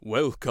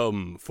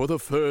Welcome for the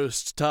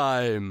first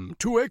time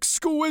to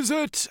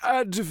Exquisite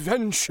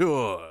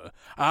Adventure.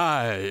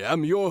 I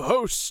am your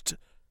host,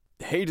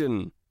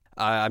 Hayden.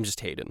 I'm just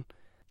Hayden.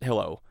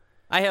 Hello.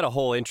 I had a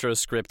whole intro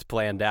script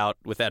planned out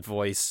with that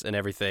voice and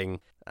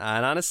everything,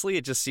 and honestly,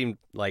 it just seemed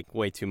like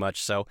way too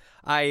much, so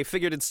I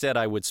figured instead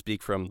I would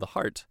speak from the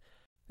heart.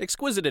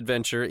 Exquisite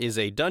Adventure is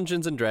a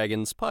Dungeons &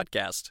 Dragons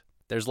podcast.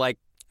 There's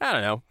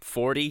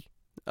 40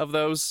 of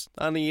those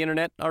on the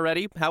internet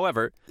already.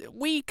 However,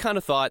 we kind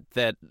of thought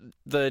that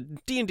the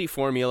D&D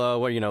formula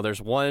where,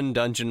 there's one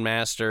dungeon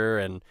master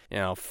and,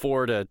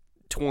 4 to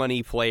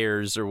 20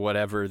 players or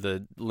whatever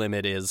the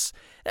limit is,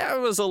 that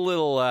was a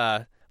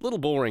little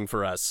boring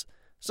for us.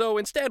 So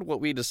instead,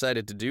 what we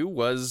decided to do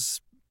was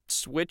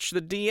switch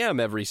the DM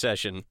every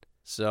session.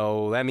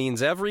 So that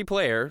means every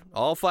player,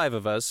 all 5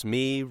 of us,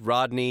 me,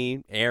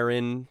 Rodney,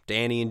 Aaron,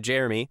 Danny, and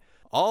Jeremy,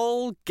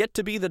 all get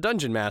to be the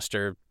dungeon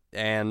master.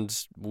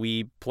 And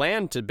we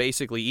plan to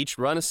basically each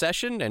run a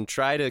session and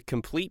try to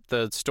complete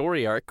the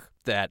story arc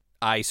that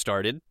I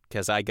started,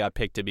 because I got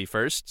picked to be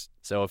first.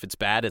 So if it's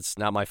bad, it's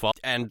not my fault.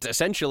 And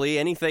essentially,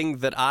 anything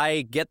that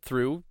I get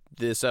through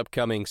this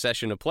upcoming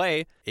session of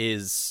play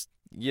is,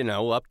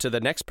 up to the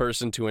next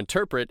person to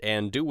interpret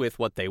and do with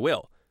what they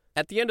will.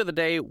 At the end of the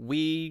day,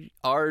 we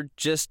are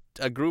just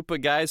a group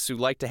of guys who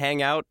like to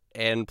hang out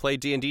and play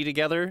D&D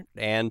together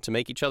and to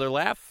make each other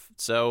laugh.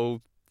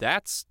 So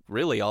that's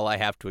really all I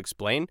have to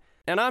explain,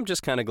 and I'm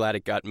just kind of glad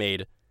it got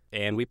made,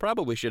 and we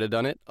probably should have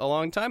done it a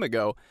long time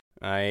ago.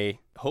 I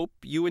hope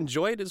you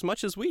enjoyed as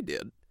much as we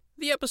did.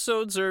 The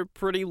episodes are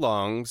pretty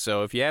long,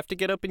 so if you have to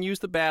get up and use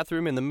the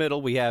bathroom in the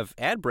middle, we have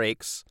ad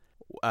breaks,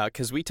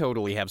 because we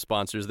totally have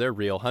sponsors. They're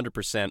real,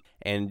 100%,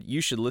 and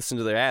you should listen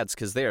to their ads,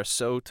 because they are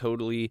so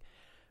totally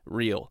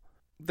real.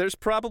 There's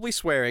probably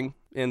swearing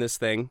in this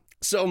thing,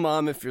 so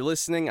Mom, if you're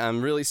listening,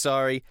 I'm really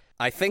sorry.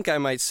 I think I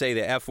might say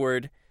the F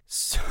word,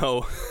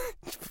 so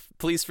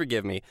please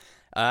forgive me.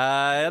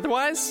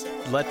 Otherwise,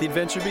 let the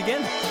adventure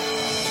begin.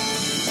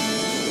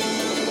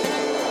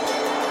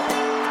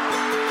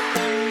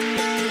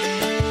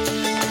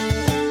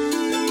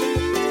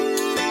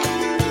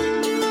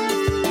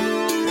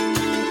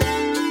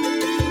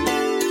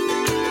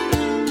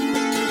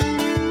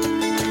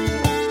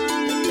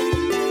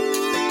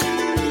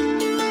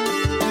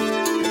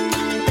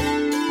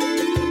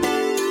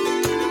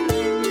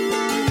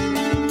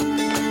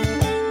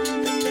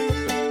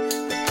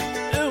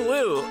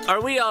 Are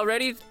we all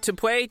ready to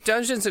play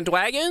Dungeons &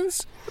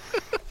 Dragons?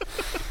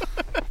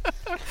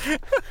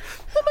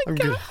 Oh my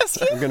gosh, yes!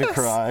 I'm gonna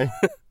cry.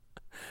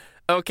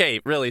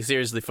 Okay, really,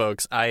 seriously,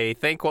 folks. I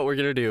think what we're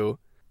gonna do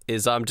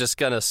is I'm just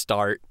gonna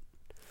start.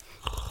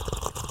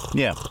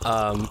 Yeah.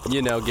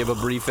 Give a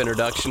brief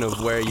introduction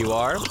of where you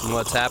are and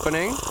what's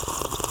happening.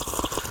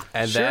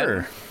 And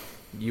sure.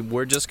 Then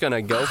we're just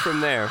gonna go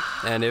from there.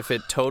 And if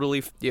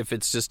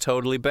it's just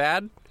totally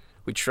bad,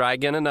 we try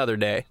again another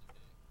day.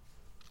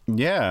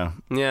 Yeah.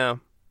 Yeah.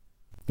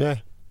 Yeah.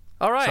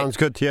 All right. Sounds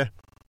good, yeah.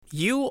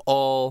 You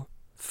all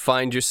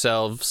find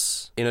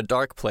yourselves in a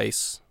dark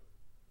place.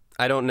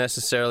 I don't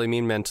necessarily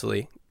mean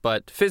mentally,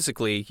 but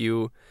physically,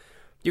 you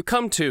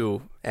come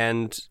to,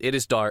 and it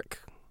is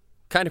dark.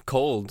 Kind of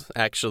cold,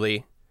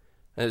 actually.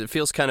 It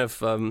feels kind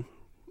of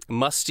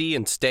musty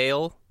and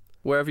stale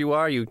wherever you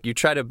are. You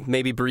try to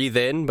maybe breathe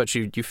in, but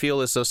you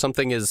feel as though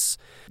something is,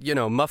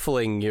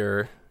 muffling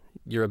your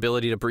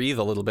ability to breathe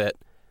a little bit.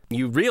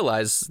 You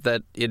realize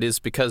that it is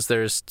because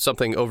there's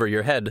something over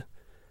your head.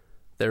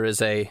 There is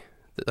a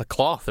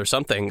cloth or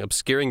something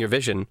obscuring your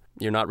vision.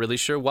 You're not really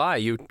sure why.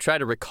 You try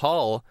to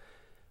recall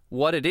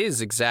what it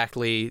is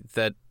exactly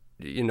that,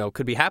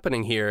 could be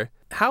happening here.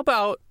 How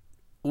about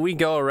we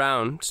go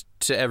around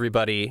to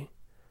everybody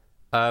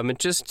and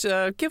just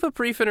give a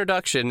brief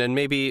introduction and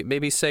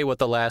maybe say what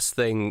the last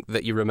thing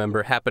that you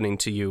remember happening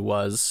to you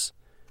was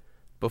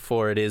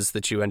before it is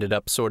that you ended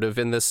up sort of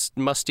in this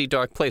musty,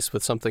 dark place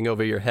with something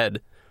over your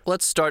head.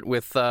 Let's start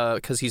with,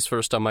 because he's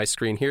first on my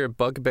screen here,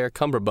 Bugbear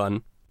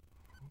Cumberbun.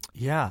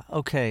 Yeah,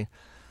 okay.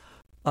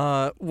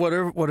 What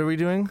are we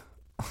doing?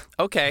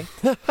 Okay,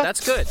 that's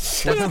good.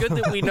 That's good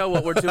that we know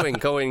what we're doing,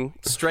 going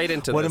straight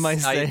into what this. What am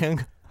I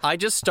saying? I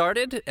just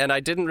started, and I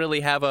didn't really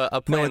have a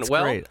plan. No, it's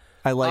great.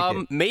 I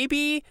like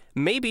it.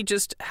 Maybe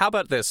just, how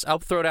about this? I'll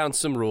throw down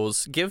some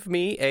rules. Give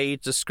me a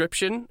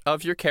description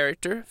of your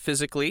character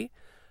physically,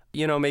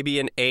 maybe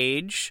an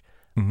age,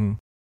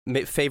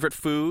 favorite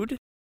food,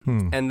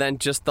 and then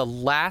just the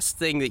last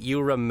thing that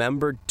you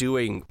remember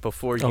doing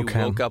before you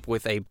woke up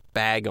with a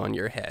bag on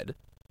your head.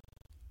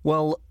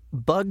 Well,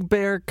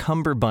 Bugbear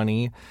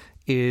Cumberbunny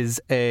is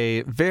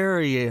a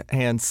very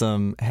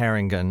handsome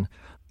Harengon.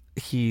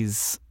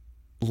 He's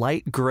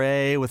light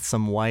gray with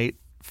some white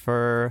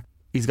fur.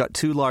 He's got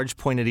 2 large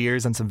pointed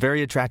ears and some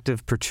very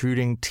attractive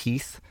protruding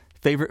teeth.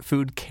 Favorite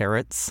food,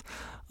 carrots.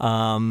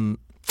 And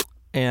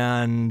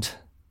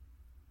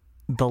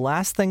the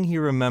last thing he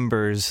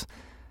remembers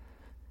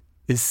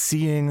is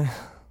seeing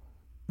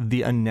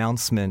the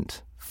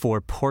announcement for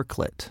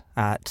Porklet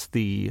at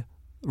the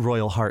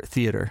Royal Heart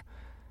Theatre,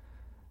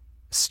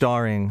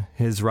 starring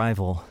his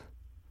rival,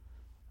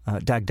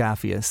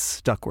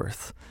 Dagdafius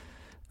Duckworth.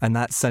 And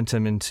that sent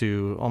him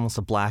into almost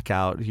a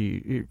blackout.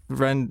 He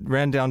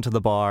ran down to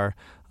the bar,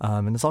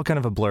 and it's all kind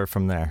of a blur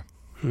from there.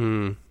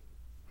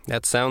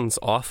 That sounds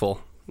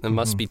awful. It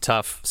must be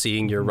tough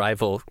seeing your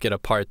rival get a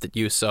part that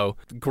you so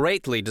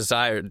greatly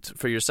desired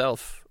for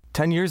yourself.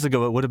 10 years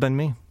ago, it would have been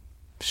me.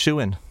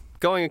 Shoo-in.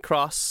 Going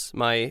across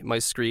my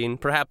screen,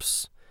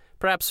 perhaps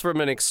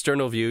from an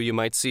external view, you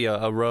might see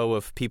a row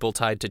of people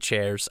tied to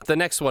chairs. The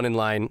next one in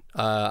line,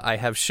 I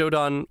have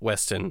Shodan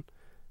Weston.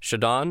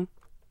 Shodan?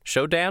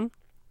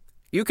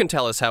 You can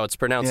tell us how it's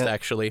pronounced,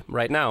 actually,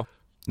 right now.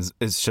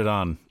 It's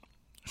Shodan.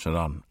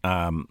 Shodan.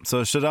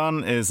 So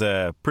Shodan is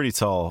a pretty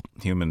tall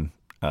human.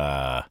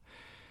 Dark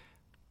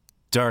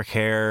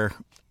hair,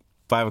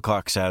 5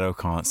 o'clock shadow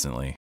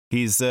constantly.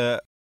 He's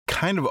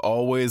kind of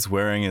always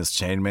wearing his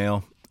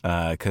chainmail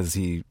because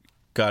he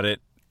got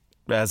it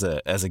as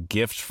a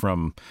gift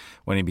from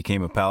when he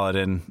became a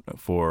paladin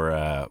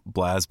for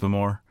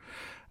Blasbamore.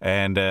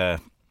 And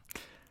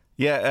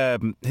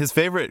his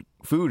favorite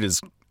food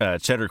is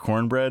cheddar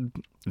cornbread.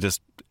 It's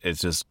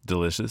just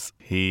delicious.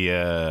 He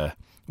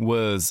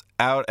was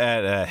out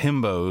at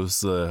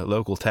Himbo's, the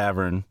local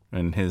tavern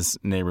in his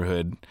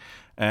neighborhood,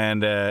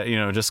 and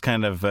just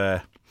kind of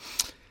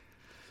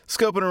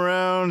scoping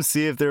around,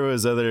 see if there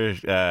was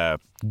other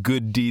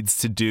good deeds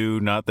to do.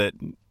 Not that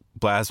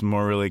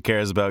Blasphemore really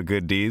cares about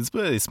good deeds,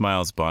 but he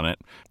smiles upon it.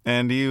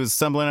 And he was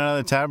stumbling out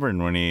of the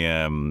tavern when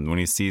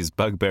he sees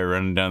Bugbear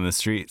running down the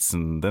streets,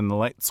 and then the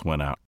lights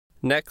went out.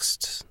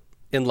 Next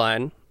in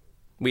line,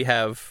 we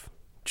have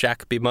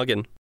Jack B.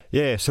 Muggin.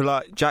 Yeah, so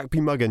like Jack B.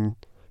 Muggin,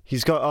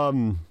 he's got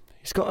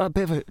a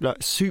bit of a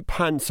like suit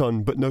pants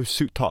on, but no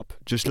suit top,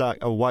 just like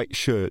a white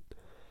shirt,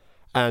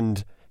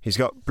 and he's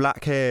got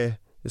black hair,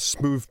 a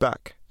smooth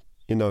back,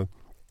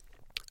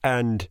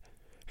 and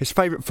his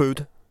favourite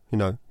food,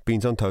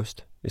 beans on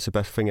toast. It's the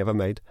best thing ever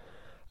made,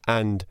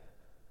 and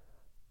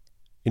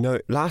I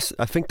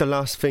think the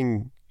last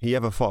thing he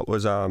ever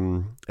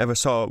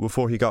saw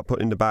before he got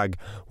put in the bag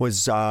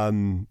was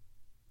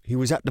he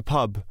was at the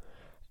pub,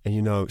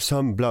 and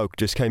some bloke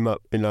just came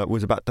up and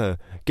was about to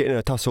get in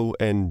a tussle,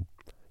 and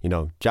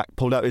Jack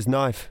pulled out his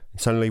knife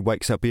and suddenly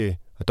wakes up here.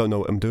 I don't know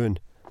what I'm doing.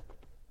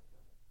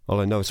 All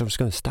I know is I'm just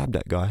going to stab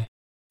that guy.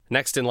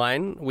 Next in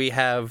line, we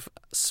have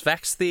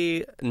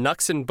Svaxthi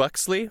Nuxon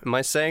Buxley. Am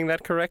I saying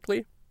that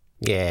correctly?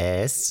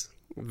 Yes.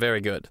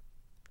 Very good.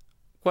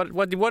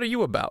 What are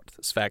you about,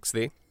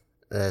 Svaxthi?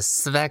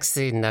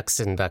 Svaxthi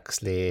Nuxon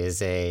Buxley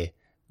is a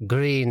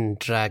green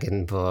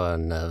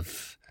dragonborn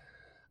of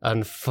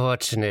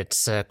unfortunate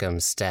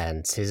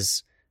circumstance.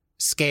 His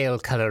scale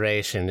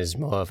coloration is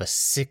more of a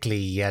sickly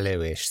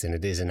yellowish than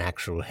it is an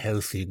actual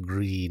healthy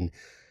green.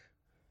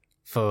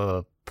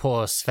 For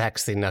poor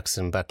Svaxthi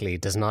Nuxon Buckley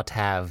does not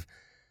have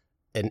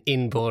an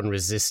inborn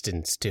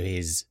resistance to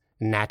his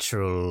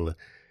natural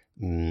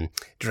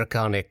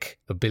draconic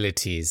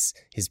abilities,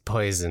 his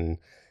poison.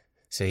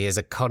 So he has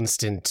a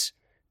constant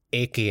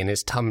achy in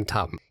his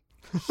tum-tum.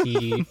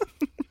 He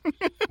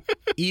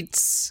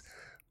eats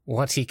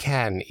what he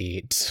can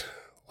eat,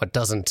 what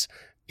doesn't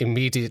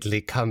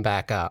immediately come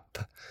back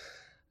up.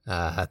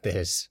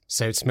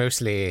 So it's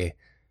mostly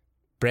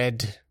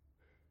bread,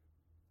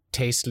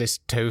 tasteless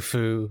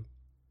tofu,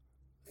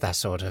 that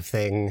sort of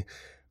thing,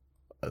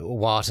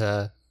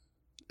 water.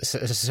 So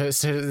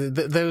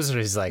those are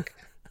his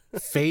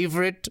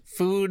favorite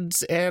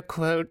foods, air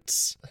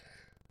quotes.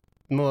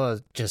 More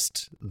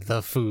just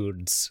the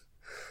foods.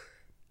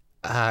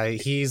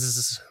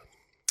 He's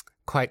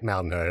quite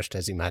malnourished,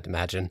 as you might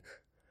imagine.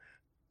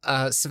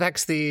 What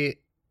Svaxthi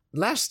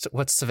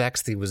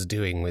was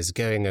doing was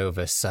going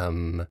over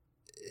some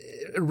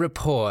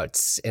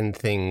reports and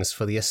things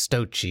for the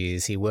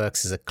Astochis. He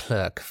works as a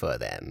clerk for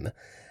them,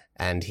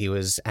 and he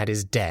was at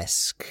his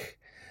desk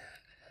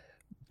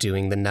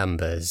doing the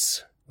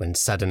numbers when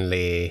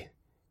suddenly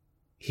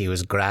he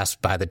was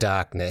grasped by the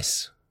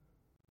darkness.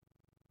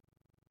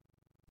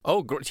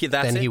 Oh, that's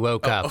then it? He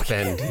woke up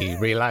and he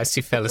realized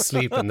he fell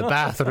asleep in the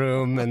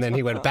bathroom, and then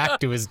he went back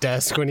to his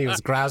desk when he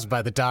was grasped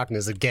by the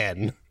darkness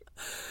again.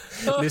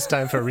 This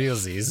time for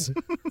realsies.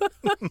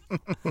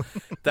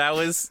 That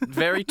was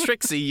very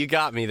tricksy. You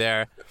got me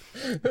there.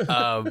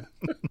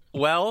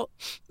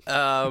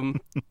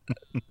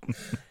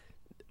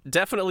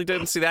 Definitely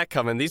didn't see that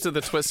coming. These are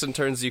the twists and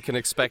turns you can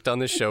expect on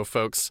this show,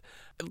 folks.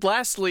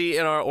 Lastly,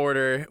 in our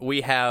order, we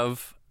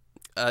have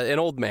an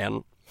old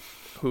man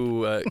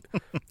who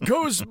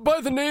goes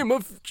by the name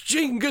of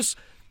Genghis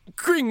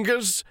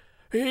Gringus.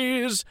 He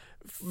is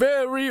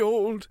very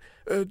old,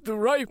 at the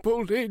ripe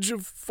old age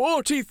of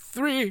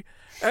 43,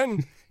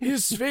 and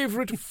his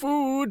favorite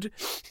food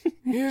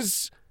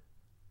is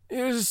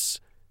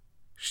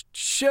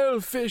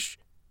shellfish.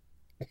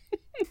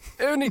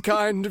 Any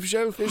kind of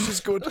shellfish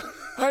is good.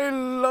 I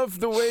love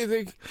the way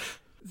they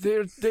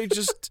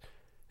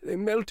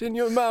melt in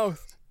your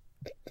mouth.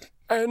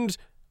 And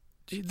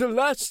the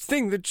last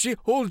thing that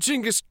old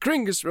Genghis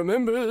Kringus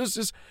remembers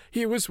is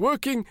he was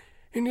working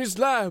in his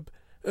lab,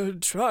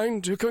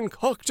 trying to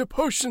concoct a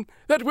potion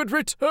that would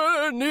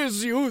return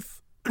his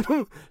youth.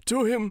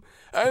 to him,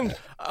 and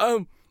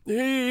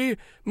he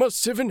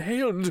must have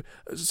inhaled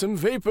some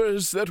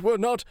vapors that were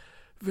not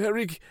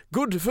very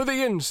good for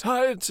the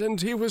insides,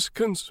 and he was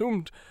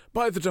consumed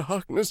by the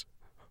darkness.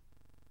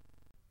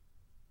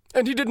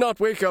 And he did not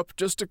wake up,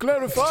 just to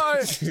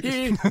clarify.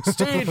 He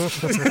stayed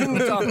in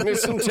the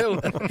darkness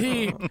until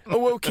he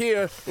awoke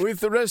here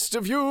with the rest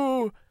of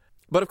you.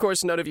 But of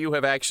course, none of you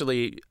have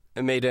actually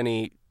made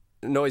any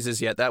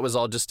noises yet. That was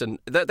all just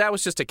that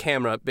was just a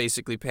camera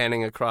basically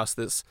panning across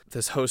this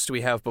host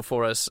we have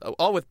before us,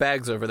 all with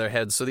bags over their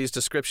heads. So these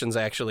descriptions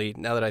actually,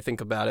 now that I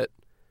think about it,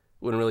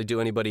 wouldn't really do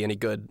anybody any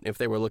good if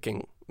they were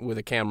looking with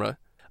a camera.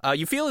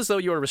 You feel as though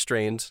you are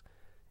restrained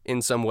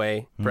in some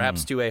way,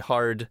 perhaps to a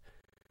hard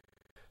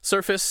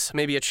surface,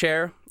 maybe a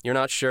chair, you're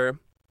not sure.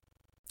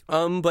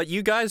 But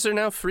you guys are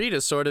now free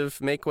to sort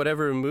of make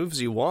whatever moves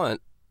you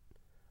want.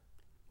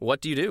 What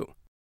do you do?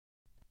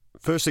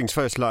 First things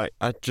first, like,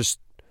 I just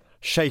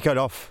shake it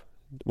off.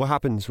 What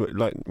happens,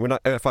 like,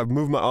 if I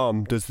move my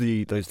arm, does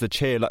the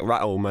chair, like,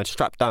 rattle? Am I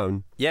strapped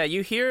down? Yeah,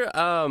 you hear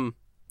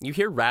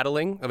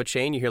rattling of a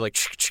chain. You hear, like,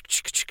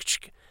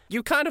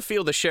 you kind of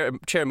feel the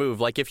chair move.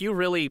 Like, if you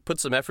really put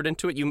some effort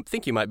into it, you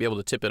think you might be able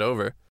to tip it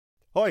over.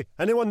 Oi,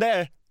 anyone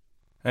there?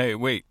 Hey,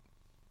 wait.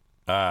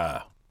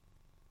 Is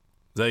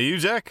that you,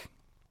 Jack?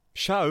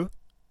 Show? Is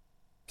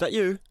that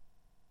you?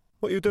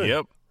 What are you doing?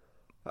 Yep.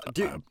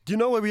 Do you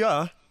know where we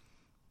are?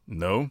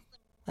 No.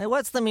 Hey,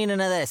 what's the meaning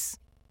of this?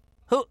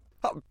 Who?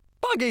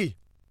 Buggy!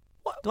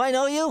 Do I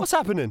know you? What's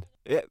happening?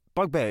 Yeah,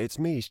 Bugbear, it's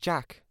me, it's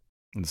Jack.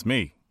 It's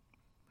me.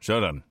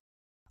 Shodan.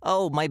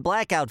 Oh, my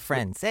blackout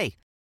friends. Hey.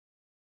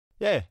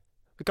 Yeah,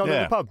 we got to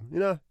Yeah. the pub, you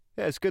know?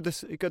 Yeah, it's good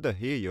to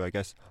hear you, I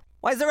guess.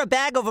 Why is there a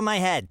bag over my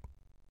head?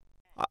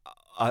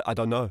 I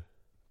don't know.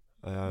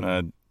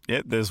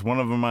 Yeah, there's one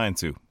of mine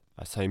too.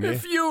 Same here.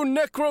 If you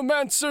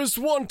necromancers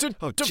wanted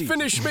to Jesus.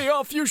 finish me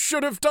off, you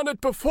should have done it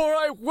before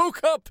I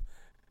woke up.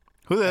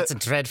 Who the? That's a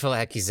dreadful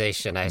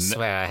accusation, I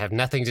swear. I have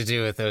nothing to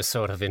do with those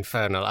sort of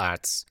infernal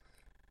arts.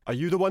 Are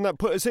you the one that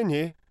put us in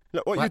here?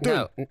 Look, what are you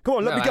doing? No. Come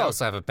on, let me I go.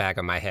 also have a bag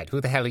on my head.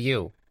 Who the hell are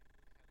you?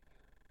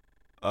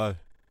 I'm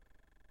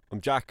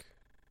Jack.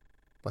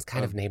 What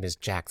kind of name is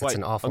Jack? That's wait,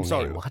 an awful I'm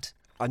sorry. name. What?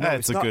 I know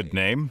That's a good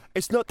name.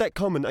 It's not that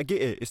common. I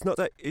get it. It's not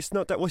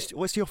that.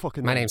 What's your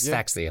fucking My name? name's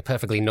Thaxley, a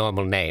perfectly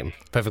normal name.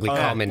 Perfectly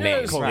common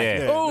name. yes. Cool.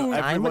 Yeah. Oh, not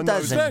I'm a everyone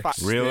knows dozen.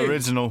 Thaxley. Real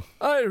original.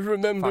 I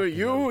remember Fucking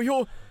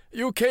you.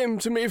 You came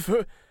to me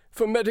for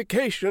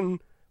medication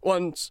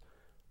once.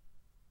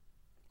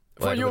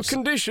 For Well, it your was-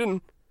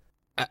 condition.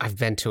 I've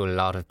been to a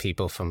lot of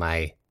people for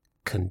my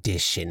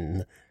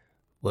condition.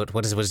 What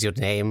is your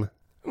name?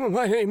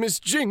 My name is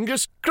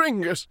Genghis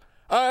Kringus.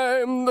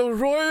 I'm the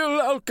royal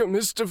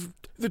alchemist of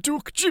the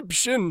Duke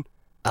Egyptian.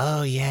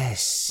 Oh,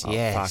 yes,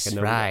 yes, fucking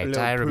hell, right.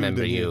 little I remember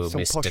prude in you, you,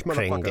 some Mr. posh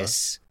motherfucker.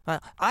 Kringus.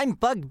 I'm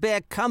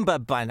Bugbear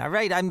Cumberbun, all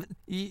right?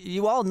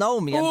 You all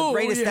know me. I'm Oh, the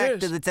greatest yes.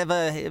 actor that's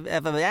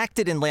ever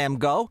acted in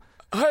Lamgoh.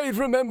 I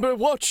remember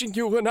watching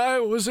you when I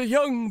was a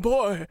young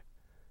boy.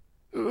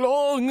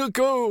 Long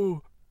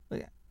ago.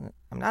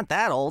 I'm not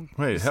that old.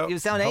 Wait, you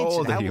sound how ancient.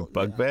 old are you,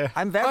 Bugbear?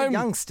 I'm very I'm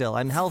young still.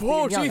 I'm healthy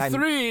and young.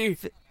 43.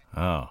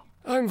 Oh.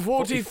 I'm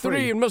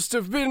 43 and must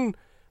have been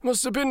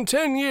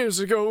 10 years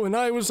ago, and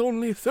I was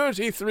only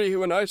 33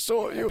 when I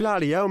saw you.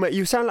 Bloody hell, mate!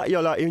 You sound like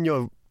you're like in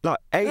your 80s.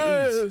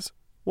 Yes.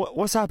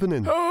 What's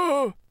happening?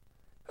 Oh,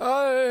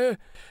 the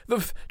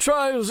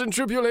trials and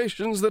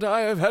tribulations that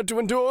I have had to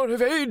endure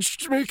have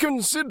aged me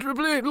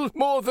considerably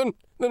more than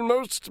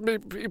most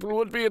people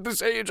would be at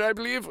this age, I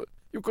believe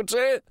you could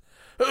say.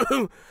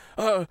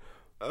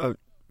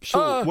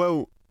 Sure.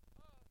 Well,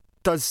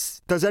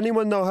 does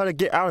anyone know how to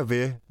get out of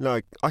here?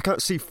 Like, I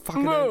can't see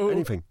fucking No.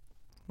 anything.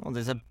 Well,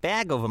 there's a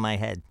bag over my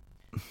head.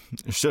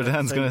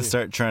 Shodan's gonna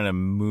start trying to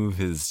move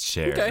his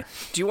chair. Okay.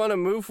 Do you want to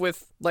move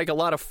with like a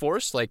lot of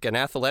force, like an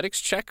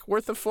athletics check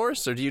worth of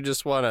force, or do you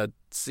just want to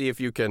see if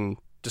you can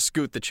just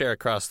scoot the chair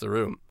across the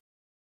room?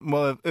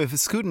 Well, if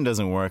scooting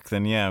doesn't work,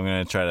 then yeah, I'm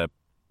gonna try to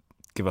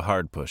give a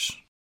hard push.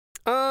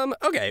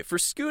 Okay. For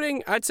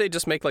scooting, I'd say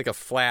just make like a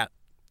flat,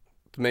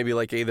 maybe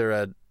like either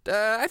a.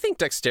 I think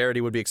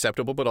dexterity would be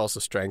acceptable, but also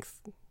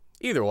strength.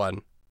 Either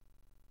one.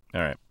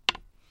 All right.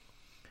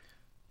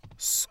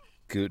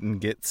 Scooting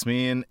gets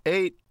me an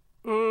 8.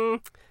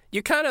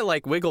 You kind of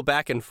like wiggle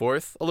back and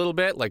forth a little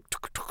bit, like,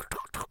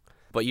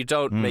 but you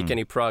don't make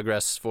any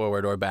progress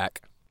forward or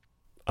back.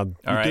 All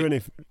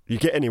right. You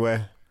get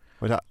anywhere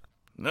with that?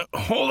 No,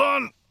 hold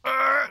on.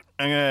 I'm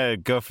gonna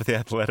go for the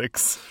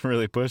athletics.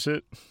 Really push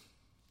it.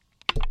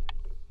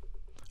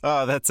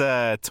 Oh, that's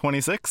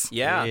 26.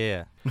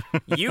 Yeah.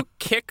 You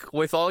kick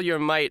with all your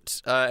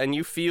might, and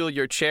you feel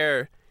your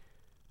chair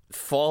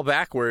fall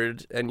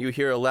backward, and you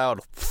hear a loud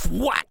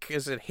whack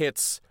as it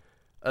hits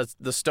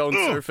the stone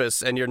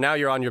surface, and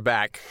you're on your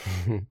back.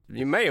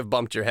 You may have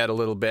bumped your head a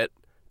little bit,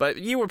 but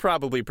you were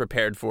probably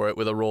prepared for it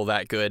with a roll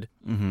that good.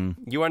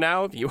 Mm-hmm. You are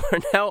now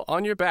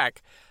on your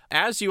back.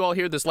 As you all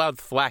hear this loud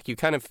thwack, you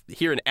kind of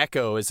hear an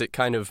echo as it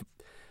kind of.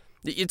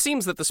 It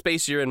seems that the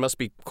space you're in must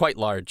be quite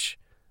large,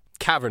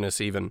 cavernous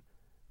even.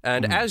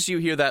 And as you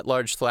hear that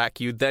large thwack,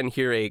 you then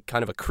hear a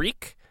kind of a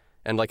creak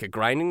and like a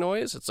grinding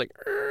noise. It's like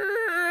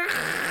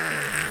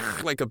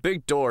a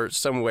big door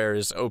somewhere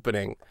is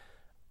opening.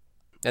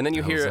 And then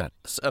you hear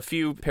a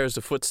few pairs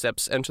of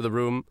footsteps enter the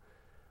room.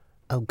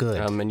 Oh, good.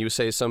 And you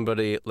say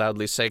somebody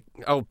loudly say,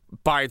 "Oh,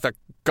 by the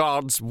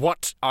gods,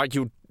 what are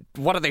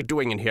they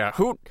doing in here?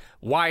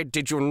 Why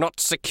did you not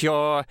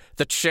secure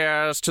the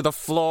chairs to the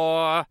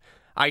floor?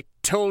 I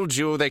told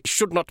you they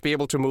should not be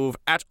able to move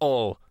at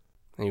all."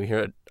 And you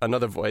hear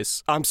another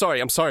voice. I'm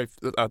sorry. I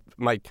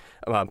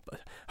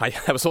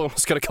was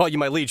almost going to call you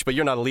my liege, but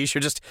you're not a liege.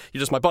 You're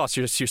just my boss.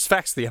 You're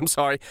Sfaxley. I'm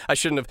sorry.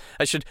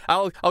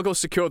 I'll go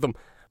secure them.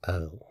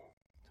 Oh.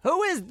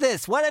 Who is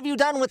this? What have you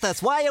done with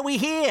us? Why are we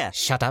here?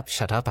 Shut up.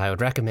 I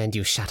would recommend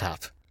you shut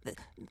up.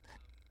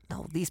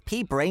 No, these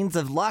pea brains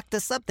have locked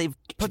us up. They've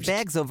put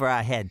bags over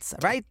our heads,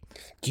 right?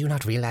 Do you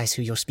not realize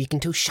who you're speaking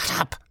to? Shut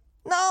up.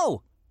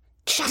 No!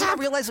 Shut Do you up. not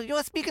realize who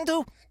you're speaking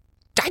to?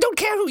 I don't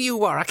care who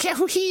you are. I care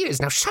who he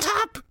is. Now shut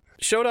up.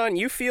 Shodan,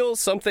 you feel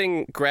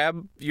something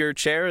grab your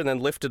chair and then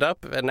lift it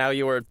up, and now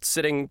you are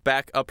sitting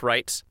back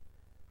upright.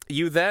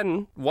 You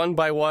then, one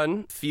by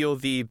one, feel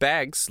the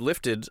bags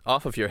lifted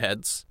off of your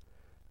heads,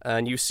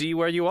 and you see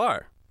where you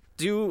are.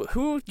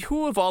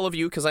 Who of all of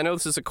you, because I know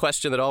this is a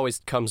question that always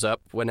comes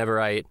up whenever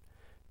I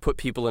put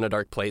people in a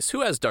dark place,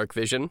 who has dark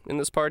vision in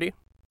this party?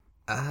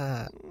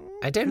 I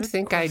don't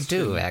think I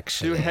do,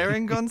 actually. Do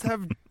herringuns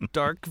have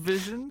dark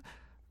vision?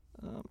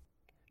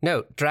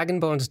 No,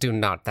 dragonborns do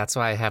not. That's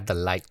why I have the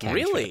light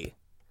cantrip. Really?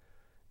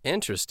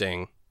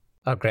 Interesting.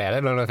 Oh, great. I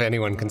don't know if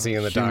anyone can see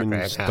in the dark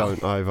Humans right now.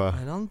 don't either.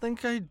 I don't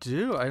think I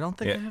do. I don't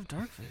think I have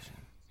dark vision.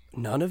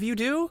 None of you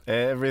do?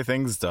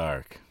 Everything's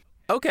dark.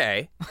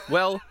 Okay.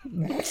 Well,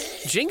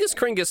 Genghis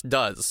Kringus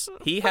does.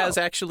 He has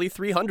actually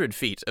 300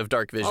 feet of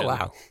dark vision.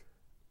 Oh,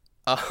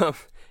 wow.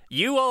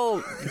 You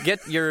all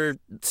get your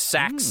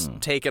sacks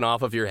taken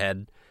off of your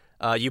head.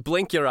 You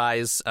blink your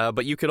eyes,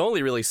 but you can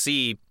only really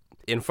see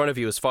in front of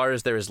you as far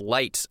as there is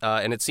light,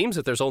 and it seems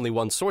that there's only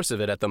one source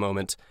of it at the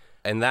moment,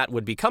 and that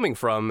would be coming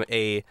from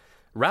a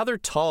rather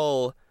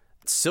tall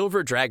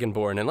silver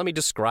dragonborn. And let me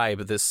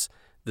describe this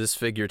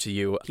figure to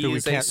you. He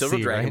is a silver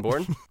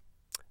dragonborn. Right?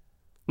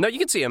 No, you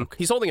can see him.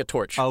 He's holding a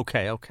torch.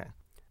 Okay.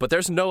 But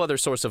there's no other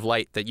source of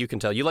light that you can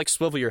tell. You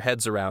swivel your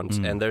heads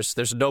around, and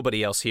there's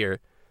nobody else here.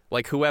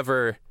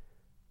 Whoever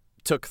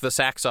took the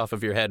sacks off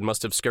of your head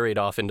must have scurried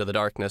off into the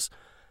darkness.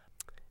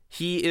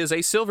 He is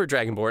a silver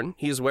dragonborn.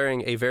 He is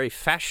wearing a very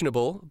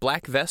fashionable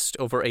black vest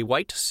over a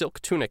white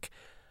silk tunic.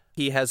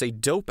 He has a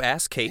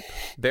dope-ass cape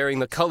bearing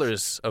the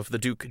colors of the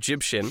Duke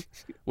Jibshin,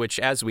 which,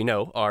 as we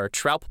know, are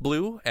Traup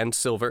blue and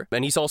silver.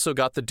 And he's also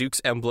got the Duke's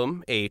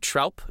emblem, a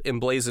Traup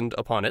emblazoned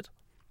upon it.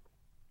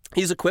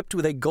 He's equipped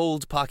with a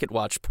gold pocket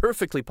watch,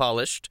 perfectly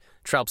polished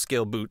Traup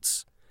scale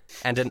boots,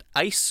 and an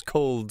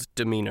ice-cold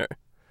demeanor.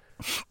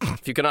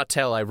 If you cannot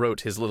tell, I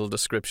wrote his little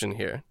description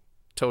here.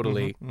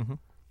 Totally.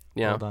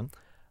 Yeah. Well done.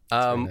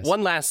 nice.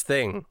 One last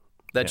thing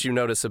that you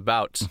notice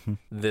about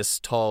this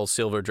tall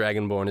silver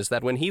dragonborn is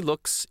that when he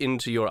looks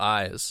into your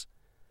eyes,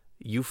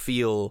 you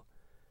feel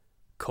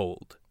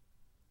cold.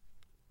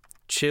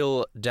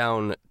 Chill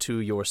down to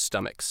your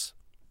stomachs.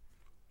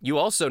 You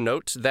also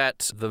note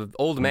that the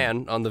old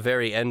man on the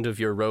very end of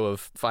your row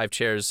of 5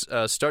 chairs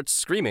starts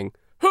screaming.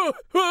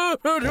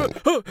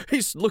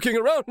 He's looking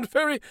around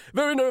very,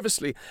 very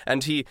nervously,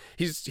 and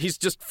he's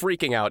just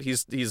freaking out.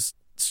 He's just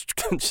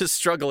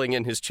struggling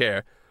in his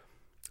chair.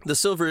 The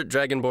silver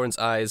dragonborn's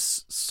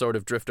eyes sort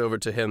of drift over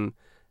to him,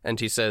 and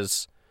he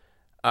says,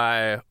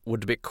 "I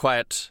would be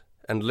quiet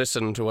and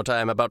listen to what I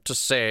am about to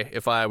say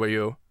if I were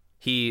you."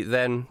 He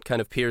then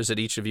kind of peers at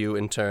each of you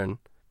in turn,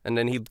 and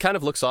then he kind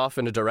of looks off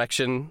in a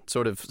direction,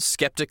 sort of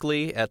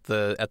skeptically at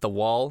the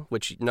wall,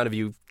 which none of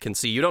you can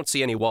see. You don't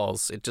see any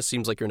walls. It just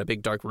seems like you're in a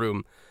big dark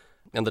room,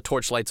 and the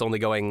torchlight's only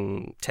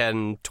going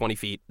 10, 20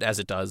 feet as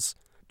it does.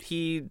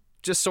 He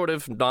just sort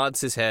of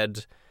nods his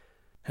head,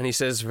 and he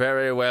says,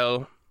 "Very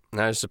well.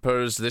 I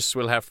suppose this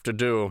will have to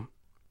do.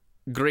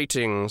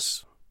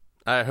 Greetings.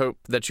 I hope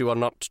that you are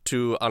not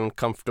too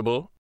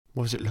uncomfortable."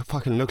 What does it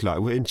fucking look like?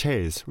 We're in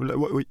chairs.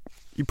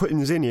 You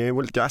putting us in here,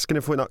 we're asking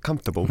if we're not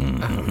comfortable. Oh,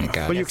 my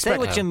God. What do you Say expect?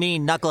 what you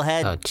mean,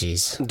 knucklehead. Oh,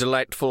 jeez.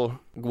 Delightful.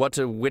 What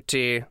a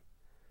witty,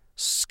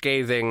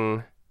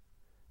 scathing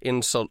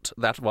insult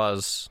that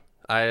was.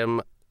 I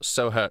am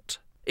so hurt.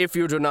 If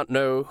you do not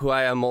know who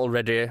I am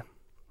already,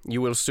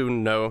 you will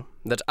soon know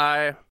that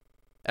I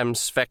am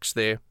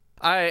Sfaxley.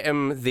 I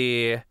am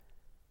the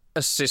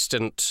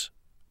assistant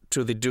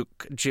to the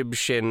Duke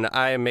Jibshin.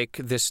 I make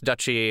this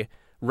duchy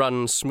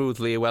run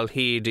smoothly while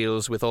he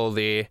deals with all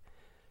the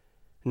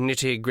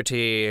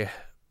nitty-gritty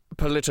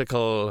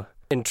political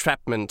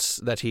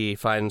entrapments that he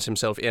finds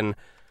himself in.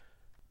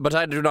 But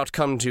I do not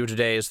come to you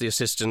today as the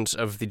assistant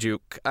of the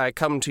Duke. I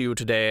come to you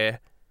today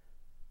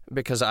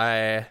because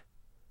I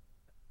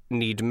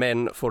need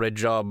men for a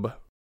job.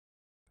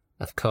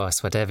 Of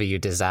course, whatever you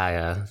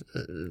desire,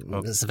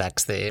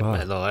 Sfaxley,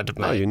 my lord.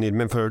 Oh, you need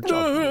men for a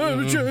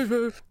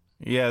job.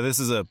 Yeah, this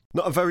is a...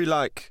 Not a very,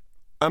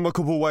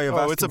 amicable way of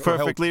asking it's a for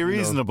help, perfectly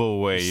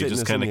reasonable way. You sitting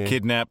just us kind in of here.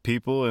 kidnap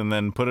people and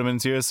then put them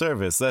into your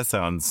service. That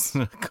sounds...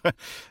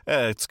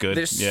 it's good.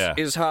 This yeah.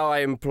 is how I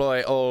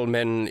employ all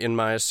men in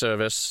my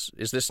service.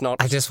 Is this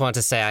not? I just want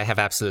to say I have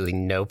absolutely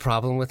no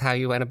problem with how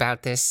you went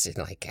about this.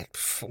 Like,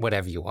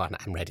 whatever you want,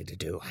 I'm ready to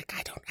do. Like,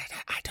 I don't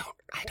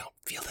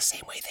feel the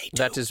same way they do.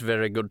 That is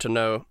very good to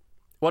know.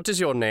 What is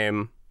your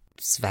name?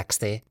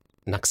 Svaxthe,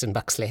 Nuxon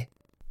Buxley.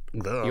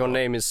 Your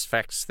name is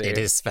Svaxthe. It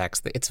is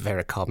Svaxthe. It's a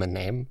very common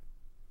name.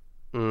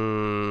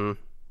 You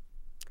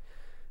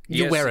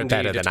wear it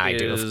better than I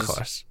do, of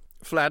course.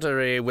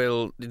 Flattery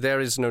will... There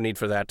is no need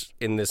for that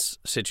in this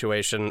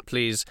situation.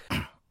 Please.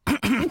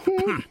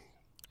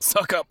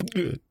 Suck up.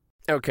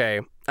 Okay,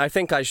 I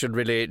think I should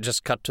really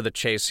just cut to the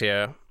chase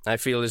here. I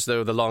feel as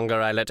though the longer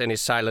I let any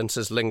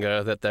silences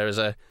linger, that there is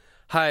a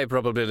high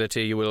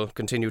probability you will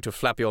continue to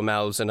flap your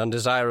mouths and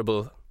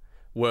undesirable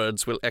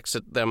words will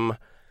exit them.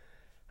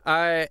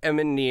 I am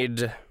in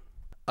need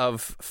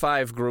of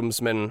 5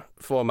 groomsmen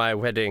for my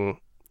wedding,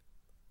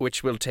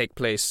 which will take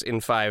place in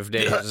 5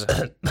 days.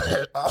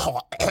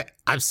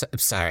 I'm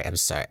sorry.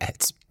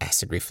 It's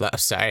acid reflux. I'm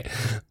sorry.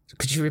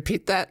 Could you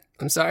repeat that?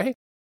 I'm sorry.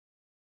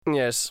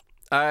 Yes,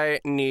 I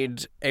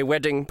need a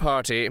wedding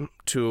party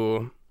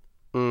to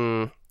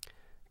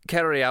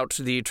carry out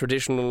the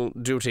traditional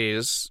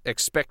duties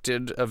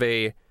expected of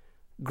a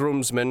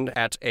groomsman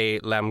at a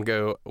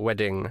Lamgoh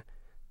wedding,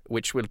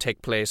 which will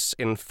take place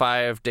in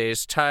 5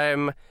 days'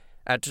 time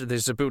at the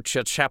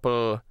Zabucha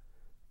Chapel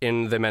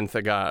in the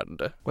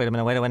Menthagard. Wait a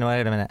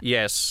minute.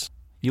 Yes,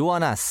 You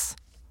want us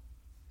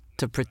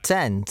to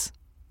pretend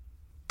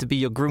to be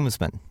your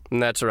groomsmen?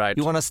 that's right.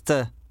 You want us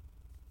to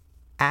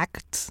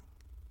act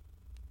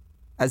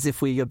as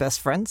if we're your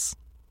best friends?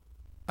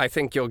 I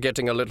think you're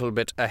getting a little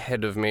bit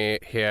ahead of me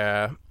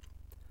here.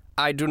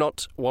 I do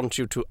not want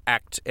you to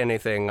act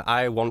anything.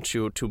 I want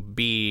you to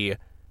be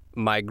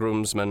my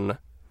groomsman.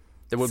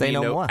 There will Say be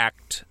no no more.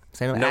 act.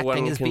 Say no, No acting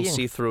one is can being.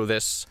 see through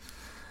this.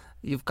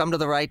 You've come to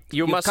the right. You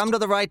You've must- come to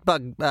the right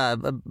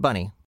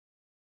bunny.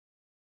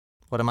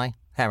 What am I?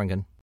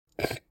 Harrigan.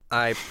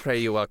 I pray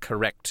you are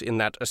correct in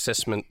that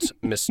assessment,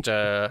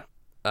 Mr.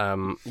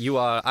 You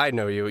are, I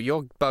know you.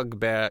 You're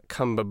Bugbear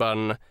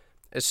Cumberbun,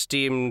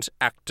 esteemed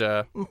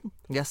actor.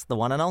 Yes, the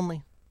one and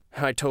only.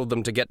 I told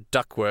them to get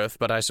Duckworth,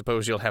 but I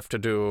suppose you'll have to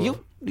do...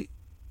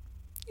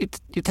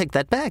 You take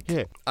that back.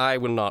 Yeah. I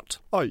will not.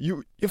 Oh,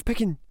 you're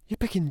picking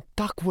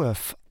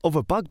Duckworth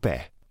over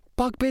Bugbear.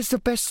 Bugbear's the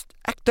best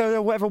actor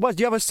or whatever it was.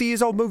 Do you ever see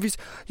his old movies?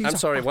 He's I'm a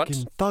sorry, what?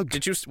 fucking Thug.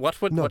 Did you... What?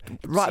 No, what?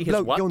 right, See his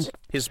bloke, what? you're-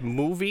 His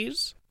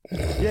movies?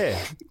 Yeah.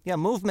 Yeah,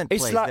 movement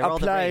It's plays. like They're all a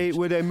the play rage.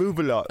 where they move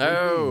a lot.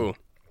 Oh.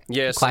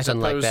 Yes, Quite as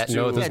unlike opposed that. to...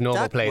 No, there's Yeah,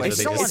 normal Duck plays Boy. where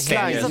they Someone just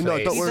stand here. in No,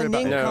 place. don't worry He's a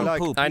about it. nincompoop.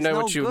 Like, He's I know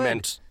no what you good.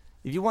 meant.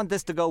 If you want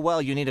this to go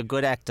well, you need a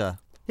good actor.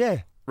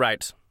 Yeah.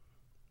 Right.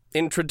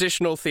 In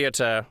traditional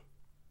theatre,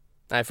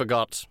 I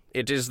forgot,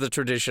 it is the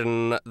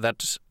tradition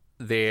that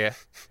the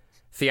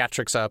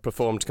theatrics are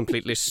performed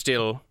completely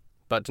still,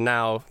 but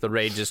now the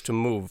rage is to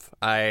move.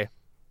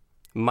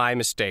 My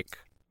mistake.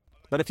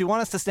 But if you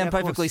want us to stand Yeah,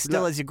 of perfectly course.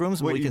 still No, as your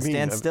groomsman, what we you can mean,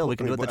 stand of still. We course,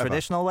 can do it the whatever.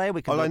 traditional way.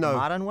 We can All do I it the know,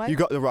 modern way. you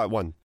got the right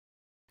one.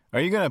 Are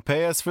you going to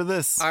pay us for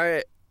this?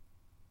 I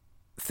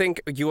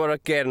think you are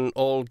again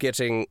all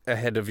getting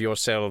ahead of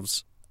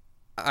yourselves.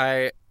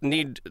 I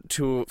need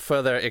to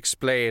further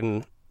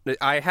explain.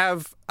 I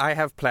have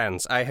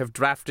plans. I have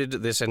drafted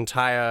this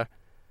entire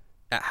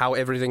how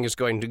everything is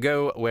going to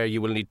go, where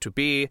you will need to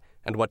be,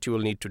 and what you will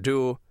need to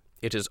do.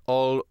 It is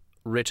all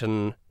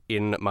written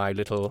in my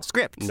little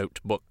Script.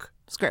 notebook.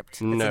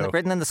 Script. No. It's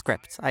written in the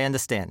script. I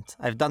understand.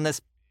 I've done this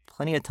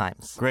plenty of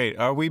times. Great.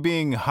 Are we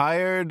being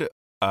hired?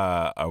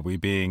 Are we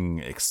being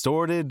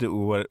extorted?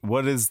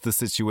 What is the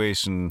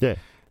situation Yeah.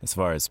 as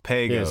far as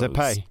pay Yeah, goes? is it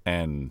pay?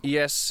 And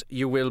Yes,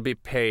 you will be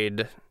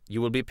paid. You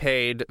will be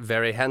paid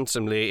very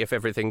handsomely if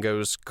everything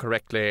goes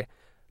correctly.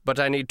 But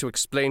I need to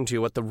explain to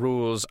you what the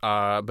rules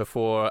are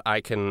before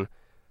I can...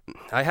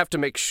 I have to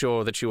make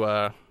sure that you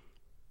are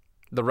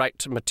the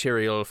right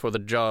material for the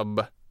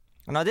job.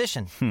 An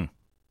audition.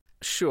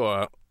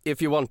 Sure,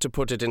 if you want to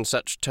put it in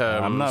such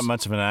terms. I'm not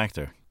much of an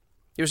actor.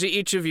 You see,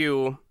 each of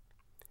you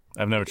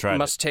I've never tried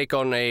must take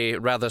on a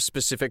rather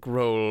specific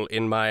role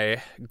in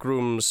my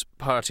groom's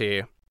party.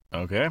 it.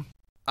 Okay.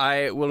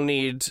 I will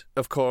need,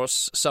 of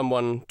course,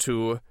 someone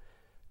to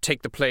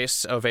take the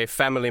place of a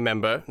family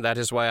member. That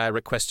is why I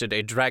requested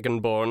a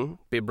dragonborn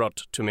be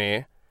brought to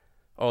me.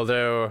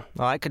 Although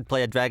Oh, I could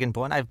play a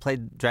dragonborn. I've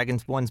played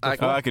dragonborns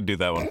before. Oh, I could do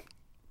that one.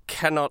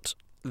 cannot...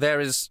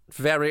 There is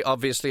very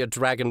obviously a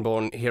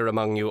dragonborn here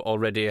among you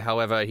already.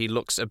 However, he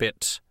looks a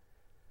bit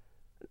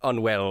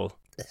unwell.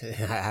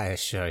 I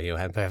assure you,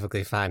 I'm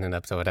perfectly fine and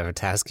up to whatever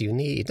task you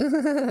need.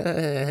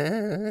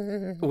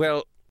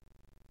 Well,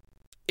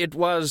 it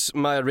was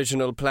my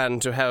original plan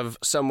to have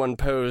someone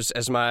pose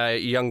as my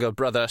younger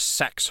brother,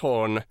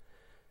 Saxhorn,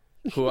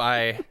 who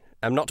I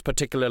am not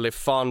particularly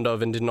fond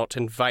of and did not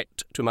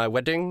invite to my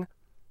wedding.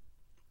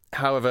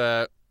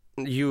 However,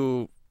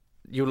 you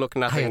look I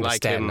nothing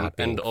like understand him, not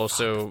being and fond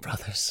also of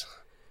brothers.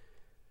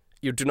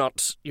 You do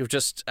not,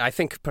 I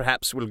think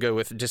perhaps we'll go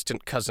with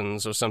distant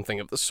cousins or something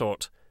of the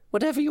sort.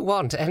 Whatever you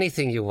want,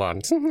 anything you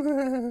want.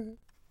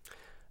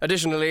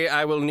 Additionally,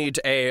 I will need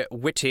a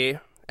witty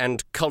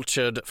and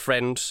cultured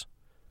friend.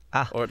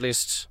 Or at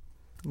least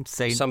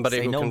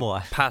somebody who no can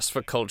more. pass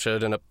for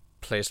cultured in a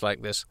place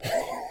like this.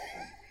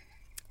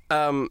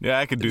 Yeah,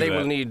 I could do that. They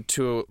will need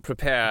to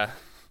prepare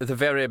the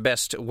very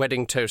best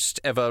wedding toast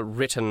ever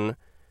written,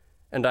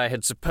 and I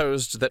had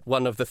supposed that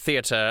one of the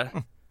theatre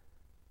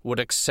would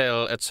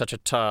excel at such a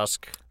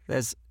task.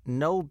 There's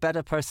no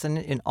better person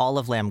in all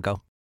of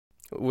Lamgoh.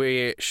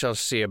 We shall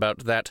see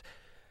about that.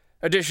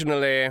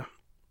 Additionally,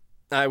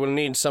 I will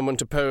need someone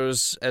to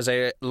pose as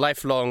a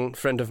lifelong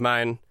friend of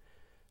mine,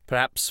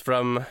 perhaps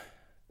from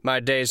my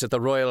days at the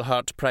Royal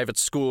Heart Private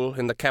School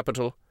in the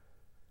capital.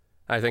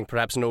 I think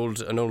perhaps an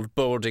old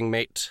boarding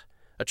mate,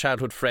 a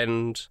childhood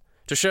friend,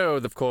 to show,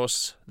 of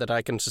course, that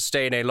I can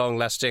sustain a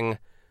long-lasting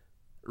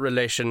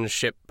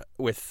relationship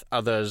with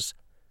others.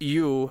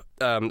 You,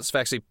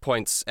 Sphaxi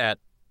points at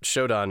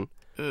Shodan,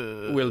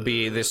 will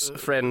be this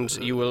friend.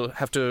 You will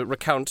have to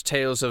recount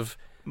tales of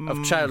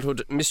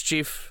childhood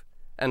mischief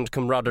and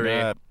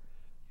camaraderie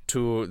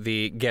to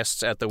the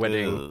guests at the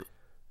wedding.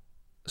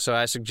 So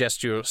I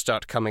suggest you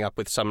start coming up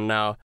with some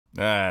now.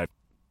 I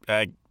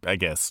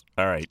guess.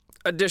 All right.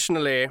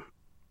 Additionally,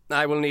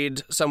 I will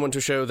need someone to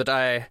show that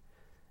I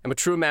am a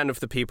true man of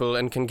the people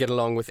and can get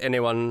along with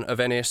anyone of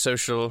any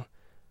social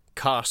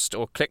caste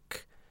or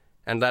clique.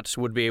 And that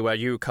would be where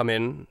you come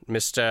in,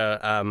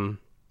 Mr.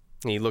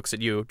 He looks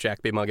at you,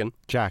 Jack B. Muggin.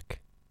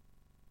 Jack.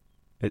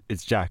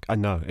 It's Jack. I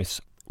know.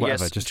 It's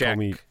whatever. Yes, Just Jack. call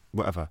me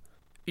whatever.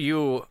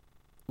 You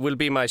will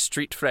be my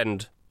street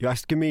friend. You're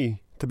asking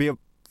me to be a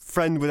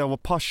friend with a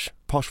posh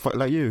folk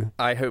like you.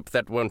 I hope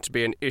that won't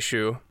be an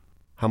issue.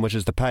 How much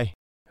is the pay?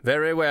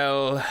 Very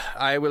well.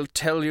 I will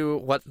tell you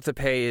what the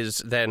pay is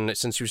then,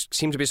 since you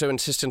seem to be so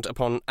insistent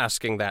upon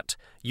asking that.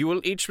 You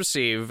will each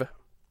receive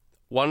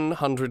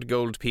 100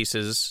 gold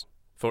pieces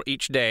for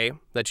each day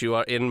that you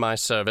are in my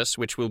service,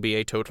 which will be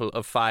a total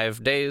of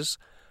 5 days,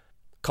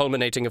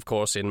 culminating, of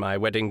course, in my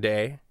wedding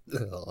day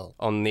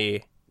on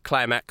the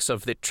climax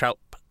of the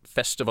Traup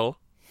Festival.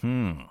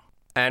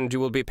 And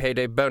you will be paid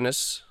a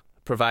bonus,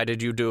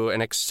 provided you do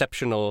an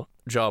exceptional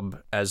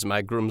job as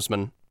my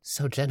groomsman.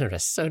 So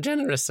generous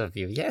of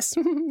you. Yes,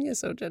 you're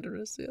so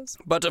generous, yes.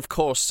 But, of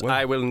course,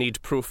 I will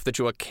need proof that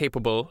you are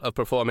capable of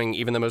performing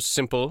even the most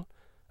simple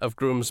of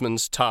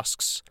groomsmen's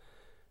tasks.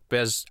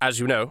 Because, as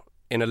you know,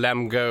 in a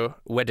Lamgoh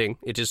wedding,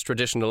 it is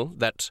traditional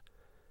that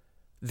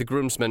the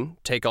groomsmen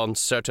take on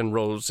certain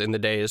roles in the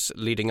days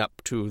leading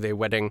up to the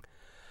wedding.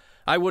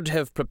 I would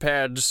have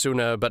prepared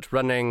sooner, but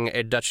running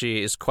a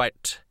duchy is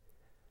quite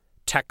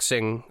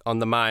taxing on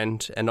the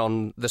mind and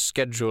on the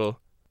schedule,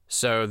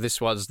 so this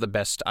was the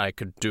best I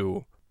could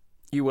do.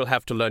 You will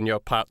have to learn your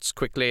parts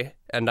quickly,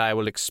 and I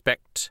will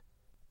expect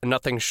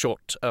nothing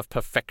short of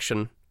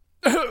perfection.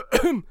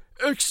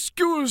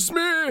 Excuse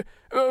me,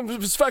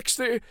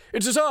 Sphaxi.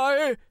 It is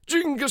I,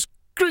 Jingus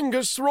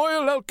Kringus,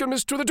 Royal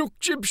Alchemist to the Duke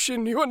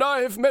Jibshin. You and I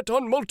have met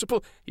on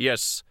multiple...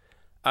 Yes,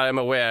 I am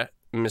aware,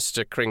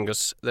 Mr.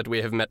 Kringus, that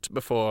we have met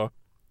before.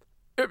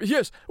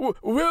 Yes,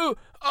 well,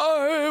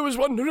 I was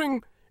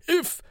wondering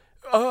if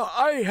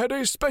I had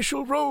a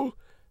special role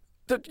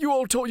that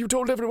you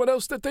told everyone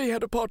else that they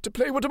had a part to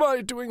play. What am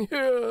I doing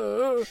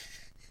here?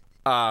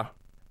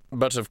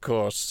 But of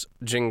course,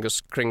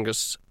 Jingus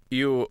Kringus,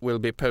 you will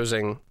be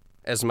posing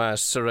as my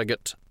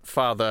surrogate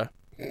father,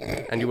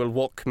 and you will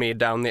walk me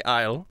down the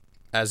aisle,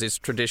 as is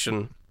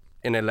tradition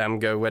in a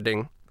Lamgoh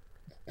wedding.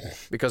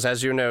 Because,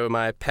 as you know,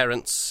 my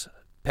parents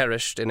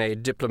perished in a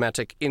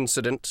diplomatic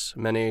incident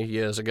many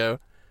years ago.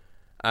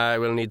 I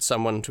will need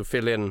someone to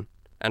fill in,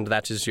 and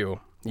that is you.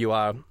 You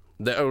are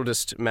the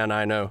oldest man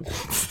I know.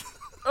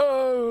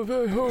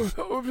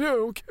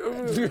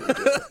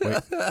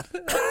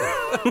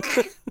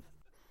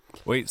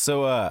 Wait,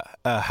 so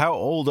how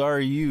old are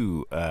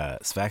you,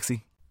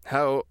 Sphaxi?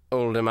 How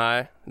old am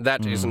I?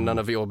 That is none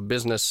of your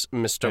business,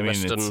 Mr.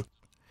 Weston.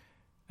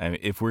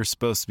 If we're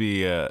supposed to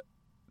be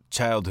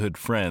childhood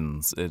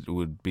friends, it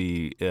would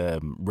be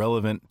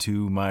relevant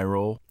to my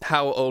role.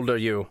 How old are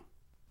you?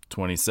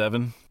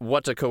 27.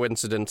 What a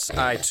coincidence.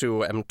 I,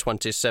 too, am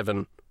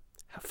 27.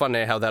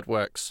 Funny how that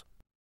works.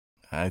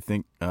 I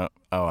think...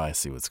 I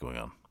see what's going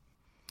on.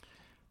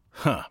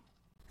 Huh.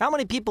 How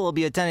many people will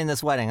be attending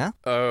this wedding, huh?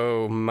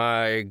 Oh,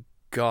 my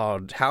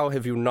God. How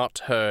have you not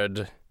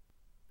heard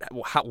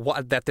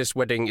that this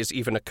wedding is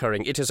even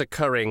occurring? It is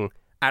occurring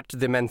at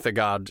the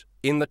Menthegard,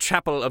 in the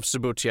chapel of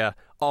Subutia,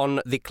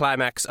 on the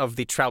climax of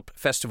the Traup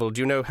Festival.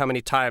 Do you know how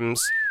many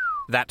times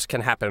that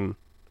can happen?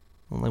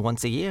 Only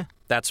once a year.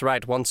 That's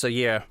right, once a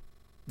year.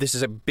 This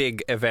is a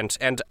big event,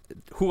 and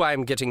who I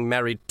am getting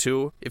married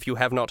to, if you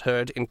have not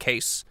heard, in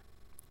case,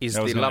 is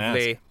the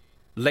lovely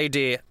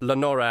Lady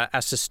Lenora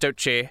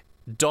Assistoce,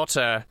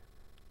 daughter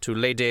to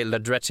Lady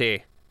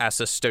Ladretti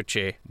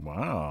Assistoce.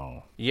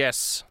 Wow.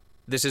 Yes,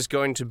 this is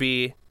going to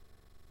be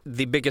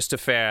the biggest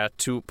affair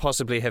to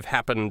possibly have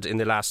happened in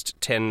the last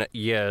 10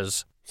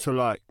 years.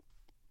 So,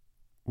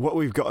 what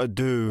we've got to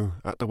do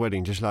at the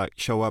wedding, just like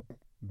show up,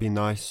 be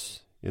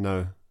nice,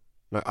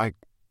 Like I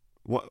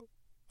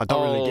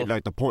don't really get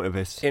like the point of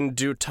this. In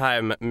due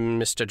time,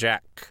 Mr.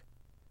 Jack,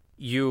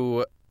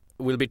 you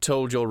will be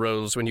told your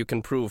roles when you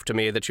can prove to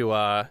me that you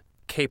are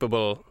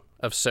capable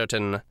of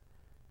certain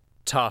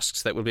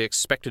tasks that will be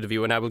expected of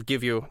you, and I will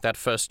give you that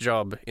first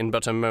job in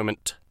but a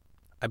moment.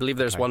 I believe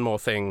there's one more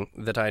thing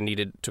that I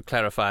needed to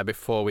clarify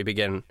before we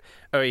begin.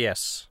 Oh,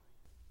 yes.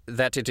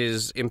 That it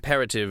is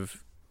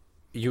imperative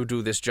you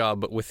do this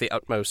job with the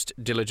utmost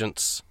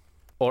diligence,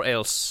 or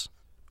else,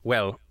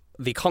 well,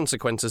 the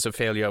consequences of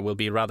failure will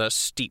be rather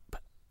steep.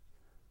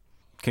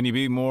 Can you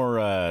be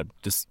more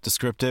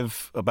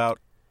descriptive about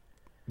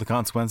the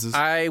consequences?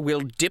 I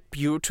will dip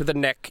you to the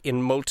neck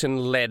in molten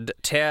lead,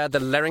 tear the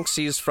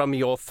larynxes from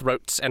your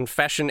throats, and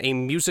fashion a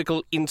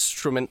musical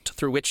instrument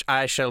through which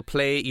I shall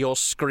play your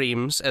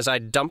screams as I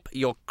dump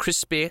your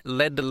crispy,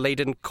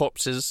 lead-laden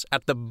corpses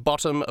at the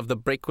bottom of the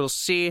Breakwell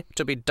Sea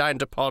to be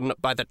dined upon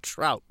by the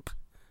trout.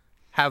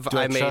 Have Do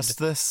I made trust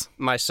this?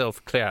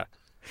 myself clear?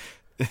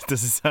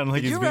 Does it sound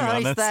like Did he's you being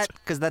realize honest? that?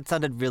 Because that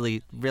sounded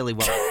really, really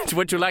well.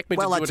 Would you like me to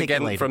Well do it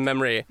again articulated. from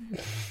memory?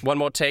 One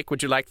more take,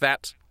 would you like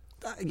that?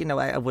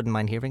 I wouldn't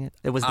mind hearing it.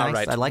 It was All nice.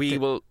 right, I liked we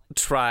it. will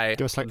try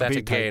Just like the that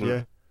beat tape, again.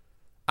 yeah.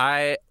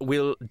 I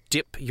will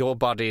dip your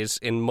bodies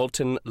in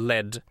molten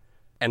lead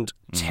and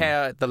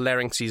tear the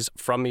larynxes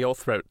from your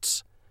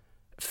throats,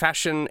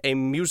 fashion a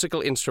musical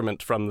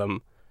instrument from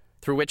them,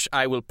 through which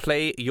I will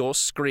play your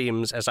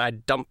screams as I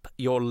dump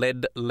your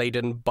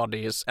lead-laden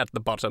bodies at the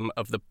bottom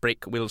of the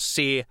Breakwell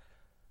Sea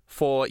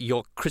for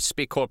your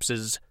crispy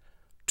corpses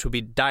to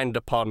be dined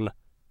upon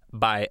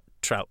by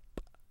trout.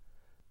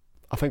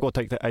 I think we'll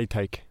take the A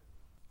take.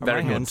 Are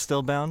Very my good. hands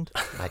still bound?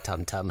 My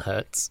tum-tum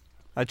hurts.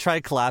 I try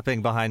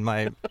clapping behind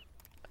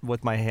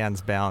with my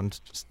hands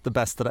bound, just the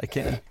best that I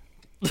can.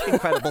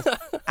 Incredible.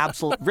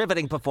 Absolute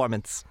riveting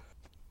performance.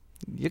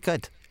 You're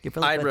good. You're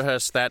really I good.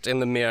 rehearsed that in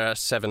the mirror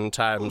 7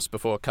 times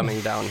before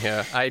coming down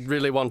here. I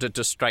really wanted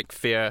to strike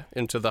fear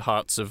into the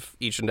hearts of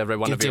each and every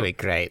one You're of you. doing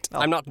great.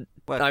 I'm not.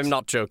 worked. I'm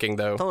not joking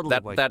though. Totally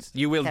that worked.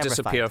 you will Terrified.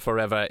 disappear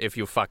forever if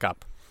you fuck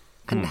up.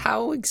 And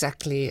how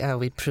exactly are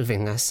we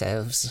proving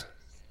ourselves?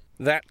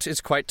 That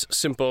is quite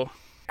simple.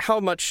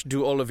 How much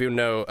do all of you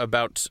know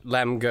about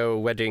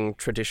Lamgoh wedding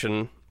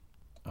tradition?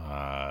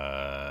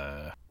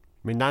 I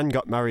mean, Nan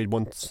got married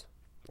once.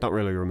 Don't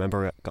really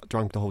remember it. Got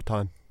drunk the whole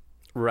time.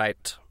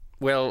 Right.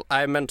 Well,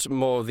 I meant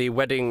more the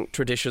wedding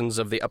traditions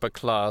of the upper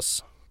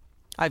class.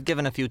 I've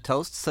given a few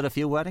toasts at a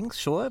few weddings,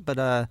 sure, but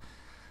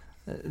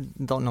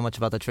don't know much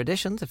about the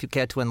traditions. If you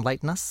care to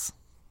enlighten us.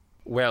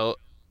 Well,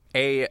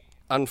 a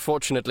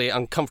unfortunately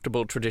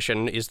uncomfortable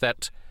tradition is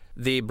that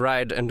the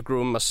bride and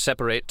groom must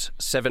separate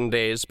 7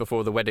 days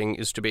before the wedding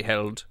is to be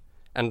held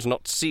and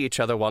not see each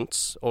other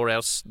once, or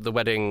else the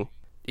wedding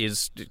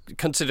is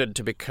considered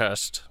to be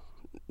cursed.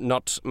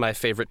 Not my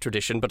favorite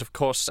tradition, but of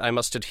course I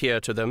must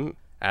adhere to them,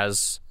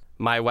 as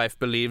my wife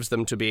believes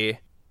them to be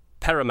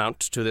paramount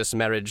to this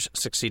marriage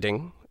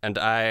succeeding, and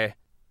I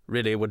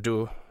really would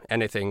do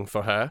anything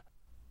for her.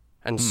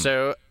 And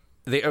so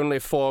the only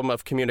form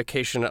of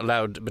communication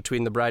allowed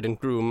between the bride and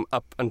groom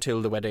up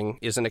until the wedding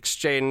is an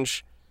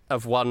exchange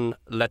of 1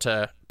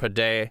 letter per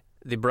day.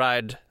 The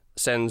bride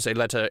sends a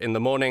letter in the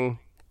morning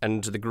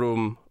and the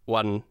groom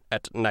one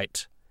at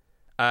night.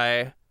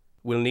 I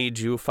will need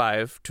you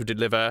 5 to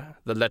deliver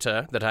the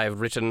letter that I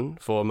have written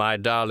for my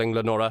darling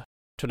Lenora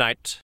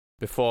tonight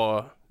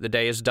before the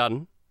day is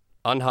done,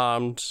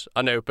 unharmed,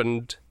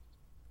 unopened,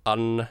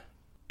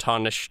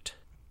 untarnished.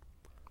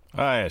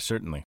 Yeah,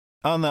 certainly.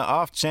 On the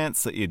off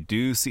chance that you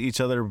do see each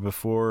other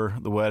before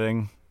the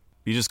wedding,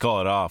 you just call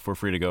it off. We're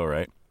free to go,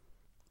 right?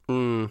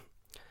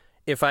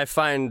 If I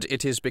find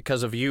it is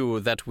because of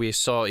you that we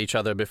saw each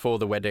other before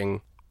the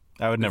wedding,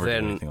 I would never do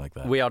then anything like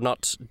that. we are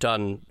not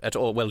done at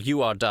all. Well,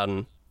 you are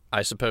done.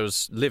 I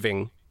suppose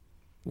living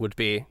would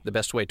be the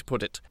best way to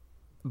put it.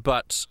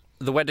 But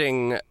the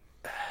wedding,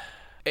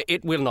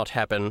 it will not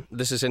happen.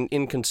 This is an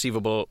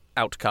inconceivable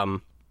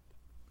outcome.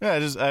 Yeah,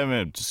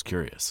 I'm just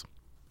curious.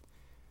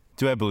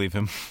 Do I believe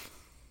him?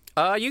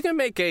 You can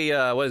make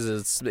a, what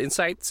is it,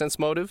 insight, sense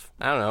motive?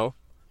 I don't know.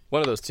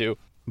 One of those two.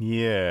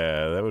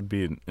 Yeah, that would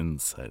be an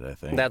insight, I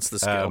think. That's the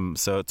skill.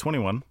 So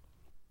 21.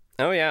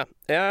 Oh, yeah.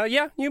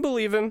 Yeah, you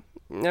believe him.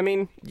 I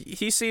mean,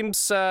 he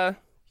seems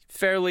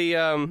fairly,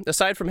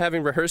 aside from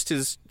having rehearsed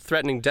his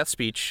threatening death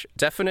speech,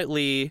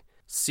 definitely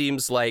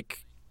seems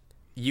like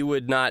you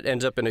would not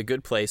end up in a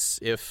good place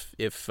if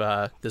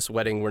this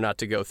wedding were not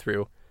to go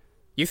through.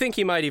 You think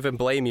he might even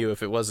blame you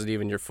if it wasn't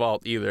even your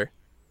fault either.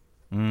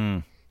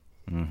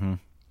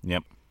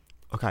 Yep.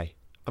 Okay,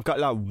 I've got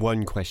like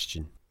one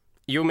question.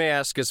 You may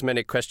ask as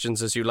many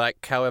questions as you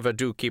like. However,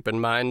 do keep in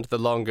mind, the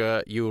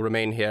longer you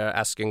remain here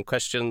asking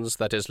questions,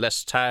 that is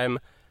less time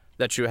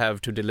that you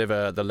have to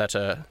deliver the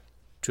letter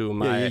to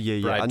my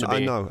bride-to-be. I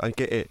know, I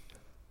get it.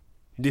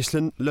 This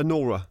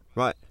Lenora,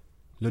 right?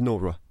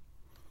 Lenora.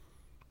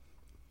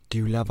 Do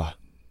you love her?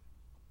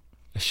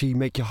 Does she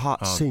make your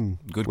heart sing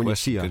Good when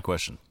question. you see her? Good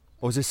question.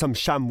 Or is this some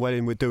sham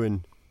wedding we're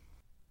doing?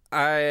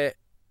 I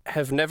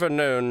have never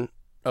known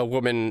a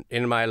woman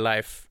in my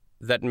life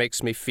that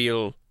makes me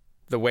feel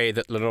the way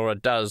that Lenora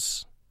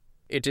does.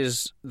 It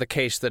is the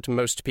case that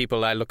most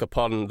people, I look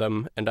upon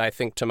them and I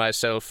think to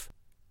myself,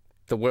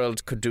 the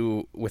world could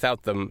do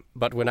without them.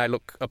 But when I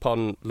look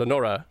upon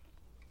Lenora,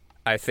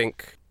 I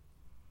think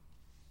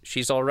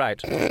she's all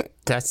right.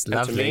 That's And to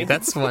lovely. me-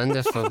 That's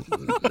wonderful.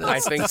 I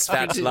think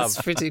that's love.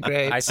 It's pretty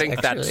great. I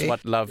think that's actually.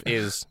 what love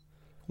is.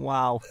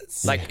 Wow.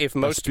 Like, if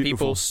most beautiful.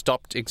 people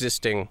stopped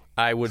existing,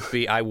 I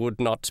would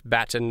not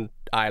bat an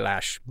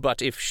eyelash.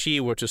 But if she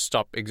were to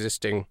stop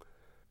existing,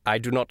 I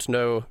do not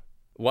know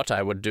what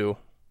I would do.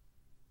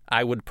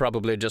 I would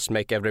probably just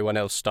make everyone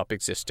else stop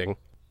existing.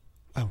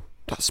 Oh,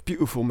 that's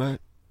beautiful, man.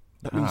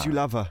 That means you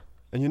love her.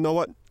 And you know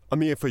what?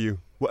 I'm here for you.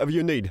 Whatever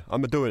you need,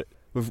 I'm doing it.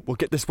 We'll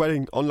get this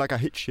wedding on like a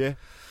hitch, yeah?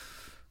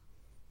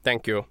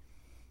 Thank you,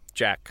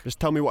 Jack. Just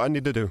tell me what I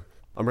need to do.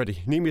 I'm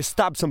ready. Need me to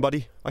stab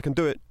somebody? I can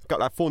do it. Got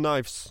like 4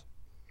 knives.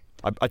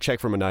 I check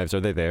for my knives. Are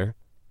they there?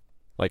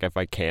 Like, if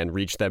I can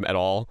reach them at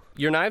all?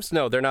 Your knives?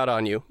 No, they're not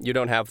on you. You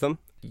don't have them.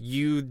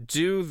 You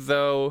do,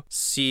 though,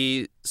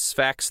 see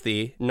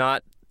Sfaxthy,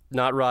 not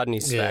Rodney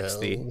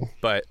Sfaxthy,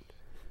 but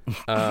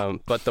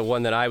the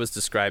one that I was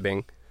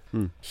describing.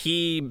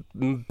 He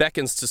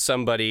beckons to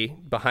somebody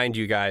behind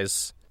you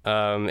guys,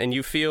 and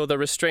you feel the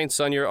restraints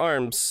on your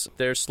arms.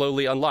 They're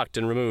slowly unlocked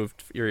and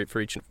removed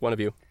for each one of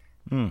you.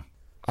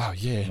 Oh,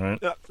 yeah. Right.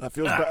 Yeah, that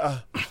feels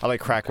better. I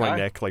like crack my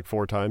neck like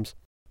 4 times.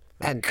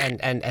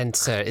 And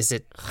sir, is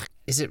it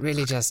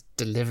really just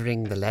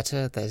delivering the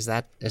letter? Is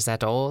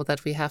that all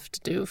that we have to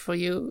do for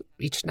you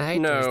each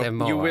night? Or is there No,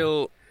 more? you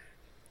will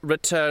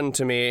return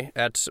to me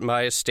at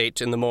my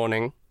estate in the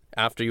morning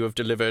after you have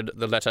delivered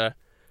the letter,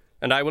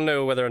 and I will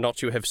know whether or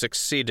not you have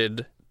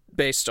succeeded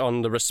based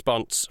on the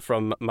response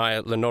from my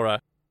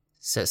Lenora.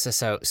 So,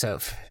 sorry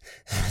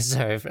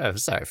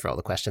for all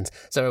the questions.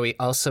 So, are we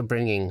also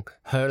bringing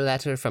her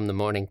letter from the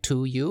morning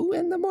to you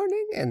in the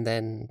morning, and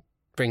then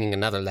bringing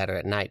another letter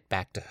at night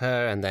back to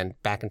her, and then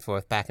back and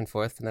forth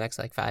for the next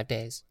 5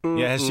 days?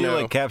 Yeah, has she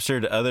No.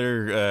 captured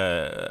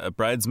other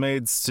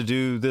bridesmaids to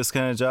do this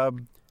kind of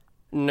job?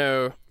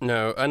 No.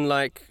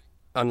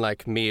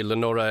 Unlike me,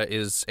 Lenora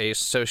is a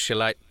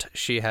socialite.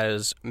 She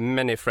has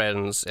many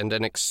friends and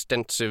an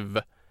extensive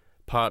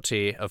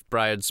party of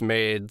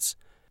bridesmaids.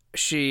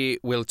 She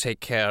will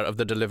take care of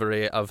the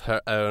delivery of her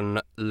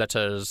own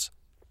letters.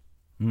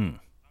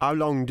 How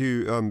long do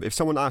you, if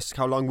someone asks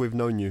how long we've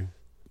known you,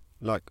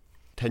 like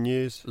 10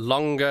 years?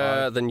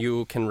 Longer than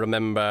you can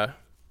remember.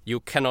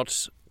 You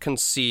cannot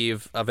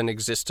conceive of an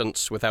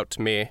existence without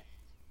me.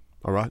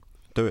 All right,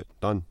 do it,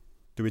 done.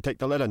 Do we take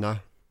the letter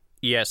now?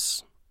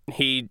 Yes.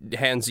 He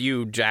hands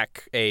you,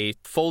 Jack, a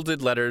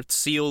folded letter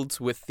sealed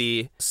with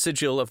the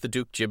sigil of the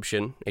Duke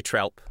Gibson, a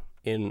trelp,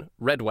 in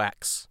red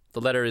wax. The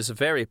letter is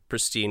very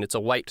pristine. It's a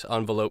white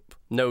envelope,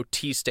 no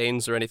tea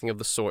stains or anything of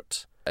the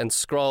sort. And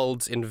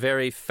scrawled in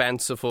very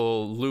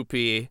fanciful,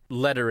 loopy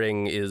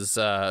lettering is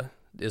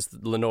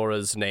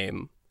Lenora's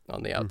name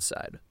on the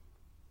outside.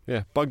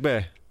 Yeah,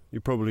 Bugbear, you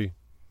probably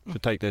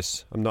should take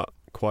this. I'm not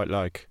quite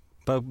like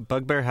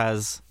Bugbear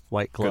has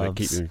white good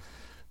gloves, at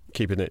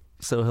keeping it.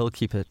 so he'll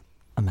keep it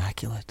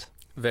immaculate.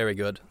 Very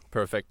good.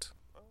 Perfect.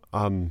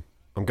 I'm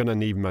gonna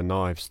need my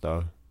knives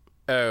though.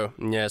 Oh,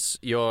 yes.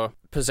 Your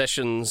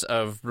possessions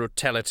of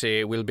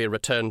brutality will be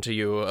returned to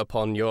you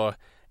upon your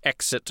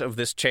exit of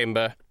this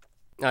chamber.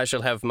 I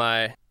shall have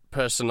my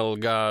personal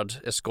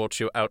guard escort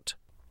you out.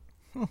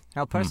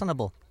 How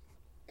personable.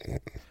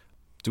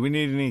 Do we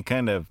need any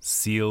kind of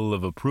seal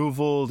of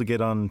approval to get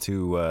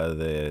onto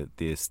the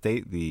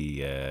estate?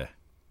 You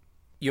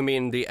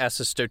mean the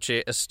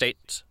Assistoce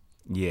estate?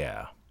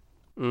 Yeah.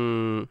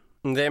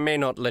 They may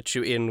not let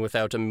you in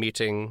without a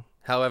meeting.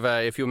 However,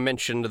 if you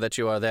mentioned that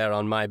you are there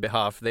on my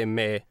behalf, they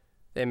may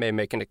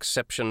make an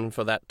exception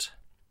for that.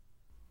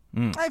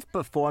 I've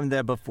performed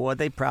there before.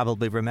 They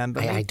probably remember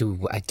me. I do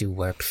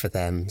work for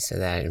them, so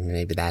that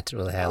maybe that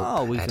will help.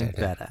 Oh, I even don't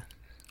know. better.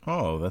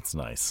 Oh, that's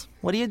nice.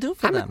 What do you do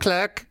for I'm them? a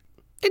clerk.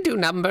 I do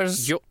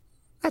numbers.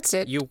 That's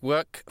it. You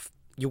work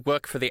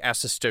for the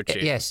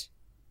Assistoce. Yes.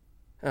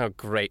 Oh,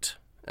 great.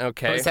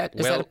 Okay. Oh, is that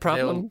well, a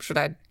problem?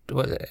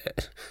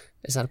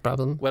 Is that a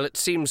problem? Well, it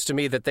seems to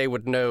me that they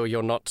would know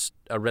you're not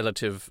a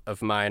relative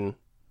of mine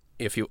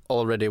if you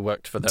already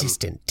worked for them.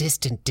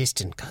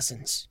 Distant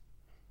cousins.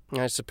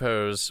 I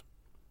suppose.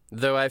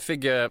 Though I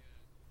figure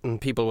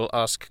people will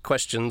ask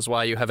questions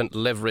why you haven't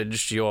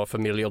leveraged your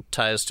familial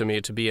ties to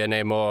me to be in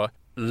a more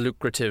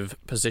lucrative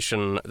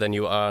position than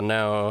you are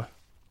now.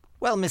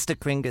 Well, Mr.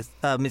 Kringus,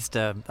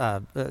 Mr.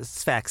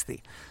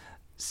 Sfaxthy,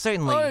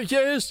 certainly... Oh,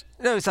 yes.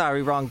 No,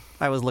 sorry, wrong.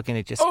 I was looking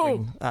at your Oh,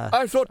 screen.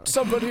 I thought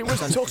somebody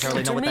was I don't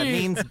necessarily talking know to what that me.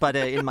 means, but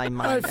in my I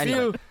mind... feel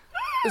Anyway,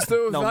 as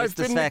though No, I've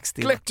Mr. been Sfaxty.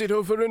 neglected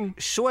over in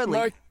surely...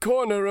 my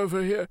corner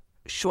over here.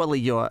 surely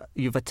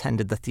you've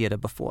attended the theater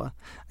before,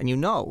 and you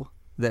know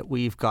that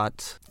we've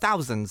got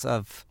thousands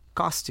of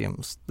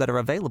costumes that are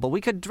available.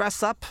 We could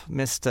dress up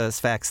Mr.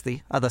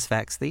 Sfaxthy, other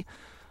Sfaxthy,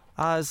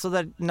 so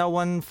that no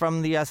one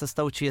from the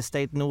Assistoce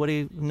estate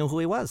knew who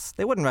he was.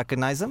 They wouldn't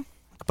recognize him.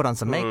 Put on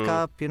some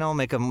makeup,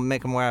 make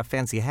him wear a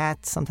fancy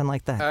hat, something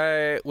like that.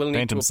 I will need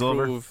Paint to him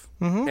silver? approve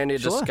Mm-hmm, any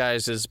sure.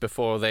 disguises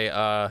before they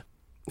are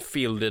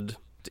fielded.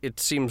 It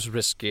seems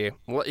risky.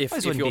 Well, if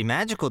Those wouldn't you're be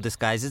magical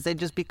disguises, they'd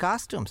just be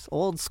costumes.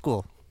 Old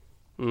school.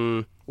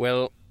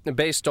 Well,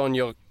 based on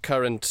your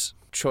current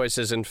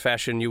choices in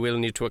fashion, you will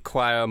need to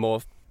acquire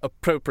more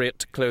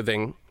appropriate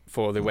clothing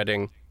for the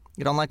wedding.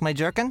 You don't like my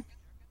jerkin?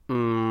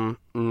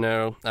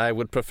 No, I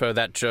would prefer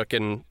that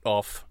jerkin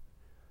off.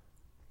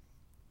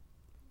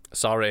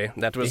 Sorry,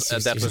 that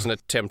was an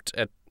attempt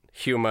at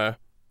humor.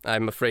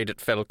 I'm afraid it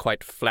fell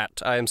quite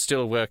flat. I am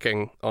still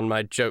working on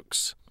my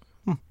jokes.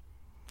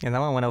 Yeah, that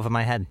one went over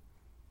my head.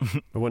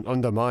 It went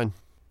under mine.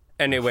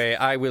 Anyway,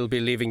 I will be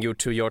leaving you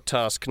to your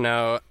task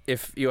now.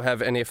 If you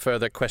have any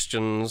further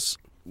questions,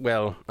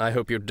 well, I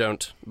hope you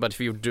don't. But if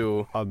you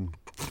do,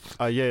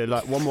 Yeah,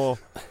 like one more.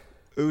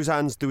 Whose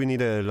hands do we need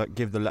to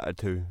give the letter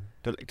to?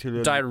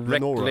 To directly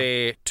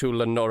Lenora? to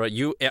Lenora.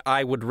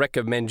 I would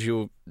recommend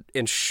you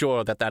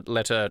ensure that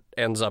letter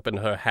ends up in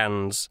her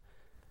hands.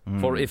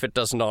 For if it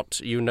does not,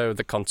 you know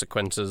the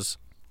consequences.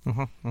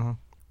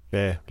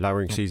 Yeah,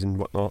 larynxes and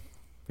whatnot.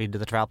 Read to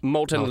the trout.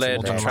 Molten lead,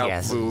 molten trout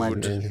yes.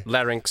 food,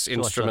 larynx Sure.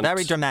 instruments.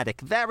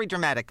 Very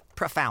dramatic,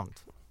 profound.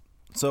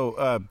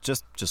 So,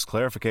 just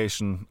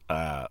clarification.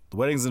 The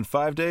wedding's in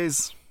 5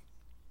 days,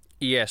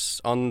 Yes,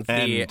 on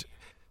and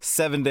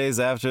 7 days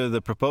after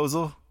the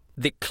proposal.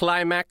 the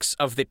climax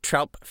of the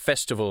Traup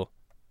Festival.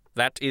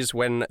 That is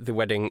when the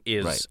wedding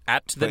is. Right.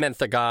 At the Right.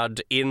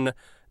 Menthagard in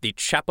the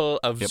Chapel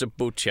of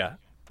Zabutia.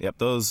 Yep,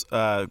 those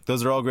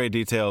are all great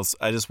details.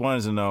 I just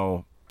wanted to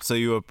know. So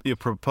you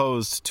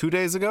proposed 2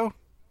 days ago,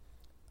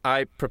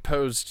 I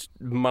proposed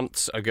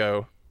months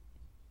ago.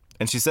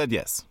 and she said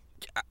yes.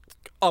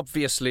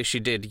 Obviously she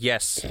did,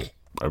 yes.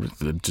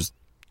 Just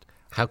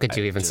How could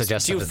you even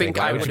suggest Do you such a think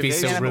thing? I Why would you be be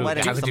so standing rude?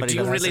 wedding How with could you somebody do Do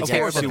you that that? really That's a think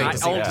terrible thing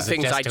to all the suggest.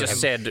 things I to just him.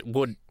 said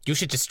would... You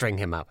should just string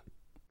him up.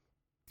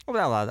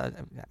 Well, I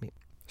mean,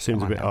 Seems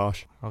Come a on bit now.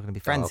 harsh. we're going to be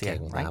friends okay,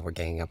 here, well, right? now we're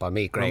ganging up on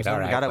me. Great, We all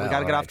right. gotta well,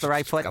 get all off the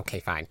right foot.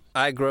 Okay, fine.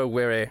 I grow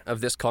weary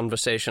of this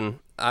conversation.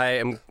 I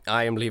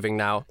am leaving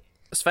now.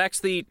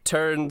 Sfaxley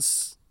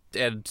turns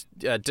and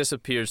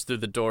disappears through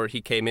the door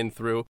he came in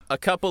through. A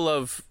couple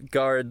of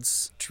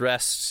guards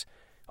dressed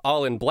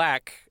all in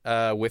black,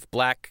 with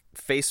black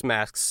face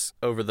masks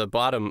over the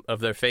bottom of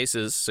their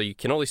faces, so you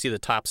can only see the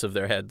tops of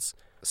their heads,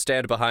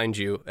 stand behind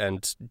you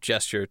and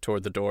gesture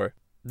toward the door.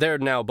 They're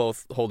now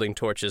both holding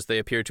torches. They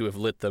appear to have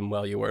lit them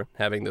while you were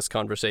having this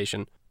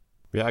conversation.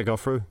 Yeah, I go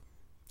through.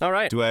 All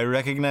right. do I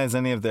recognize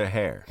any of their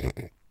hair?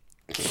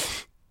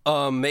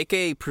 Make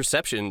a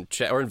perception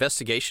check or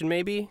investigation,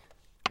 maybe?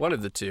 One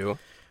of the two.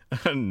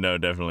 No,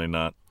 definitely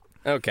not.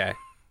 Okay.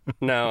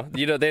 No,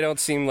 they don't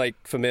seem like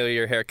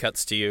familiar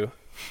haircuts to you.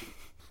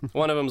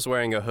 One of them's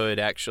wearing a hood,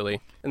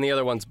 actually, and the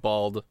other one's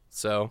bald,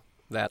 so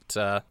that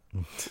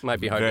might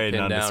be hard Very to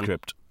pin down.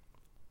 nondescript.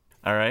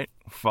 All right,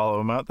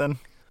 follow him out then.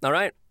 All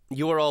right,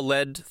 you are all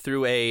led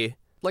through a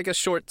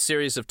short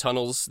series of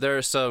tunnels. There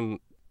are some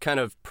kind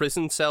of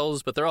prison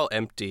cells, but they're all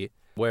empty,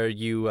 where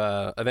you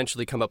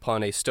eventually come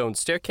upon a stone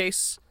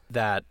staircase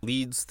that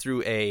leads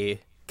through a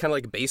kind of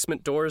like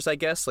basement doors, I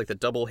guess, like the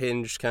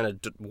double-hinged kind of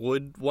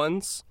wood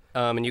ones.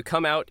 And you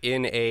come out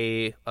in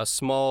a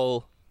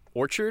small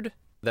orchard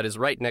that is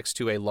right next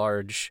to a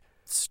large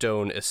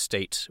stone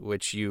estate,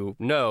 which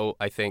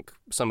I think,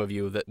 some of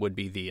you, that would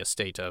be the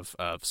estate of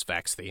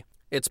Sfaxthy.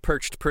 It's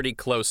perched pretty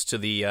close to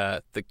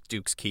the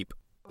Duke's Keep.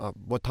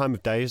 What time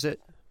of day is it?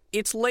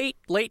 It's late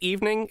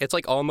evening. It's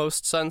like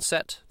almost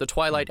sunset, the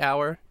twilight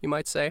hour, you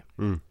might say.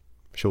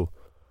 Sure.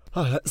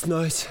 Oh, that's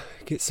nice.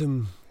 Get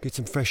some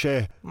fresh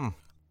air.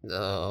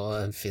 Oh,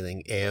 I'm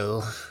feeling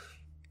ill.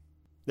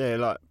 Yeah,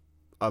 like,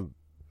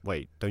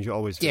 wait, don't you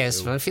always feel Yes,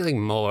 ill? but I'm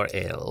feeling more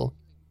ill.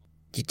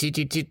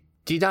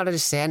 Do you not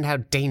understand how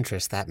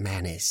dangerous that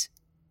man is?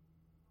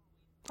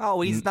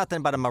 Oh, he's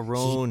nothing but a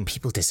maroon.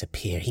 People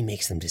disappear. He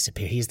makes them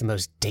disappear. He's the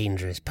most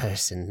dangerous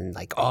person in,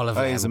 like, all of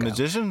Oh, he's a Lamgoh.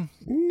 magician?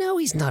 No,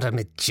 he's not a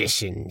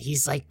magician.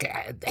 He's like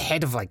the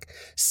head of like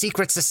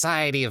secret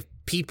society of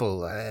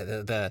people.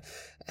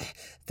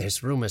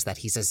 There's rumors that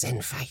he's a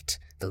Zenfite,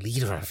 the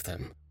leader of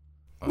them.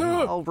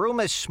 Oh,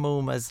 rumors,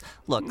 schmoomers.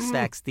 Look,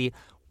 Sfaxthy,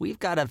 we've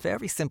got a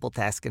very simple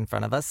task in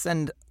front of us,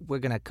 and we're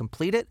going to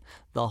complete it.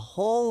 The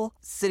whole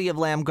city of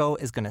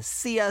Lamgoh is going to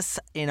see us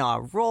in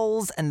our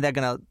roles, and we're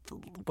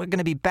going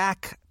to be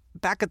back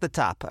at the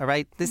top, all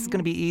right? This is going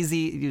to be easy.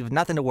 You have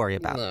nothing to worry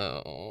about.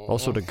 No.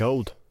 Also the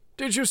gold.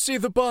 Did you see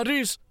the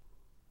bodies?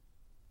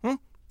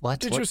 What?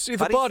 Did What? you see the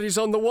Bodies? bodies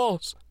on the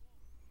walls?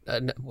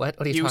 What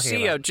are you You talking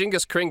see about?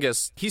 Genghis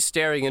Kringus. He's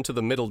staring into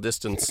the middle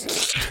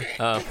distance.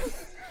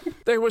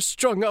 They were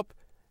strung up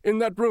in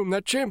that room,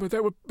 that chamber.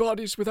 There were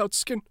bodies without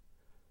skin.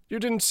 You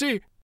didn't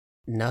see.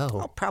 No.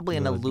 Oh, probably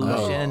an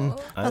illusion.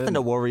 Nothing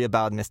to worry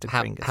about, Mr.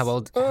 Kringus. How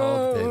old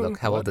did they look?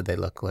 How old did they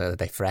look? Were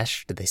they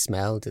fresh? Did they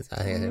smell?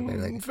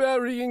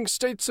 Varying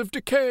states of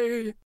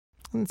decay.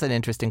 That's an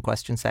interesting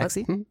question,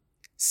 Saxy.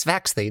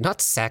 Sfaxley, not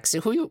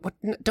Saxy. Who you? What?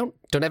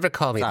 Don't ever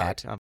call me Sorry,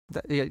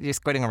 that. you're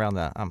squirting around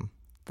the.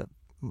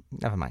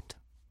 Never mind.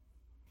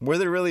 Were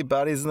there really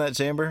bodies in that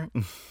chamber?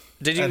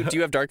 Do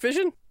you have dark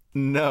vision?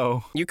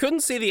 No. You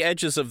couldn't see the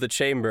edges of the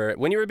chamber.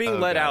 When you were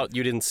being let out,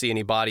 you didn't see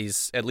any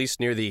bodies, at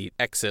least near the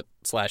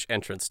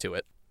exit/entrance to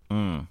it.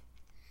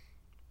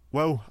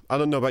 Well, I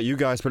don't know about you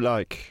guys, but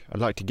I'd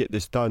like to get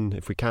this done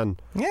if we can.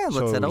 Yeah,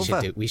 let's head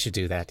over. We should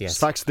do that, yes.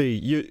 Saxley,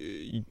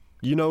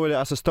 you know where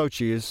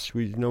Asastochi is?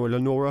 We know where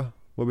Lenora,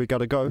 where we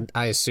gotta go?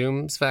 I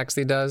assume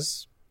Sfaxley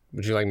does.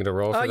 Would you like me to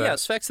roll for that? Yeah,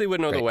 Spexley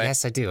would know the way.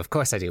 Yes, I do. Of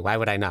course I do. Why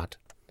would I not?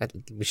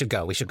 We should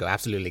go.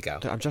 Absolutely go.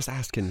 I'm just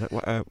asking.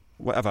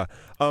 Whatever.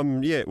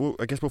 Yeah. Well,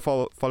 I guess we'll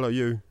follow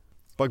you.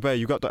 Bugbear,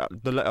 you got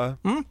the letter?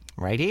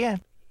 Right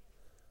here.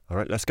 All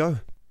right, let's go.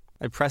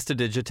 I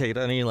prestidigitate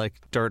any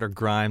dirt or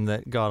grime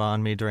that got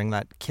on me during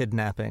that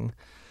kidnapping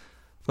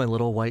with my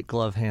little white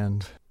glove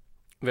hand.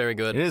 Very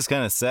good. It is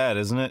kind of sad,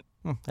 isn't it?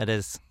 It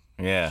is.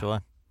 Yeah.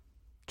 Sure.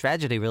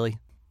 Tragedy, really.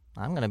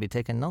 I'm going to be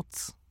taking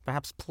notes.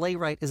 Perhaps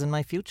playwright is in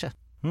my future.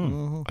 I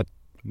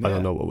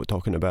don't know what we're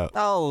talking about.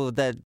 Oh,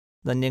 the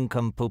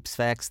nincompoop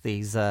Sfax,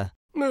 these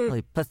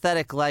really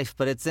pathetic life,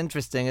 but it's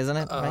interesting, isn't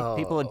it? Right?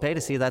 People would pay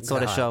to see that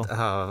sort of show.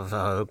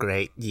 Oh,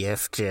 great.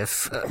 GIF.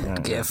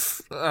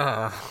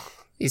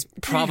 He's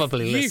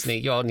probably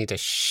listening. You all need to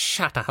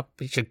shut up.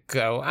 We should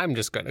go. I'm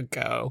just going to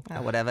go.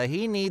 Whatever.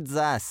 He needs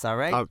us, all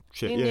right? Oh,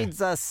 shit, he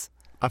needs us.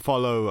 I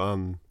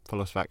follow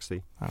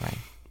Sfaxley. All right.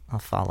 I'll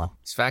follow.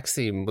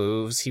 Sfaxley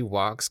moves. He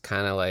walks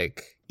kind of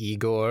like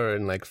Igor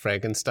and like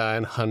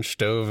Frankenstein,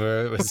 hunched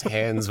over, his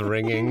hands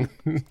ringing.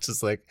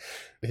 Just like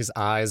his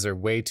eyes are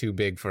way too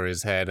big for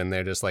his head, and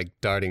they're just like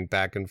darting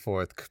back and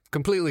forth,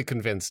 completely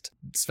convinced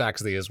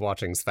Sfaxley is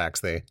watching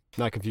Sfaxley.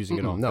 Not confusing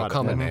at all. No,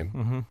 call my name.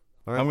 Mm-hmm.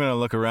 All right. I'm going to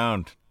look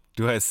around.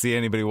 Do I see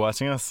anybody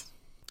watching us?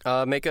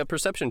 Make a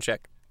perception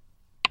check.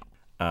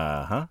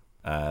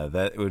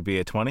 That would be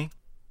a 20.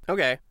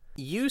 Okay.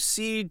 You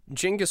see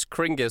Genghis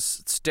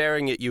Kringus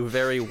staring at you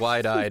very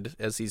wide-eyed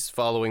as he's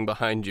following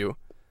behind you.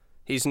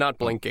 He's not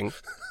blinking.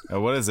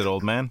 What is it,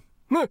 old man?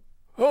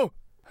 Oh,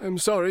 I'm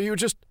sorry. You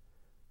just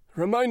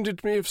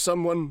reminded me of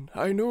someone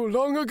I knew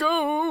long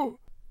ago.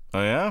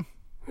 Oh, yeah?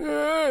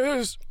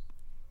 Yes.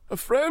 A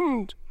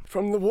friend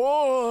from the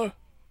war.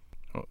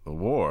 Oh, the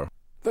war?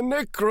 The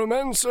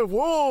Necromancer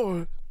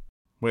War.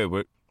 Wait,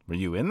 were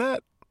you in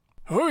that?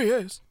 Oh,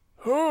 yes.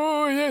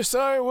 Oh, yes,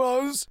 I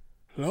was.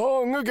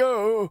 Long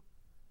ago.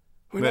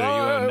 When Wait, are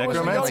you a I was a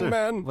necromancer? young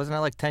man.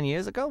 Wasn't that 10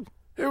 years ago?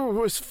 It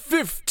was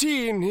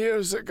 15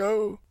 years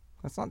ago.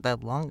 That's not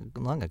that long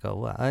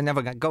ago. I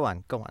never got... Go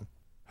on.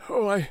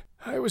 Oh,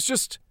 I was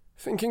just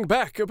thinking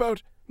back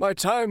about my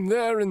time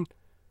there in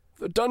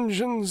the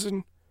dungeons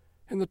and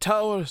in the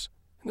towers,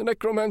 in the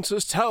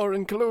Necromancer's Tower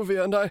in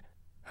Calovia, and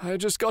I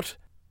just got...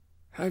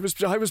 I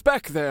was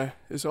back there,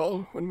 is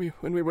all, when we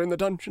were in the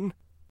dungeon.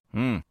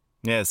 Yeah,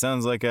 it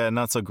sounds like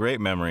not so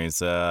great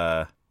memories.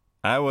 I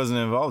wasn't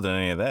involved in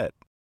any of that.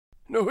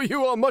 No,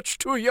 you are much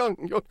too young.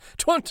 You're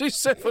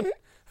 27.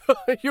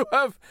 You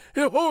have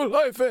your whole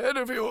life ahead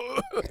of you.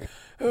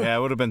 Yeah, I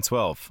would have been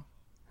 12.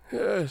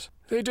 Yes,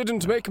 they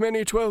didn't make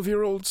many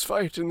 12-year-olds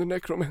fight in the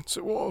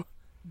Necromancer War.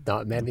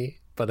 Not many,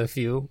 but a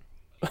few.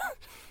 Probably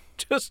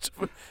just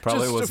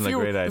wasn't a few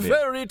great idea.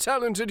 Very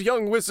talented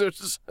young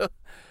wizards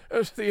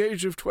at the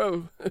age of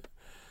 12.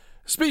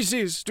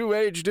 Species do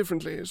age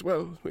differently as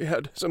well. We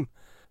had some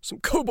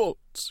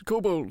kobolds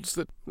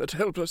that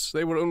helped us.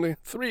 They were only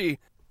 3.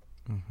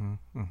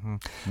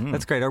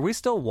 That's great. Are we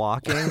still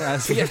walking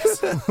as he, as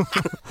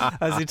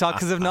he talks?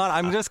 Because if not,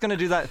 I'm just going to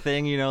do that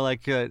thing, you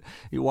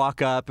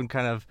walk up and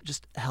kind of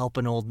just help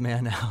an old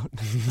man out,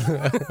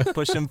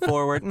 push him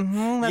forward.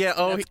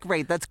 That's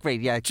great. That's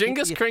great. Yeah,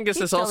 Genghis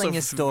Kringus is also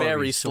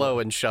very slow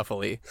and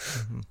shuffly.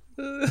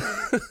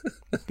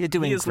 You're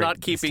doing He's great, not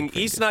Mr.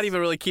 he's Kringus. not even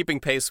really keeping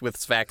pace with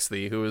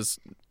Sfaxley, who is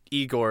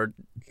Igor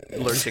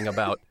lurching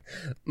about.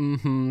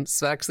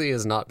 Sfaxley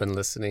has not been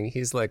listening.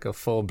 He's like a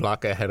full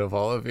block ahead of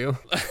all of you.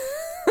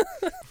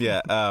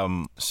 Yeah,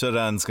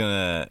 Shodan's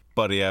gonna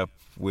buddy up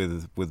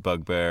with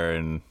Bugbear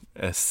and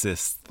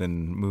assist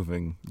in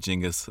moving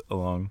Genghis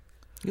along.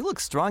 You look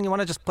strong. You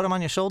want to just put him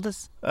on your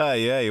shoulders?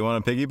 Yeah, you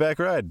want a piggyback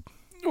ride?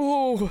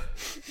 Oh,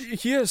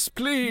 yes,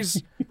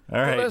 please. All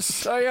right. The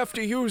less I have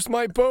to use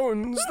my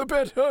bones, the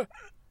better.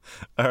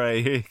 All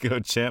right, here you go,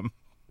 champ.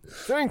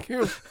 Thank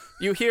you.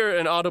 You hear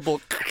an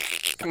audible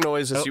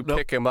noise as you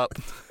pick him up.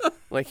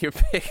 Like you're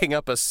picking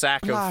up a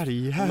sack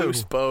Bloody of hell.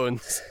 loose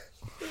bones.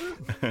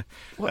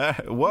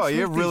 Wow,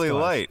 you're really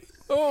guys? light.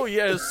 Oh,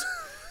 yes.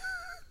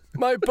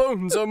 My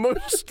bones are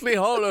mostly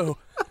hollow.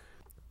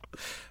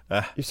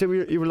 You said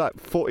you were like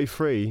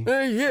 43.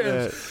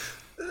 Yes.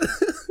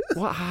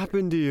 What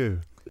happened to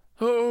you?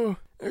 Oh,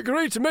 a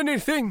great many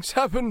things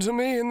happened to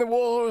me in the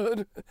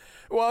war.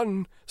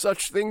 One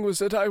such thing was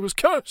that I was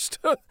cursed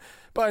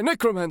by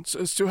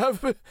necromancers to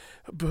have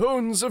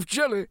bones of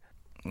jelly.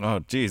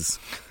 Oh, jeez.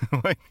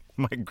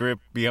 my grip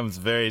becomes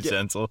very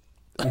gentle.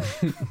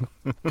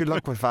 Good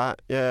luck with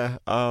that. Yeah.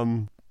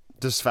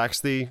 Does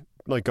Sfaxley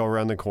go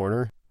around the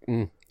corner?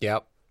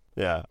 Yep.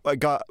 Yeah.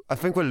 I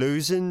think we're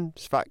losing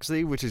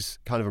Sfaxley, which is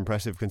kind of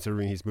impressive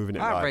considering he's moving it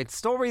All back. right,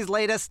 story's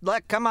latest.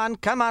 Look, come on.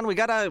 We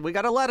got a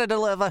letter to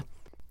deliver.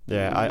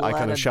 Yeah, I kind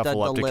Letter of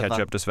shuffle up to deliver. catch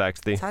up to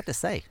Sfaxley. It's hard to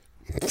say.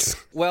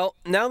 Well,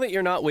 now that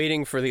you're not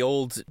waiting for the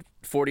old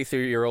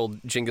 43-year-old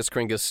Genghis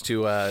Kringus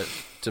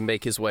to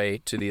make his way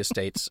to the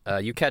estates,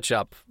 you catch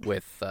up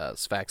with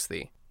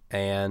Sfaxley.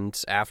 And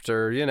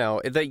after, the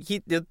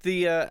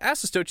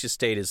Assistochi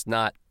estate is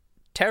not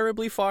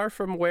terribly far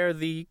from where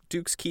the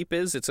Duke's Keep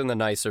is. It's in the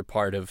nicer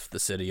part of the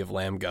city of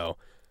Lamgoh.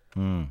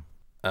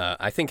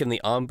 I think in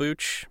the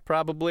Ombuch,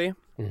 probably.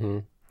 Mm-hmm.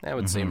 That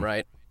would seem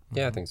right.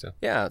 Yeah, I think so.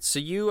 Yeah, so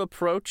you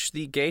approach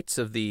the gates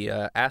of the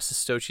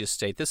Assistochi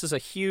estate. This is a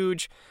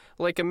huge,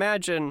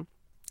 imagine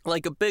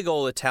like a big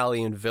old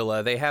Italian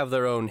villa. They have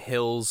their own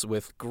hills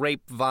with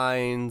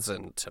grapevines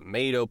and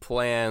tomato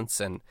plants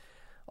and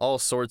all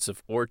sorts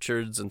of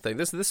orchards and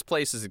things. This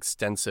place is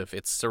extensive.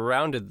 It's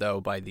surrounded, though,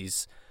 by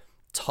these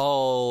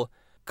tall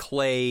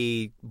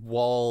clay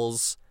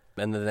walls,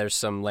 and then there's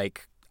some,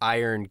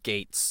 iron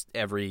gates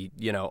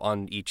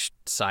on each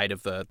side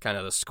of the kind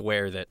of the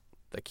square that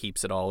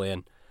keeps it all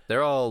in.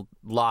 They're all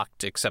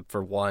locked except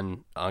for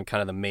one on kind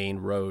of the main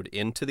road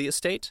into the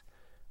estate,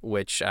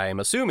 which I am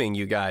assuming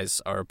you guys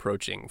are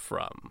approaching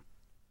from.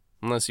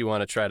 Unless you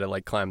want to try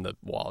to, climb the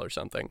wall or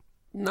something.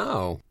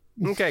 No.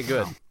 Okay,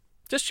 good.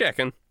 Just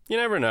checking. You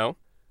never know.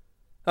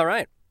 All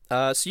right.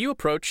 So you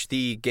approach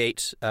the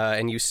gate,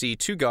 and you see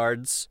two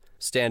guards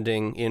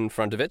standing in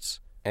front of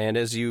it. And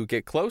as you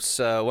get close,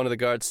 one of the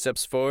guards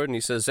steps forward and he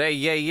says, "Hey,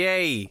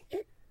 yay!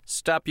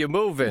 Stop your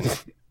moving.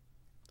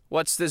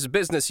 What's this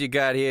business you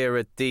got here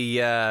at the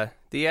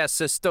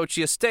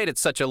Assistochi estate at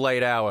such a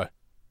late hour?"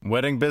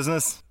 Wedding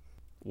business?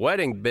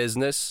 Wedding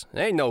business?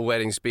 Ain't no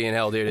weddings being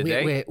held here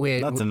today.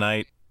 Not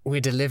tonight.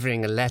 We're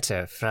delivering a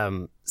letter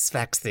from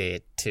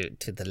Sfaxley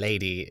to the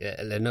lady,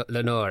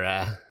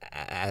 Lenora.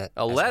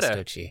 A letter?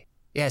 Assistochi.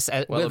 Yes.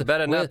 Well, it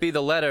better not be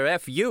the letter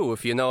F you,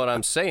 if you know what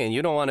I'm saying.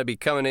 You don't want to be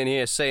coming in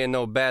here saying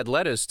no bad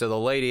letters to the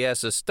lady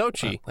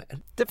Assistochi.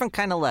 Different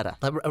kind of letter.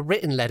 A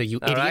written letter, you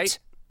All idiot. right?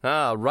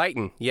 Ah,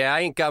 writing. Yeah,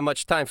 I ain't got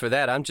much time for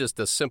that. I'm just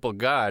a simple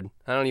guard.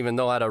 I don't even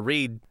know how to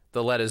read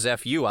the letters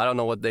F-U. I don't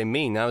know what they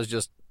mean. I was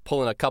just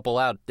pulling a couple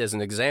out as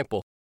an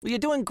example. Well, you're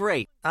doing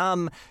great.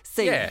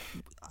 Yeah.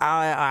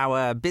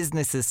 Our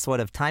business is sort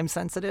of time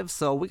sensitive,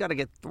 so we got to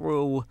get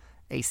through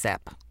ASAP.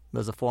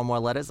 Those are 4 more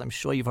letters. I'm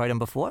sure you've heard them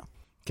before.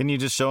 Can you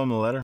just show him the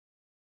letter?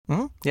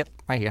 Mm-hmm. Yep,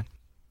 right here.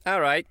 All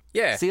right.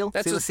 Yeah. Seal?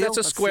 That's See the seal? that's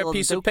a That's square seal of the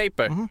piece of Duke?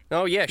 paper. Mhm.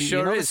 Oh, yeah, You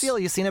sure know the is. seal?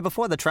 You've seen it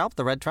before, the trout,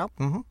 the red trout.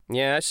 Mm-hmm.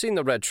 Yeah, I've seen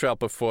the red trout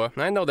before.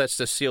 I know that's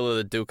the seal of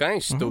the Duke. I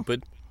ain't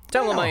stupid.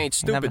 Tell him know. I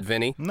ain't You never- stupid,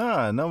 Vinny.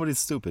 Nah, nobody's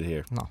stupid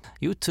here. No,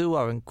 you two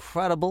are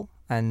incredible,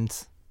 and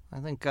I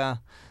think the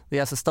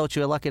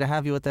Assistochi are lucky to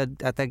have you at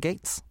their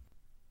gates.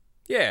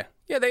 Yeah,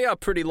 they are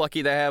pretty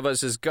lucky to have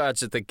us as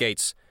guards at the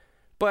gates.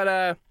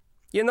 But,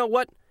 you know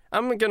what?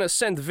 I'm gonna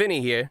send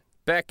Vinny here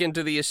back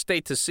into the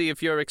estate to see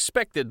if you're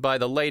expected by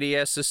the lady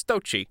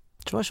Assistochi.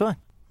 Sure.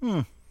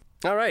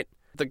 All right.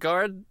 The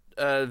guard,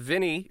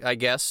 Vinny, I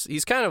guess,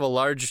 he's kind of a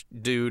large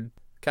dude,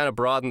 kind of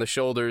broad in the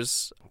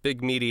shoulders,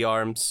 big meaty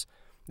arms.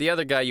 The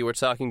other guy you were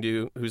talking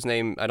to, whose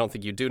name I don't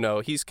think you do know,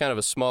 he's kind of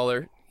a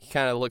smaller,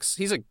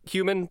 he's a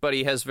human, but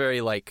he has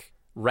very,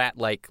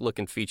 rat-like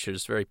looking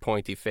features, very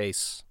pointy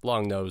face,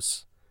 long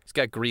nose. He's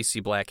got greasy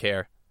black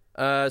hair.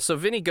 So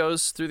Vinny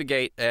goes through the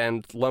gate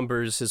and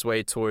lumbers his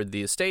way toward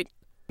the estate.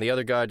 The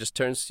other guy just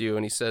turns to you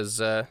and he says,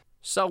 how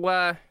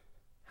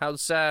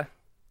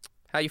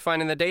you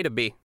finding the day to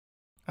be?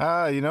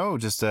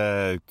 Just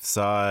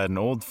saw an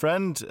old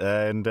friend,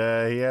 and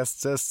he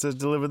asked us to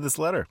deliver this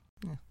letter.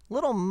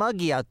 Little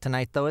muggy out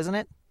tonight, though, isn't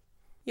it?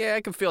 Yeah,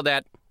 I can feel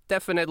that.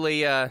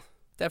 Definitely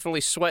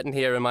sweating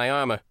here in my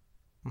armor.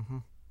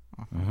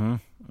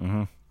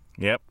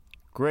 Yep.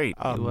 Great.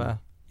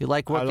 You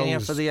like how working long here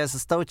is- for the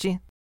Assistochi?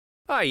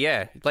 Oh,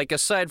 yeah.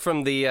 Aside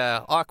from the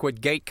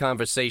awkward gate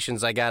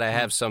conversations I gotta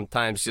have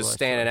sometimes, just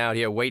standing out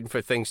here waiting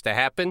for things to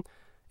happen,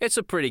 it's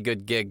a pretty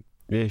good gig.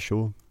 Yeah,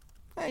 sure.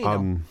 Hey, you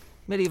know,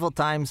 medieval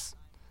times.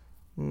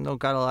 No,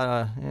 got a lot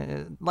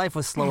of life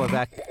was slower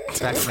back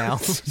now.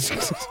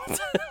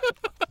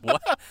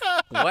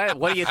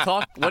 What are you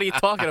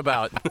talking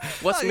about?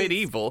 What's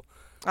medieval?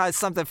 It's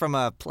something from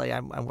a play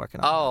I'm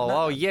working on.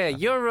 Oh, yeah.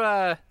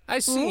 You're I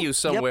seen you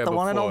somewhere yep, the before.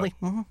 one and only.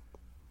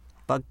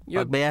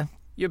 Bugbear.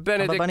 You're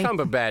Benedict Cumberbunny.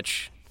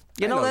 Cumberbatch.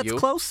 You I know, that's you.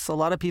 close. A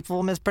lot of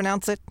people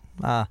mispronounce it.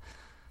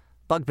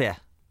 Bugbear.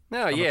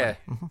 Oh, yeah.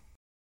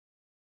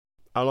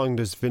 How long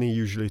does Vinny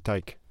usually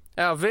take?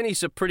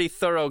 Vinny's a pretty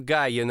thorough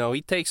guy, you know.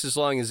 He takes as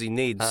long as he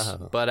needs.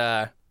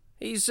 But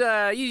he's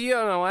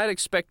I'd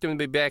expect him to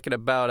be back in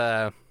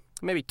about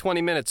maybe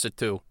 20 minutes or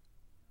 2.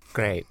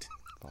 Great.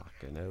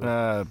 Fucking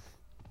hell.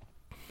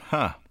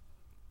 Huh.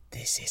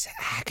 This is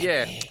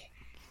agony.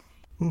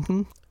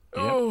 Yeah.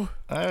 Oh,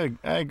 I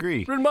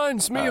agree.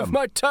 reminds me of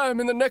my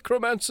time in the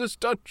Necromancer's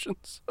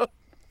dungeons.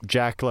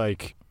 Jack,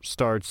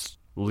 starts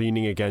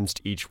leaning against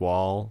each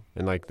wall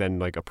and,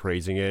 then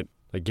appraising it,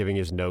 giving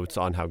his notes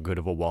on how good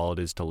of a wall it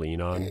is to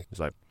lean on.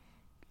 He's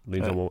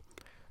leans on one.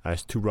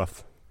 It's too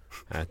rough.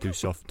 Too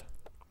soft.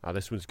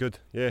 This one's good.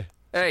 Yeah.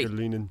 Hey. Good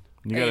leaning.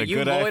 You got a you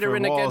good eye for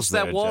loitering walls against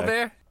that there, wall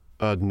Jack.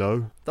 there?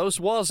 No. Those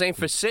walls ain't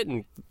for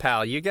sitting,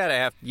 pal. You're gonna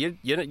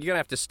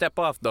have to step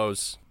off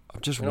those.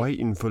 I'm just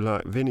waiting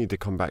for Vinny to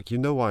come back. You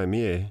know why I'm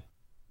here.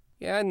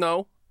 Yeah, I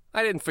know.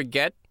 I didn't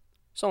forget.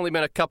 It's only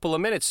been a couple of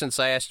minutes since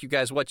I asked you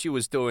guys what you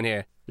was doing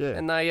here. Yeah.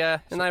 And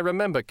I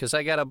remember because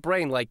I got a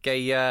brain like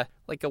a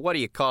what do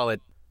you call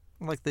it?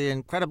 Like the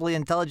incredibly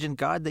intelligent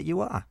god that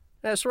you are.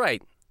 That's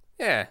right.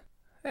 Yeah,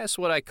 that's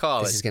what I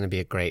call This it. is going to be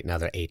a great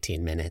another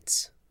 18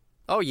 minutes.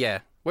 Oh yeah,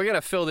 we're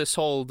gonna fill this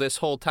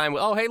whole time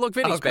with. Oh hey, look,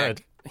 Vinny's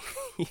back.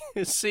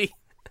 You see?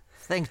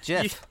 Thanks,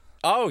 Jeff.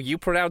 You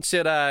pronounce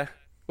it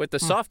with the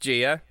soft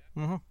G, yeah?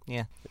 Mm-hmm.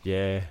 Yeah.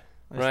 Yeah.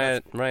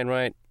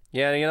 Right.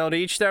 Yeah, to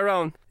each their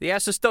own. The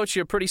Assistochi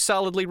are pretty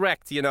solidly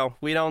wrecked,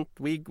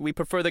 We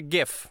prefer the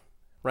GIF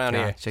around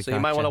here. Gotcha, So you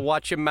might gotcha. want to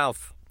watch your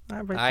mouth.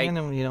 I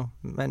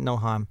meant no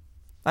harm.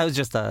 I was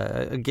just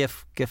a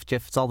GIF.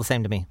 It's all the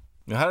same to me.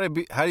 How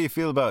do you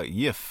feel about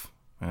Yif?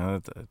 I know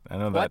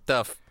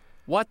that.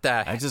 What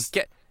the? I just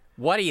get.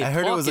 What are you? I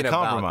heard it was a talking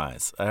about?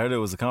 compromise. I heard it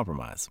was a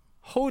compromise.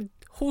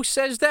 Who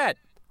says that?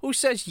 Who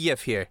says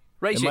Yif here?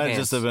 Raise It your might hands.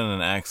 just have been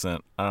an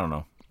accent. I don't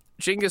know.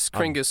 Genghis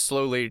Kringus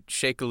slowly,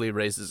 shakily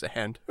raises a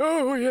hand.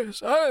 Oh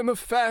yes, I am a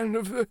fan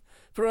of the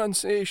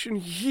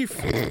pronunciation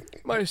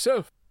Yif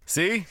myself.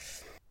 See?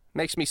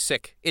 Makes me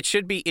sick. It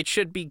should be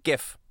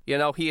GIF.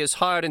 He is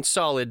hard and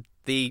solid.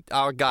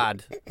 Our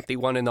God, the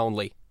one and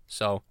only.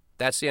 So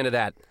that's the end of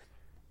that.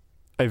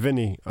 Hey,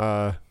 Vinny,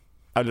 had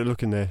a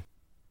look in there.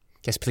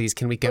 Yes, please,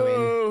 can we go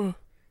in?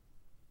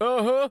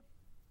 Uh-huh.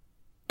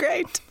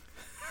 Great.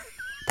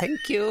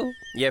 Thank you.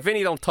 Yeah,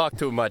 Vinny don't talk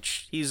too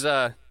much. He's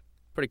a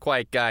pretty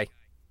quiet guy.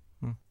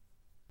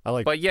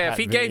 But yeah, if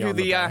he gave you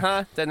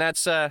the then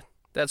that's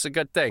a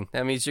good thing.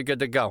 That means you're good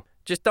to go.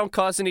 Just don't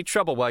cause any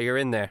trouble while you're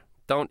in there.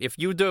 If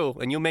you do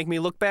and you make me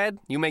look bad,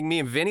 you make me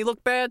and Vinny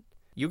look bad,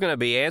 you're gonna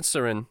be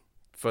answering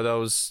for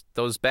those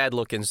bad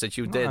lookings that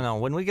you did. No.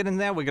 When we get in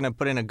there, we're gonna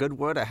put in a good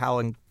word of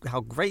how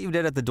great you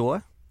did at the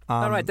door.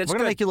 All right, that's we're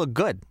gonna good. make you look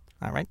good.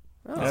 All right.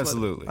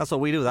 Absolutely. That's what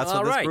we do. That's what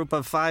All this right. group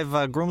of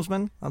 5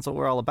 groomsmen. That's what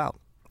we're all about.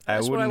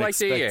 That's what I wouldn't like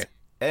to hear. expect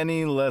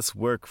any less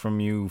work from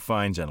you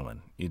fine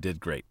gentlemen. You did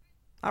great.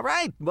 All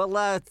right. Well,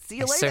 see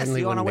you I later. certainly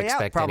See you on our wouldn't way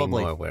out, expect any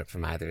probably. more work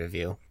from either of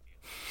you.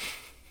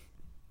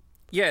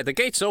 Yeah, the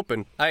gate's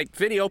open.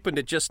 Vinny opened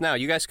it just now.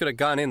 You guys could have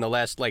gone in the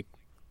last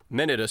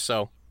minute or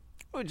so.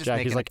 We're just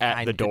Jack is, making a at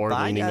kind the door,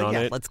 goodbye. leaning on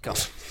yeah, it. Let's go.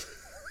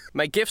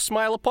 My gift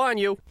smile upon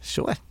you.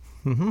 Sure.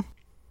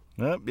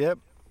 Yep.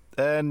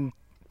 And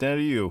down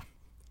to you.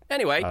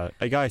 Anyway,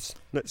 Hey, guys,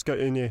 let's go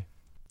in here.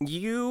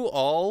 you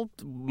all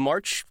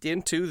march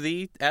into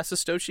the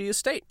Assistochi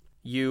estate.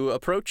 You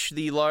approach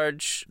the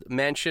large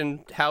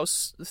mansion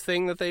house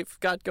thing that they've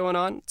got going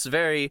on. It's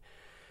very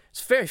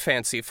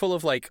fancy, full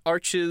of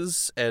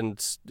arches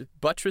and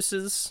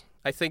buttresses.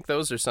 I think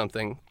those are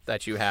something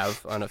that you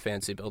have on a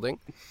fancy building.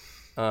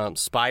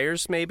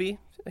 Spires maybe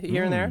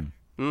here and there.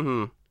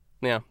 Mm-hmm.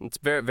 Yeah, it's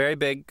very very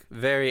big,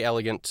 very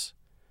elegant,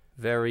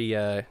 very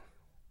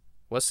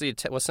what's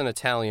an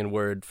Italian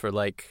word for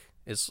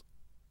is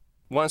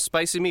one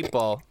spicy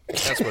meatball?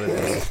 That's what it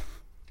is.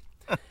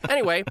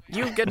 Anyway,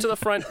 you get to the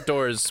front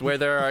doors where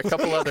there are a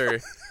couple other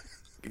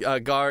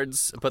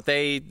guards, but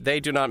they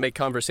do not make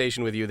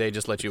conversation with you. They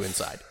just let you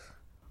inside.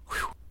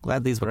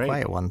 Glad these were Great.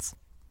 quiet ones.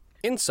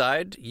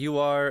 Inside, you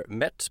are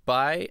met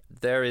by,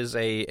 there is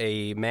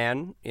a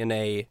man in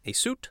a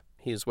suit.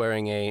 He is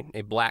wearing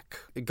a black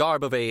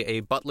garb of a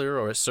butler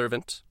or a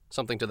servant,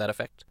 something to that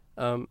effect.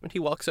 And he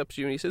walks up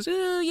to you and he says,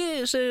 "Oh,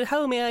 yes,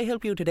 how may I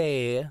help you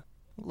today?"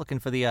 Looking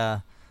for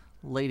the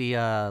lady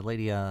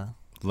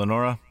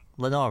Lenora?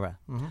 Lenora.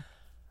 Mm-hmm.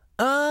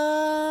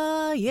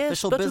 Yes,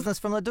 Official but business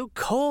from the Duke.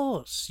 Of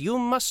course, you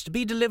must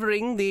be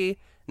delivering the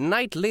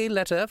nightly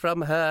letter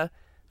from her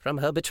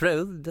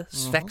betrothed,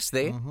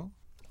 Svexthi.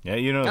 Yeah,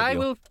 you know the I deal.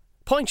 will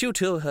point you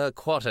to her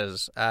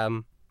quarters.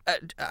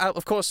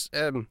 Of course,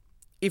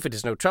 if it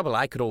is no trouble,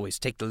 I could always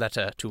take the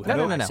letter to her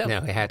No. myself. No,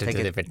 we had to Take it.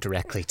 deliver it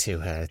directly to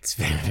her. It's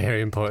very,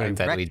 very important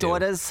that we Direct do.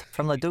 orders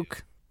from the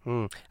Duke.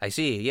 I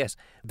see, yes.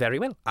 Very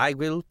well. I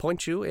will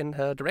point you in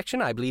her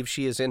direction. I believe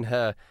she is in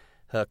her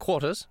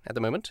quarters at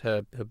the moment,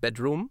 her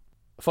bedroom.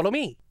 Follow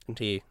me. And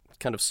he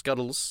kind of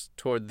scuttles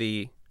toward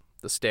the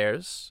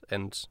stairs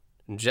and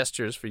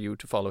gestures for you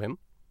to follow him.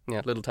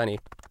 Yeah, little tiny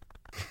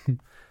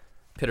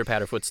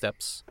pitter-patter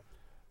footsteps.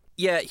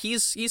 Yeah,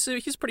 he's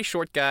a pretty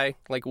short guy,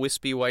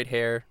 wispy white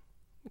hair,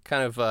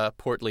 kind of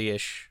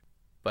portly-ish.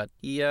 But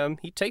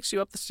he takes you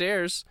up the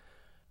stairs.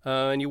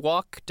 And you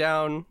walk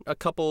down a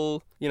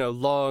couple,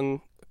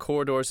 long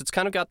corridors. It's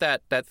kind of got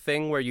that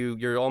thing where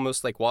you're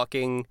almost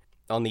walking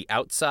on the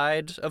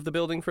outside of the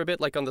building for a bit.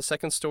 On the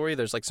second story,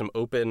 there's some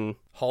open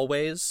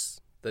hallways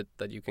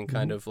that you can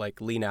kind of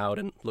lean out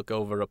and look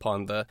over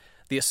upon the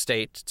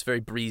estate. It's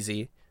very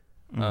breezy.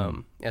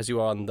 As you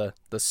are on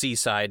the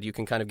seaside, you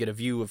can kind of get a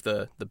view of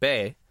the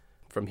bay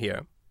from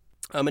here.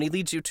 And he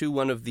leads you to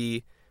one of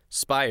the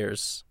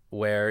spires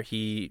where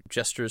he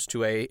gestures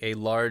to a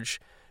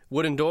large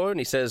wooden door, and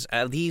he says,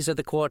 "These are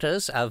the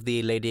quarters of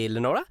the Lady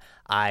Lenora.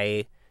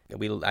 I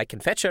can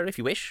fetch her if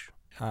you wish."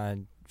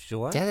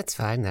 Sure. Yeah, that's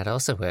fine. That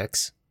also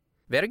works.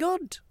 Very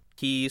good.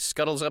 He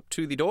scuttles up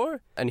to the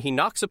door, and he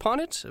knocks upon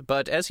it,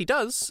 but as he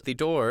does, the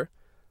door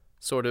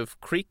sort of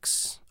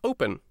creaks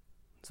open,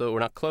 so we're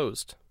not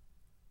closed.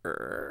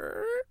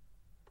 Never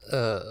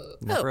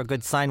a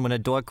good sign when a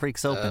door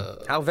creaks open.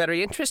 How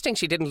very interesting.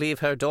 She didn't leave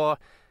her door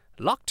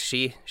locked.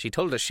 She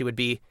told us she would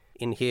be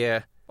in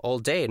here all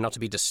day and not to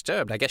be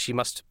disturbed. I guess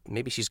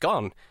maybe she's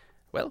gone.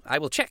 Well, I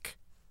will check.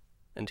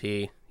 And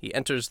he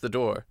enters the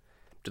door.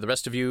 Do the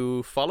rest of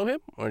you follow him,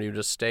 or do you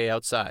just stay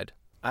outside?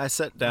 I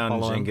set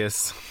down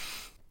Genghis.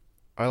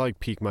 I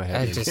peek my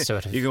head I in. just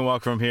sort of. You can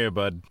walk from here,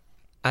 bud.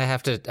 I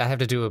have to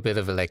do a bit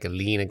of a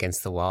lean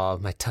against the wall.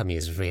 My tummy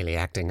is really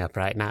acting up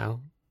right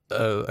now.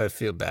 Oh, I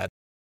feel bad.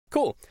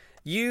 Cool.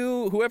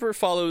 Whoever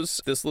follows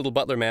this little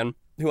butler man,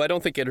 who I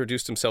don't think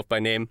introduced himself by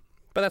name,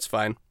 but that's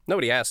fine.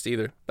 Nobody asked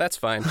either. That's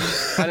fine.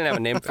 I didn't have a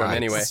name for him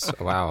anyway.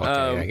 Wow.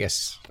 Okay. I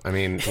guess. I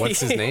mean,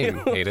 what's his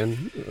name,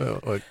 Hayden?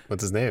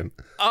 What's his name?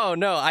 Oh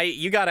no,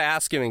 you got to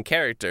ask him in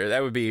character.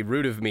 That would be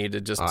rude of me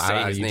to just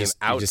say his name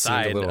outside. You just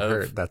seemed a little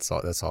hurt. That's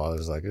all. I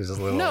was like, it was just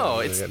a little. No,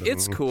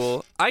 it's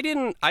cool. I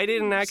didn't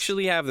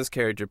actually have this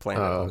character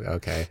planned. Oh,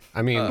 okay.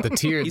 I mean, the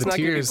tears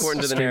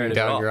streaming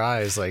down your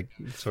eyes, like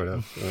sort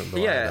of.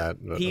 Yeah,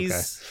 okay.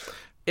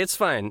 It's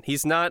fine.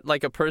 He's not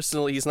like a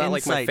personal. He's not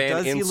Insight. like my fan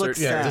Does he insert. look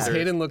sad? Does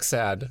Hayden look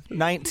sad?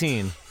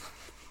 19.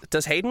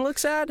 Does Hayden look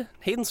sad?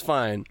 Hayden's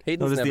fine.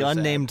 Hayden's Does the never sad.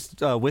 unnamed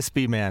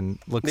wispy man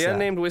look sad? The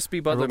unnamed wispy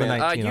butler rolled a man.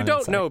 19 You on don't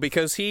insight. know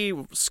because he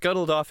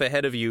scuttled off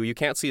ahead of you. You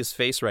can't see his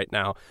face right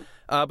now.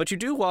 But you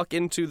do walk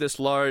into this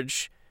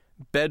large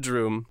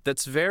bedroom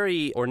that's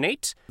very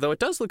ornate, though it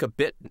does look a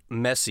bit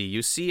messy.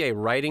 You see a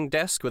writing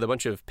desk with a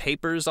bunch of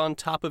papers on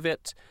top of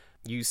it.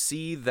 You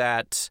see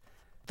that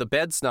the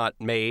bed's not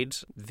made.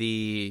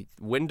 The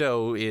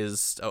window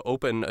is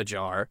open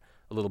ajar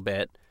a little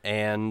bit.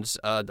 And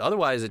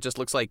otherwise, it just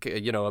looks like,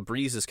 a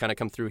breeze has kind of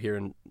come through here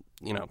and,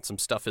 some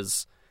stuff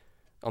is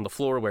on the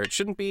floor where it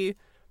shouldn't be.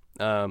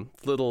 The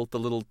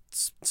little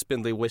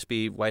spindly,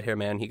 wispy, white-haired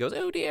man, he goes,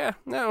 "Oh dear,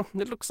 no,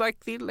 it looks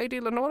like the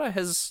Lady Lenora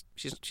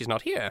she's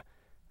not here.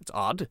 It's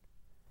odd.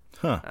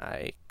 Huh.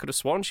 I could have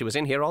sworn she was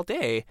in here all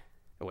day.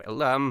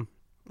 Well,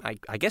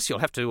 I guess you'll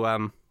have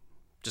to,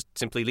 just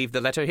simply leave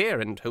the letter here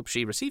and hope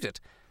she receives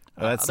it.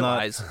 That's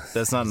Otherwise,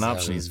 not an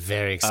option. He's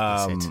very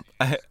explicit.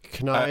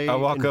 Can I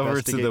walk over to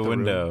investigate the room?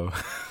 window.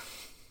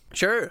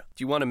 Sure. Do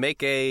you want to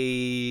make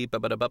a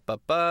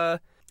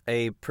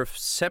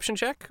perception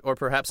check or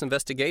perhaps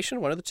investigation?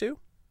 One of the two.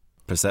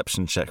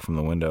 Perception check from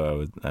the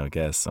window. I would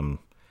guess.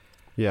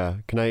 Yeah.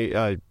 Can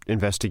I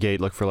investigate?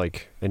 Look for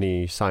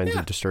any signs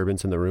of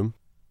disturbance in the room.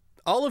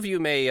 All of you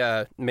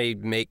may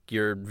make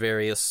your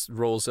various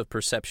roles of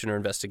perception or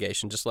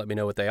investigation. Just let me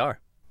know what they are.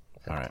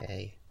 All right.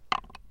 Okay.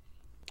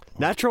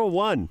 Natural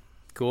 1.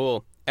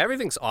 Cool.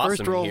 Everything's awesome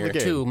First roll of here. the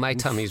game. 2, my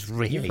tummy's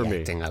really For me.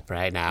 acting up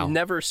right now.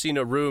 Never seen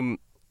a room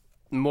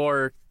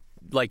more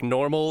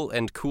normal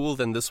and cool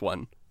than this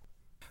one.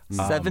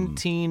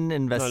 17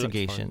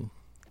 investigation.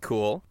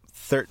 Cool.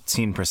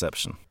 13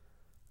 perception.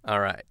 All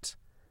right.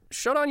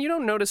 Shodan, you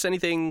don't notice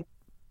anything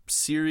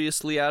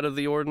seriously out of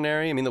the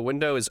ordinary. I mean, the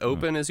window is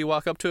open as you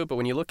walk up to it, but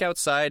when you look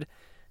outside,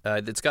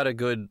 it's got a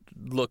good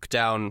look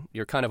down.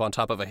 You're kind of on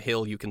top of a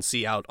hill. You can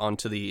see out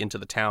into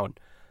the town.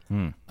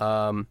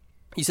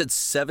 You said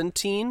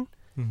 17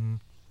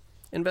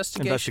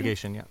 investigation?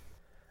 Investigation, yeah.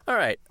 All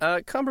right.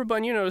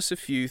 Cumberbund, you notice a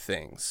few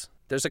things.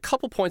 There's a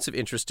couple points of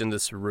interest in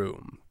this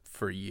room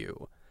for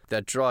you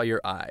that draw your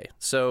eye.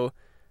 So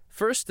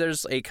first,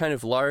 there's a kind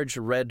of large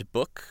red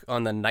book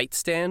on the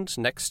nightstand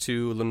next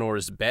to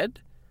Lenore's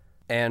bed.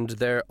 And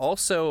there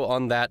also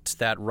on that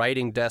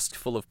writing desk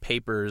full of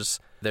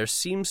papers, there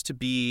seems to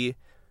be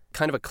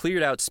kind of a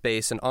cleared out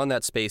space. And on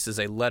that space is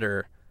a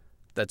letter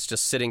that's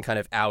just sitting kind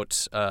of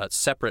out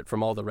separate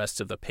from all the rest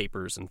of the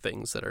papers and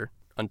things that are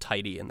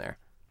untidy in there.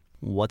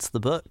 What's the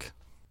book?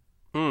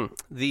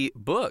 The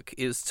book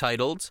is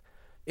titled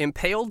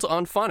Impaled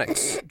on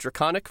Phonics,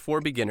 Draconic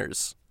for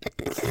Beginners.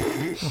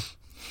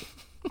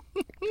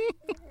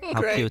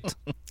 How cute.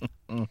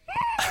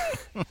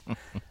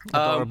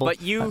 Adorable.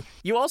 But you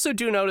also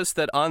do notice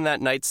that on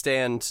that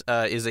nightstand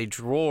is a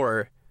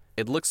drawer.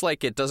 It looks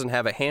like it doesn't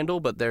have a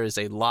handle, but there is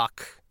a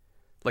lock,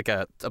 like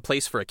a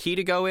place for a key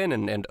to go in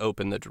and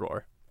open the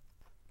drawer.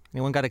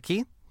 Anyone got a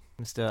key?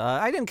 Mr.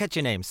 I didn't catch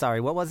your name.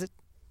 Sorry, what was it?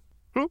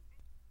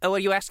 Oh, are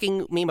you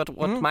asking me about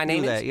what my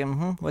name is?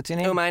 What's your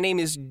name? Oh, my name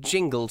is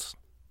Jingles.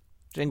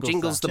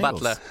 Jingles. The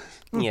butler.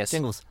 Yes.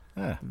 Jingles.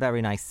 Yeah.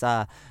 Very nice.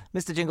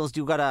 Mr. Jingles,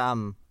 do you got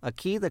a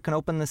key that can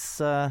open this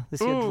here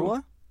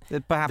drawer?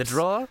 Perhaps The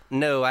drawer?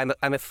 No,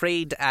 I'm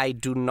afraid I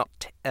do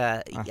not.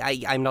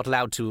 I'm not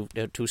allowed to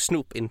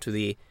snoop into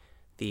the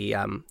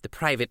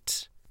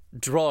private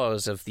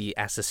drawers of the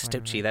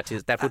Assastochi.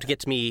 That would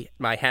get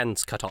my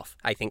hands cut off,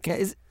 I think. Yeah,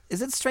 is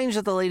it strange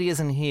that the lady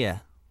isn't here?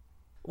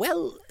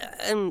 Well,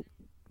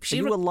 Are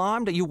you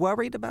alarmed? Are you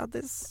worried about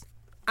this?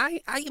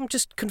 I am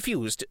just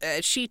confused.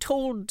 She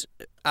told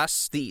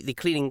us, the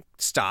cleaning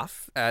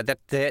staff,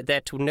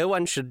 that no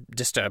one should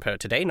disturb her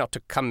today, not to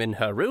come in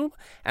her room,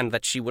 and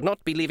that she would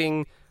not be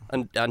leaving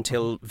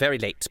until very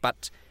late.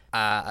 But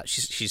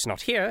she's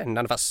not here, and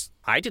none of us...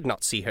 I did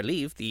not see her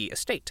leave the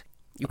estate.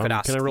 You could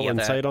ask Can I roll the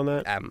other, insight on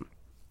that?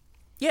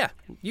 Yeah,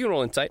 you can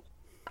roll insight.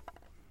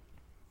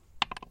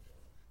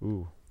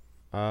 Ooh.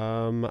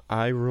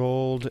 I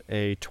rolled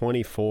a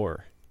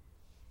 24.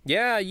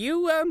 Yeah,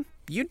 you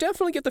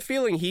definitely get the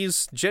feeling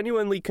he's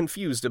genuinely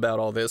confused about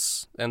all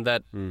this, and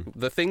that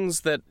the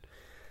things that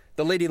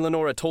the Lady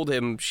Lenora told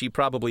him, she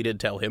probably did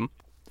tell him.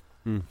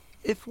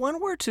 If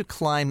one were to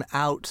climb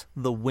out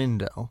the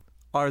window,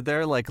 are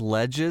there like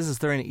ledges? Is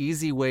there an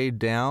easy way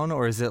down,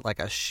 or is it like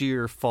a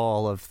sheer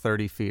fall of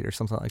 30 feet or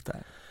something like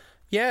that?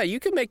 Yeah, you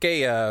can make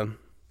a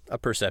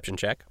perception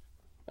check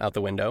out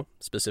the window,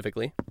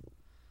 specifically.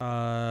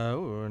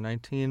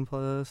 19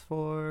 plus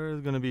 4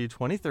 is going to be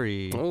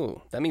 23.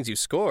 Oh, that means you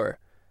score.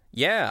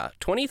 Yeah,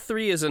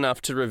 23 is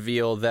enough to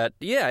reveal that,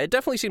 yeah, it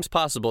definitely seems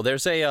possible.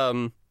 There's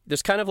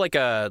there's kind of like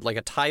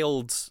a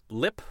tiled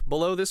lip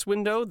below this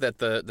window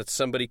that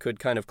somebody could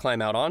kind of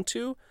climb out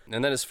onto.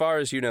 And then as far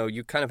as you know,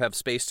 you kind of have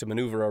space to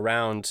maneuver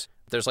around.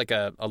 There's like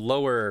a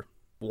lower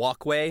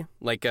walkway,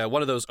 like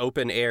one of those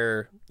open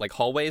air like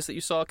hallways that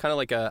you saw, kind of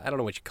like I don't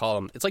know what you call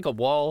them. It's like a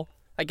wall,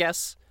 I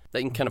guess,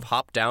 that you can kind of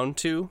hop down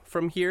to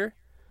from here.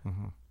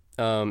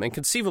 And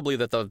conceivably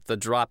that the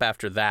drop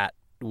after that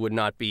would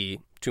not be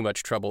too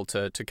much trouble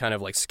to kind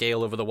of like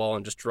scale over the wall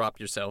and just drop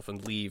yourself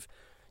and leave.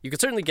 You could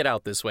certainly get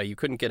out this way. You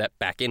couldn't get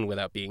back in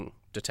without being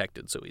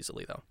detected so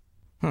easily,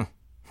 though.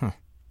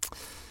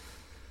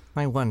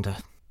 I wonder.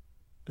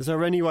 Is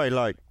there any way,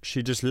 like,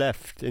 she just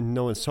left and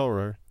no one saw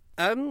her?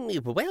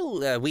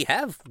 Well, we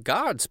have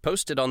guards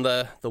posted on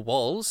the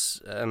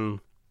walls.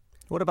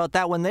 What about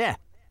that one there?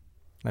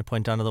 I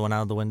point down to the one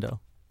out of the window.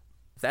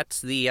 That's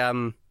the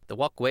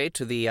walkway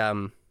to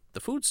the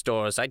food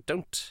stores. I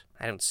don't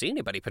see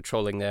anybody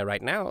patrolling there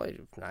right now.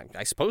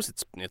 I suppose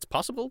it's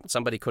possible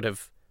somebody could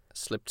have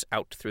slipped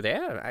out through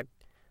there.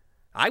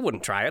 I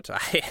wouldn't try it.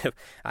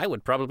 I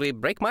would probably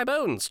break my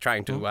bones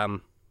trying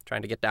to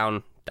get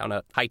down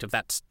a height of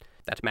that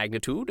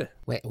magnitude.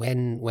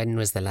 When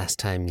was the last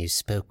time you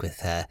spoke with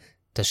her?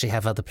 Does she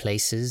have other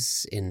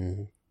places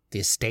in the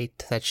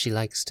estate that she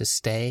likes to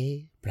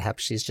stay?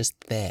 Perhaps she's just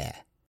there.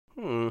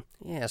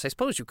 Yes, I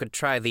suppose you could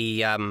try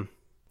the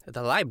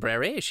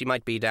library. She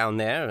might be down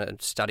there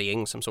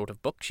studying some sort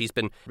of book. She's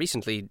been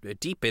recently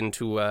deep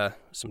into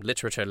some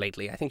literature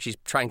lately. I think she's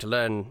trying to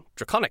learn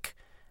Draconic.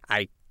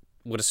 I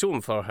would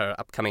assume for her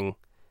upcoming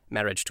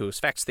marriage to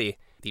Sphex, the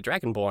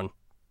Dragonborn.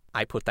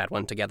 I put that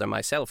one together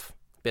myself.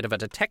 Bit of a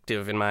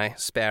detective in my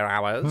spare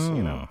hours,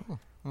 you know.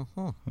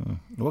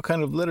 What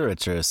kind of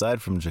literature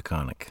aside from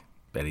Draconic?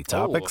 Any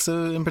topics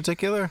in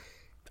particular?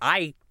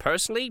 I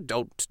personally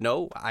don't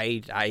know.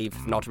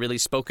 I've not really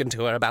spoken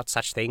to her about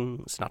such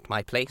things. Not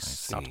my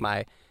place, not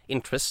my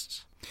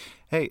interests.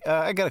 Hey,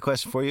 I got a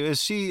question for you.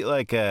 Is she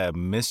like a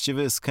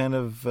mischievous kind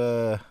of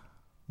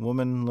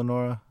woman,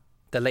 Lenora?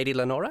 The Lady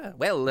Lenora?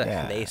 Well,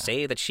 Yeah. They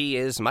say that she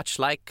is much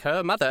like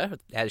her mother,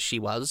 as she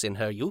was in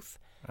her youth.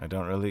 I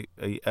don't really...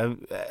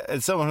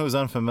 as someone who's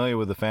unfamiliar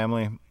with the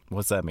family,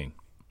 what's that mean?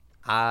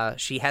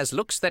 She has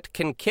looks that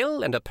can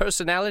kill and a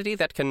personality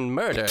that can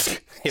murder,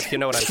 if you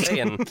know what I'm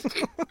saying.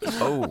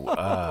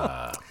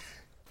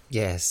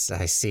 Yes,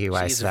 I see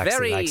why She's Svaxi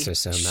very likes her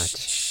so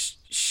much.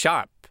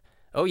 Sharp.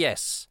 Oh,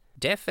 yes.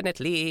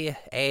 Definitely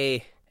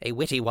a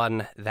witty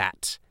one,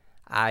 that.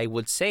 I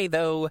would say,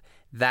 though,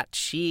 that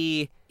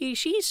she's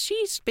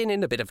been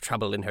in a bit of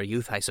trouble in her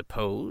youth, I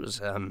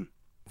suppose.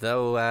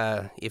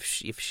 Though, if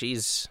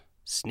she's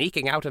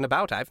sneaking out and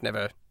about, I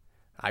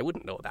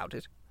wouldn't know about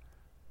it.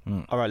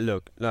 All right,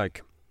 look,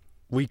 like,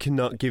 we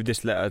cannot give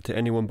this letter to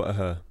anyone but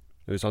her.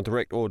 It was on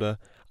direct order,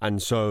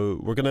 and so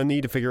we're going to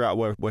need to figure out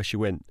where she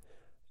went.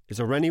 Is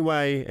there any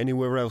way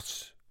anywhere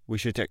else we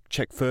should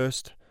check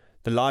first?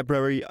 The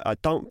library, I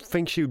don't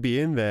think she would be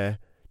in there,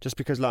 just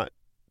because, like,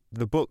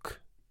 the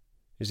book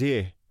is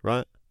here,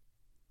 right?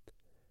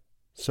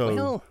 So...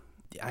 Well,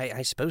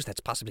 I suppose that's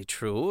possibly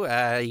true.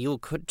 You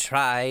could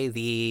try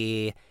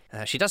the...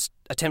 she does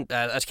attempt...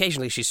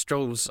 occasionally she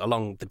strolls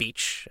along the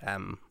beach,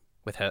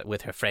 with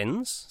her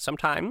friends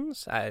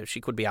sometimes. She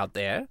could be out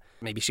there.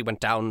 Maybe she went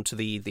down to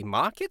the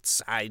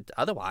markets.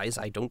 Otherwise,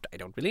 I don't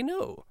really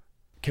know.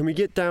 Can we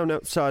get down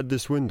outside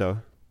this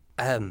window?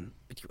 Do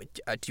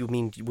you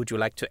mean, would you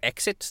like to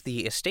exit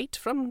the estate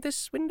from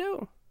this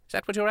window? Is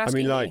that what you're asking?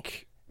 I mean,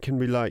 like, can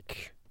we,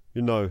 like,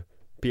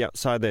 be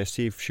outside there,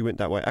 see if she went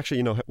that way?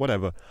 Actually,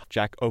 whatever.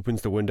 Jack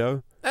opens the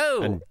window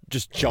and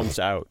just jumps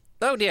out.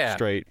 Oh, dear.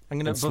 Straight.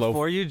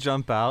 Before you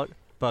jump out,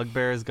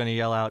 Bugbear is gonna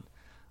yell out,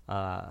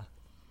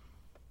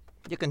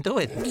 You can do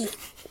it.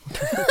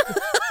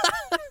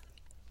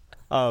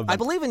 I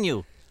believe in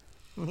you.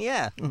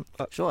 Yeah,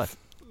 sure.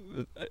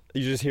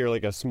 You just hear,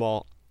 like, a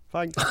small...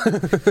 Fine. Comes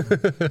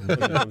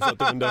out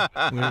the window.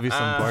 Maybe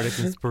some bardic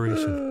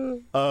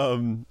inspiration.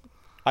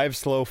 I have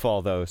slow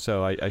fall though,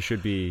 so I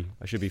should be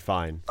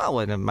fine. Oh,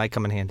 it might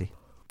come in handy.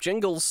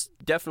 Jingles,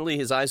 definitely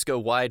his eyes go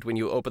wide when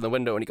you open the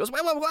window, and he goes,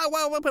 whoa,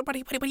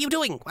 what are you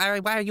doing? Why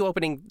are you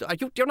opening?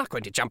 You're not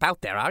going to jump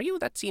out there, are you?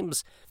 That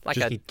seems like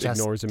He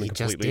ignores him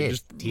completely.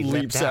 Just did. He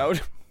leaps leapt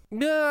out.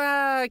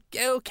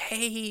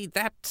 Okay,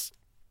 that's...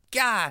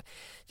 God,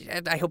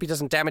 I hope he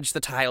doesn't damage the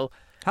tile.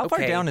 How far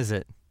Okay. down is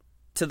it?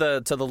 To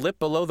the lip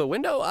below the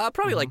window?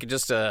 Probably like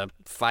just a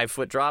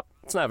 5-foot drop.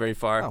 It's not very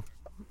far. Oh.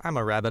 I'm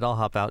a rabbit. I'll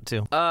hop out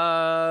too.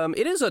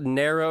 It is a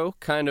narrow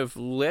kind of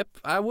lip.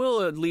 I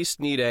will at least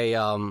need a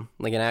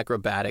like an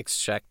acrobatics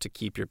check to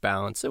keep your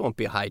balance. It won't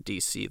be a high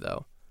DC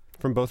though.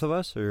 From both of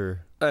us,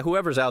 or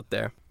Whoever's out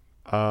there.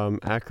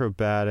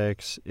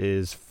 acrobatics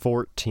is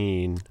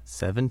 14.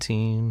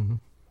 17.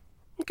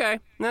 Okay,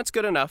 that's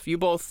good enough. You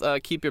both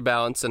keep your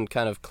balance and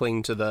kind of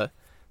cling to the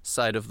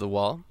side of the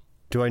wall.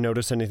 Do I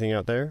notice anything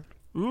out there?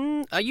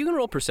 You can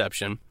roll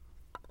perception.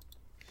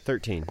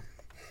 13.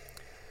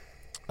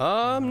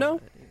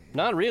 No,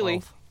 not really.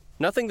 12.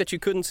 Nothing that you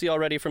couldn't see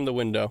already from the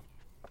window.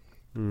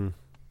 I'm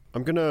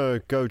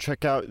gonna go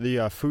check out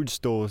the food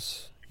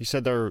stores. You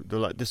said they're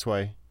like this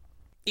way.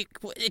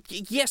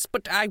 Yes,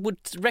 but I would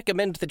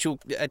recommend that you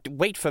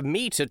wait for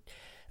me to...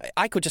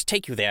 I could just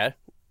take you there,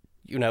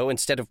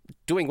 instead of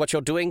doing what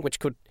you're doing, which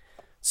could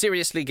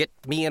seriously get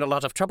me in a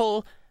lot of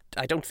trouble.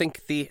 I don't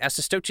think the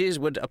Assistoches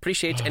would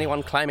appreciate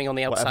anyone climbing on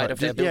the outside of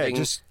their building.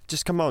 Yeah,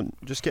 just come on.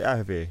 Just get out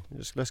of here.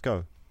 Let's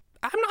go.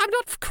 I'm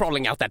not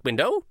crawling out that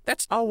window.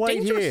 That's I'll wait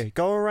dangerous. here.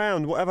 Go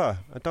around, whatever.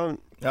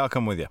 I'll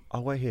come with you.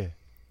 I'll wait here.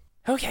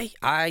 Okay,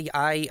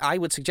 I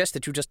would suggest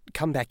that you just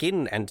come back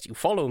in and you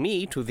follow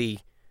me to the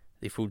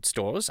food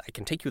stores. I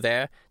can take you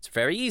there. It's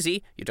very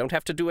easy. You don't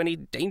have to do any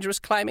dangerous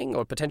climbing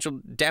or potential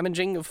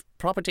damaging of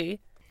property.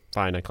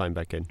 Fine, I climb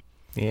back in.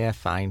 Yeah,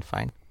 fine.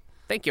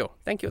 Thank you.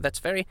 That's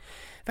very,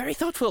 very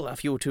thoughtful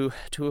of you to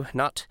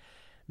not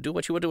do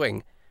what you were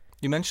doing.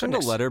 You mentioned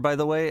Goodness. a letter, by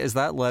the way. Is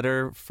that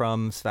letter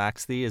from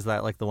Sfaxthi? Is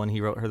that like the one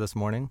he wrote her this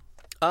morning?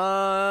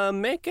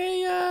 Make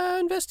a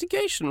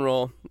investigation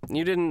roll.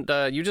 You didn't.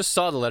 You just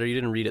saw the letter. You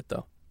didn't read it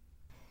though.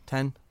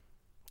 10.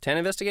 10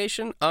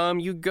 investigation.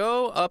 You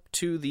go up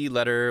to the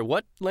letter.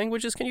 What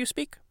languages can you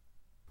speak?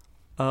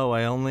 Oh,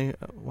 why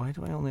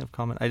do I only have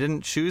common? I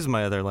didn't choose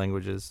my other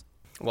languages.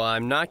 Well,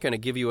 I'm not going to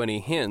give you any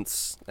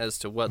hints as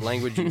to what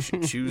language you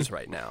should choose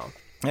right now.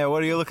 Yeah,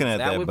 what are you looking at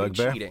That there, would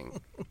Bugbear? be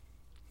cheating.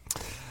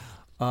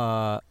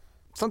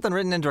 Something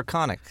written in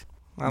Draconic.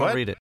 I What? won't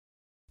read it.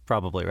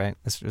 Probably, right?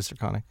 It's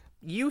Draconic.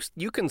 You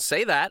can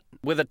say that.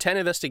 With a 10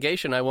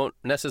 investigation, I won't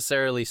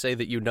necessarily say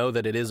that you know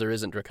that it is or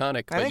isn't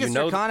Draconic. I but think you it's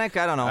know Draconic.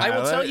 I don't know. I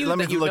will let tell me- you let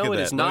me that you look know at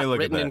it is that. Let me not look at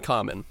written in that.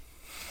 common.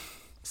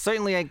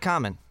 Certainly ain't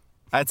common.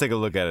 I'd take a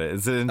look at it.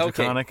 Is it in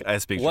Okay. Draconic? I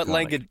speak What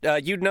Draconic.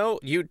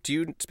 language? Do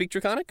you speak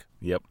Draconic?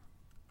 Yep.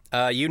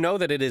 You know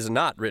that it is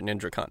not written in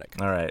Draconic.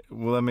 All right.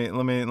 Well, let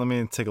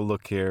me take a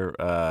look here.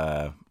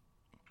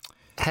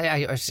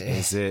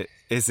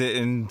 Is it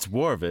in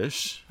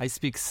Dwarvish? I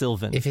speak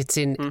Sylvan. If it's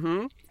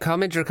in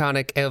Common,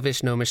 Draconic,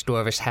 Elvish, Gnomish,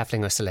 Dwarvish,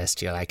 Halfling, or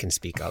Celestial, I can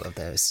speak all of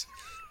those.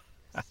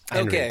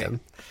 And read them.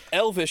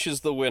 Elvish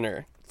is the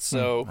winner.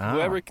 So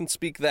whoever can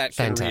speak that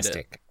can read it,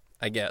 Fantastic.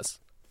 I guess.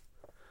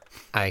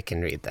 I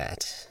can read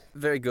that.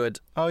 Very good.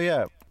 Oh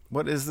yeah.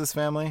 What is this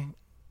family?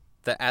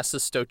 The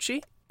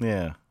Assistochi?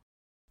 Yeah.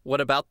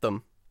 What about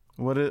them?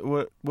 What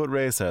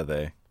race are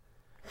they?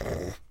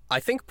 I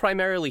think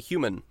primarily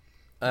human.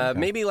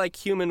 Maybe like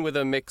human with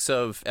a mix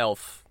of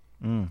elf.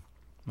 All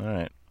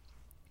right.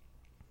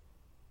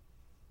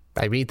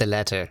 I read the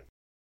letter.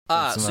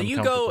 That's So an you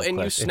go uncomfortable and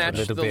you question. snatch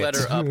A the little bit.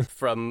 letter up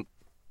from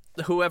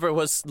whoever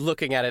was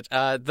looking at it.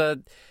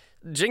 The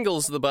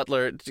Jingles, the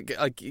butler,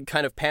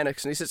 kind of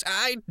panics and he says,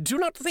 I do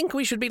not think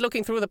we should be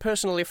looking through the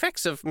personal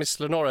effects of Miss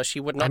Lenora. She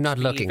would not I'm not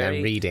be looking, I'm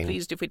very reading.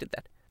 pleased if we did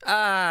that.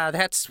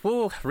 That's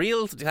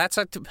real.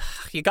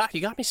 You got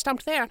me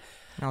stumped there.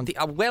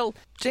 Well,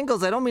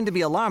 Jingles, I don't mean to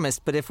be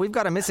alarmist, but if we've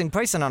got a missing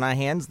person on our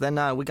hands, then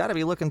we got to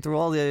be looking through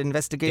all the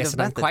investigative Yes,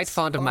 and I'm methods. quite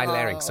fond of my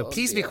larynx, so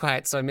please be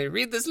quiet so I may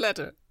read this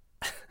letter.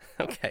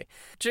 okay.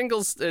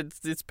 Jingles,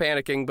 it's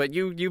panicking, but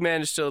you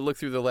managed to look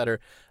through the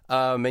letter,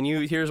 and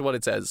here's what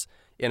it says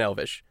in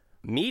Elvish.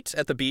 Meet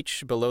at the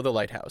beach below the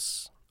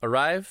lighthouse.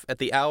 Arrive at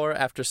the hour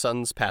after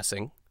sun's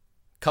passing.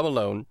 Come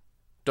alone.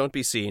 Don't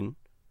be seen.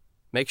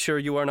 Make sure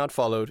you are not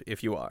followed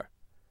if you are.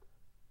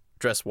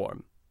 Dress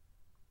warm.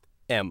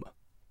 M.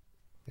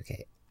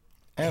 Okay.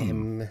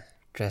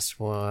 Dress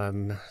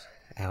warm,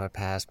 hour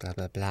past, blah,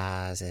 blah,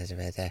 blah.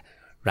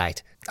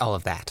 Right. All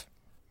of that.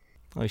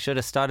 We should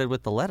have started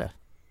with the letter.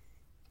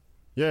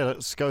 Yeah,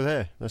 let's go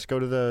there. Let's go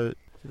to the...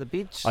 To the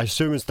beach. I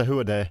assume it's the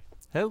Huadair.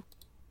 Who?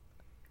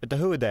 The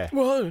Huadair.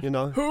 What? You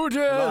know? Who The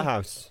dare?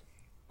 lighthouse.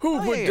 Who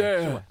Oh, would yeah,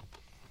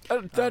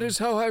 dare? That is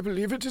how I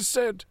believe it is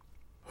said.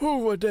 Who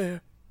would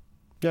dare?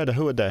 Yeah, the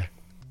Huadair.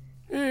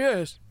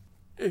 Yes.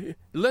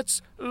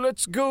 Let's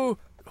go.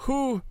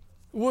 Who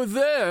were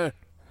there?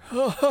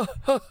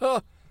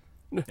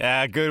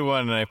 Yeah, good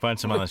one. And I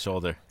punch him on the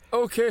shoulder.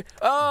 Okay.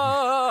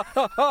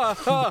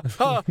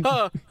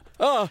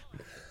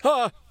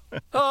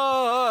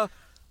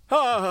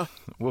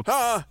 Whoops.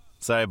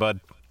 Sorry, bud.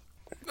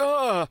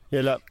 Yeah,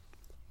 look.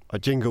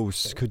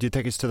 Jingles, could you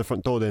take us to the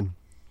front door then?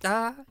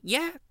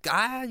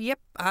 Yep.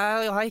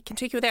 I can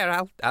take you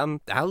there.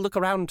 I'll look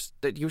around.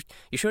 You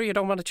sure you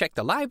don't want to check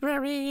the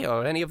library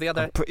or any of the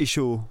other? I'm pretty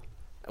sure.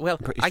 Well,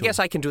 I guess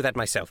I can do that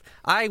myself.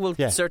 I will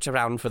search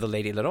around for the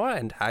Lady Lenora,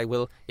 and I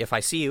will, if I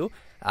see you,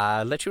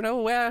 let you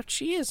know where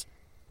she is.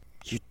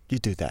 You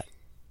do that.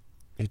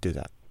 You do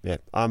that. Yeah.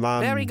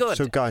 Very good.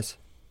 So, guys,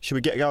 should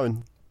we get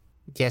going?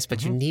 Yes,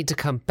 but you need to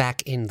come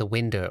back in the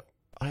window.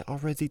 I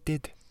already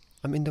did.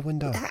 I'm in the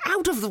window.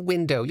 Out of the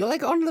window. You're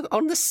like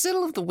on the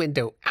sill of the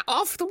window.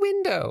 Off the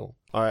window.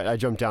 All right, I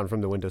jumped down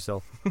from the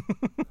windowsill.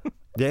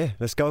 Yeah,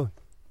 let's go.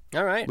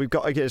 All right. We've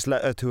got to get this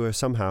letter to her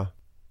somehow.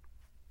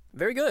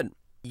 Very good.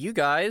 You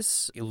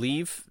guys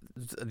leave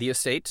the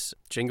estate.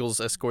 Jingles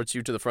escorts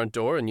you to the front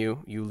door, and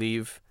you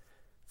leave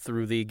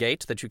through the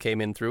gate that you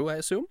came in through, I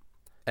assume.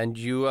 And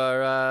you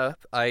are,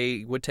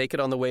 I would take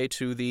it on the way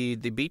to the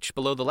beach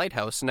below the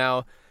lighthouse.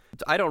 Now,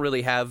 I don't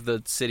really have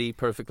the city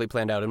perfectly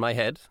planned out in my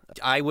head.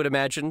 I would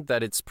imagine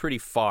that it's pretty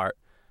far,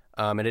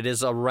 and it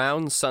is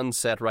around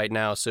sunset right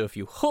now, so if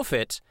you hoof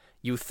it,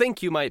 you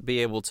think you might be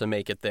able to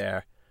make it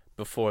there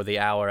before the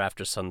hour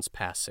after sun's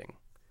passing,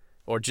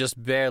 or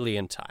just barely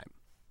in time.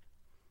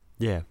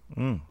 Yeah.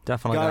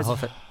 Definitely Guys, gotta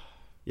hoof it.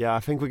 Yeah, I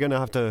think we're going to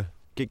have to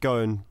get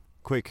going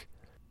quick.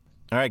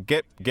 All right,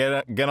 get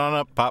on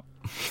up, Pop.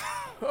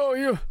 Oh,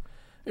 you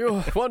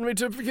want me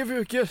to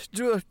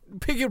do a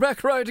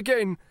piggyback ride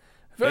again?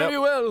 Very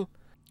well.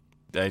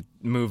 I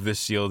move the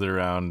shield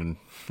around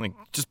and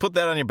just put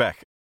that on your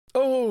back.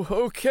 Oh,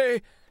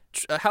 okay.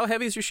 How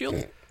heavy is your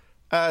shield?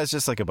 It's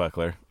just like a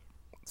buckler.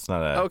 It's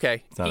not a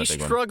Okay. It's not He a big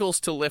one. struggles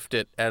to lift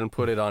it and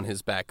put it on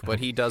his back, but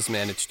he does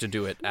manage to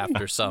do it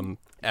after some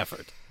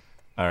effort.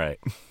 All right,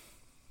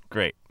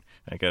 great.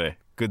 I got a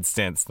good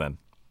stance then.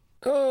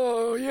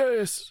 Oh,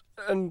 yes.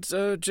 And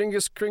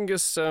Genghis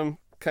Kringus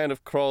kind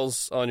of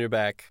crawls on your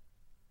back.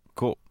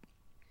 Cool.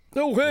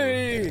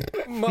 Away,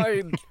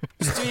 my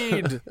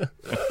steed.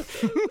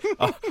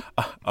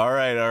 All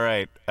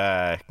right.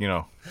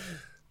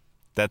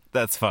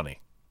 That's funny.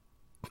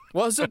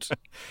 Was it?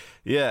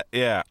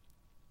 Yeah.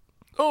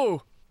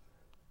 Oh,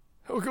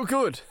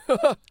 good.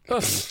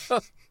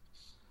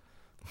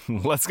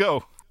 Let's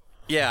go.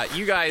 Yeah,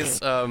 you guys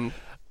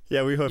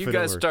Yeah, we hope you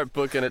guys start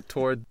booking it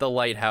toward the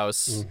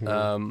lighthouse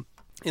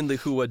in the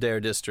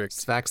Huadair district.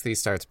 Svaxthi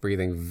starts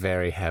breathing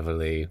very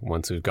heavily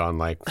once we've gone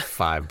like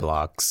 5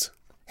 blocks.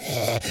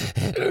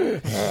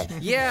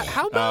 Yeah,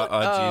 how about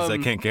I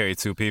can't carry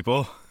 2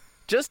 people.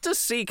 just to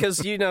see,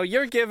 because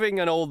you're giving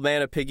an old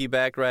man a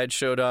piggyback ride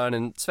showdown,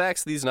 and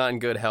Svaxthi's not in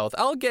good health.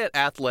 I'll get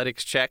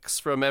athletics checks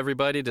from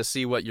everybody to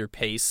see what your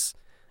pace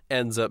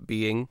ends up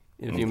being,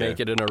 if you make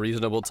it in a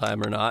reasonable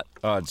time or not.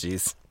 Oh,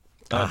 jeez.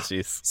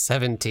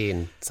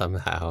 17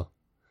 somehow.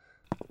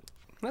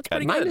 That's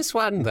pretty good.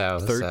 -1 though.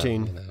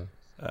 13.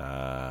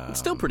 So, It's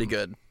still pretty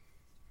good.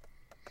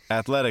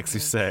 Athletics, you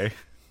say?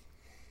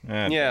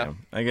 Ah, Yeah.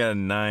 damn. I got a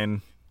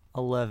 9.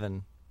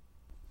 11.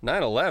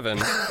 9/11.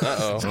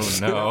 Uh-oh. Oh,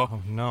 no.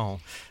 Oh, no.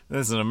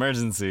 This is an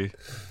emergency.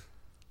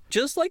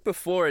 Just like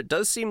before, it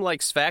does seem like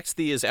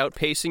Svaxthi is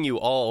outpacing you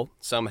all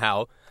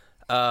somehow.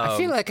 I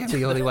feel like I'm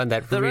the only one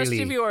that the rest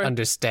really of you are-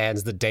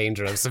 understands the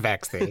danger of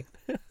Svaxthi.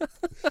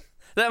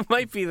 That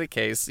might be the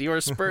case. You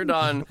were spurred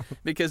on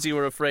because you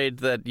were afraid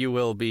that you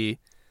will be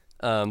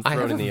thrown I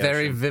have in the a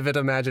very ocean. vivid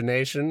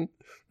imagination,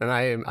 and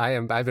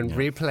I've been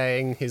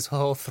replaying his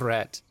whole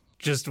threat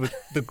just with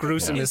the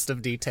gruesomest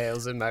of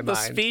details in my The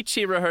mind. speech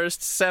he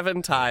rehearsed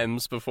 7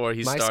 times before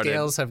he My started.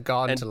 scales have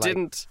gone and to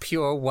didn't-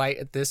 pure white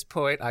at this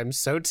point. I'm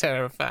so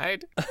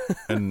terrified.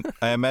 And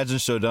I imagine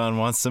Shodan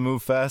wants to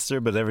move faster,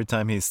 but every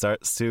time he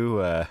starts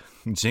to,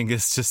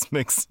 Genghis just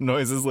makes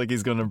noises like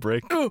he's going to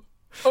break.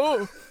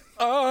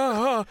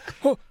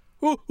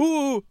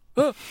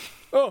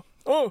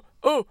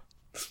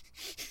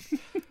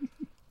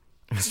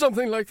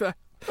 Something like that.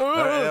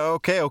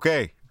 Okay.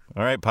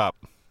 All right, Pop.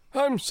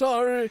 I'm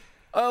sorry.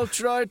 I'll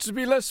try to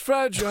be less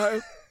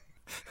fragile.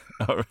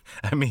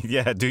 I mean,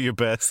 yeah, do your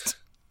best.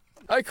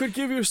 I could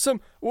give you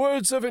some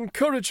words of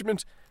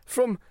encouragement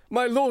from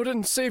my Lord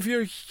and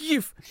Savior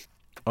Yif.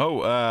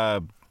 Oh,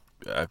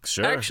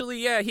 sure. Actually,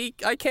 yeah,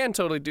 I can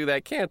totally do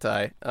that, can't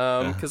I?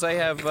 Because I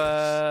have,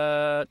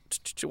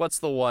 what's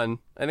the one?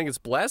 I think it's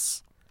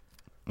Bless?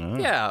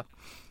 Yeah.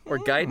 Or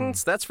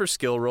Guidance, that's for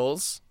skill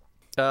rolls.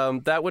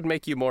 That would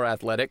make you more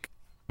athletic.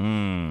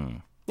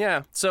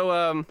 Yeah,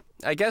 so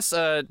I guess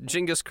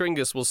Genghis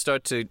Kringus will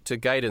start to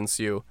guidance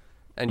you,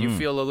 and you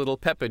feel a little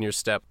pep in your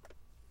step.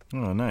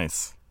 Oh,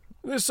 nice.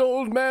 This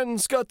old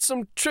man's got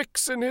some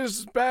tricks in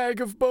his bag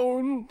of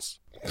bones.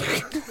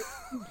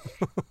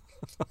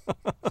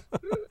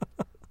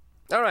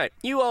 All right,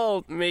 you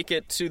all make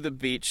it to the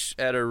beach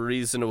at a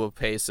reasonable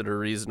pace, at a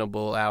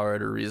reasonable hour,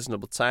 at a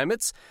reasonable time.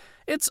 It's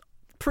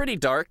pretty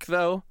dark,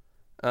 though,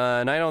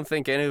 and I don't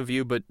think any of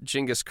you but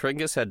Genghis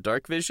Kringus had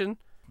dark vision.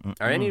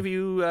 Are any of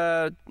you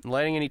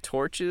lighting any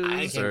torches?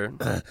 I can-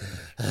 or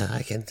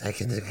I can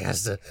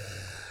cast a.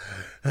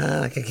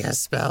 I can cast a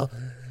spell.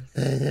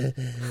 I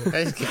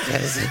can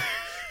cast.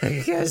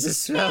 I cast a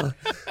spell.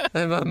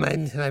 I'm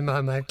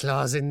on my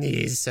claws and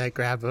knees. I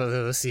grab a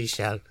little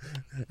seashell.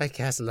 I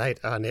cast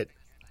light on it.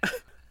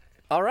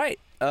 All right.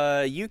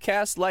 You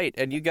cast light,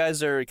 and you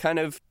guys are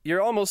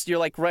you're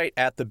like right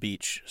at the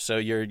beach. So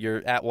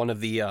you're at one of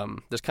the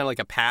there's kind of like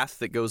a path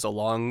that goes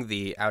along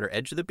the outer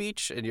edge of the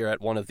beach, and you're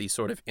at one of the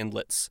sort of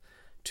inlets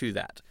to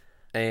that.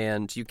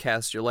 And you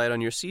cast your light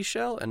on your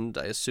seashell, and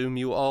I assume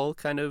you all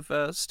kind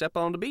of step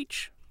on the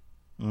beach.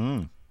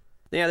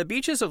 Yeah, the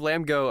beaches of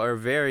Lamgoh are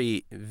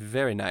very,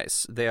 very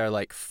nice. They are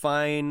like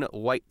fine,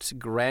 white,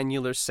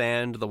 granular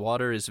sand. The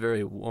water is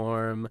very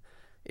warm.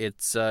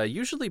 It's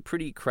usually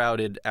pretty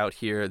crowded out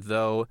here,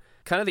 though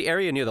kind of the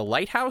area near the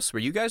lighthouse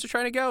where you guys are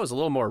trying to go is a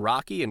little more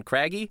rocky and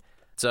craggy,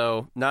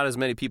 so not as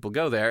many people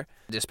go there,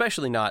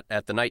 especially not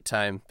at the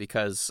nighttime,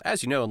 because,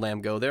 as you know, in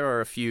Lamgoh, there are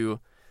a few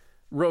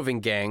roving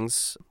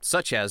gangs,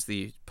 such as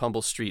the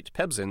Pumble Street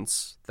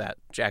Pebsins, that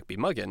Jack B.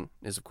 Muggin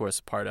is, of course,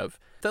 a part of,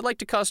 that like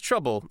to cause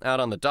trouble out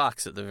on the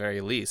docks at the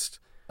very least,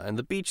 and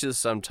the beaches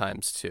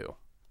sometimes, too.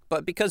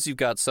 But because you've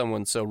got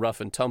someone so rough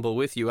and tumble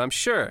with you, I'm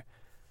sure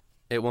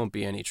it won't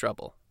be any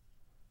trouble.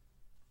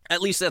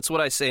 At least that's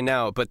what I say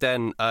now, but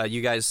then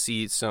you guys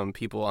see some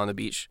people on the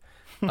beach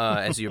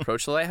as you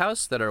approach the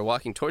lighthouse that are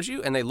walking towards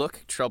you, and they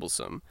look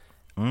troublesome.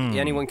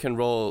 Anyone can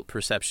roll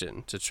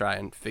perception to try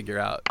and figure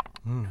out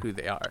who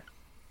they are.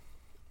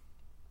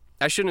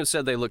 I shouldn't have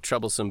said they look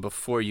troublesome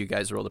before you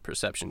guys roll the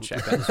perception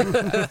check.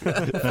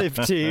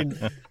 15.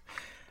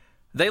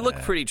 They look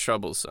pretty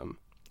troublesome.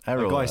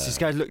 Guys, these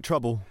guys look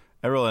trouble.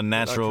 I roll a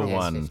natural Yes,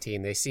 1.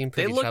 15. They seem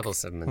pretty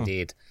troublesome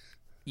indeed.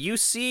 You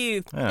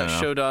see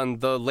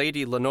Shodan, the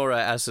Lady Lenora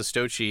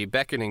Assistoci,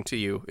 beckoning to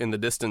you in the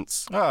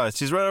distance. Oh,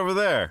 she's right over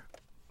there.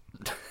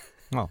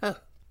 Oh,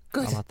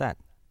 good. How about that?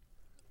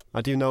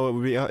 I do know it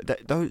would be.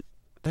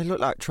 They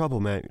look like trouble,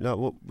 man.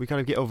 Like, we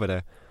gotta get over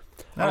there.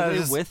 Are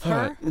they with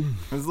her?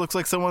 It looks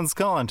like someone's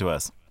calling to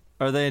us.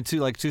 Are they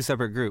two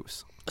separate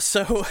groups?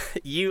 So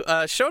you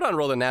Shodan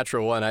rolled a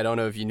natural 1. I don't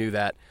know if you knew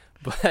that,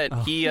 but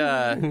he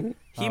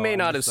may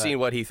not have seen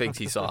what he thinks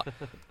he saw.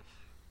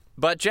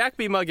 But Jack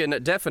B.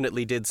 Muggin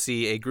definitely did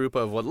see a group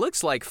of what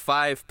looks like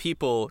 5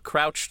 people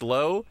crouched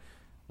low,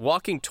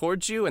 walking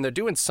towards you, and they're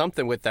doing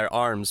something with their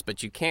arms,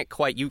 but you can't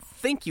quite. You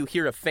think you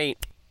hear a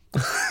faint,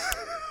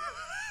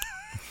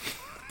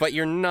 but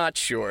you're not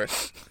sure.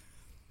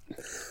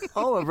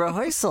 Oh, a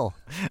rehearsal.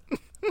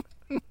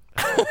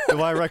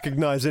 Do I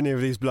recognize any of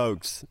these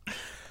blokes?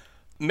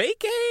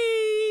 Make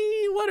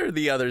a... What are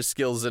the other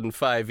skills in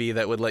 5e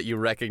that would let you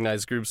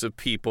recognize groups of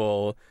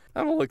people?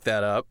 I'm gonna look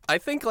that up. I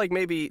think, like,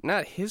 maybe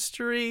not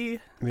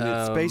history. I mean,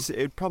 it's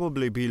it'd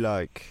probably be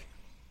like...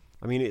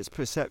 I mean, it's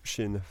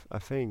perception, I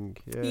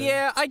think.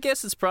 Yeah, I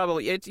guess it's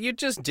probably... You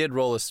just did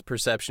roll a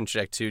perception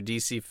check, too,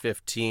 DC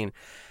 15.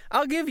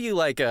 I'll give you,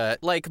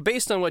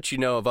 based on what you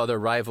know of other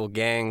rival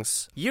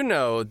gangs, you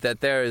know that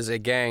there is a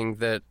gang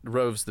that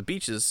roves the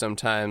beaches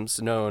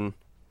sometimes, known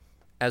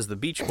as the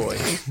Beach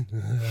Boys.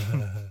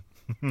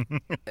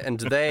 And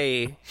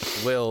they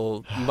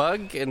will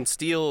mug and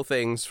steal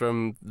things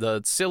from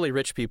the silly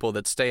rich people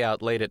that stay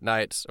out late at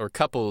night, or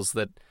couples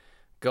that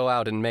go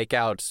out and make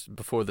out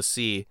before the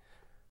sea.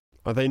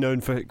 Are they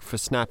known for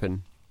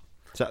snapping?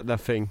 Is that their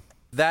thing?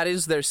 That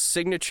is their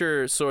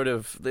signature sort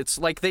of... It's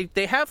like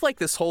they have like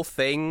this whole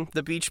thing,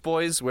 the Beach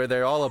Boys, where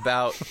they're all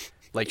about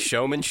like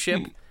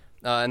showmanship,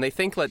 and they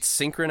think like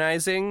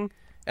synchronizing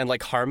and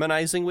like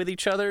harmonizing with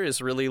each other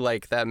is really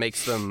like that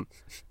makes them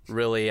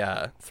really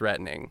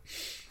threatening.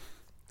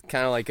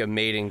 Kind of like a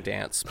mating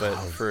dance, but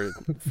for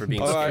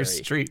being scary.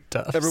 Street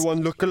toughs.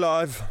 Everyone look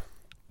alive.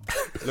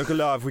 Look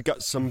alive, we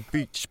got some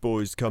Beach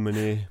Boys coming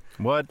here.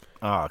 What?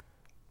 Oh,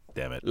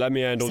 damn it. Let me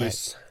handle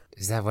this.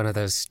 Is that one of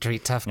those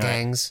street tough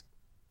gangs?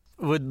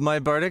 Would my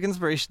bardic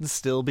inspiration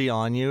still be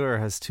on you, or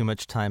has too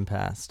much time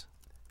passed?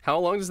 How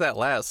long does that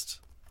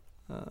last?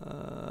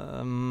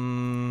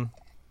 10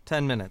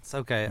 minutes.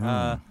 Okay.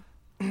 Nah,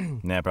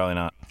 probably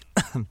not.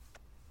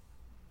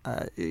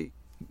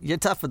 You're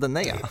tougher than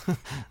they are.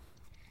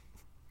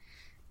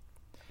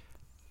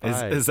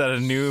 Is that a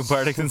new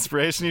bardic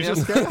inspiration you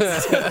just got?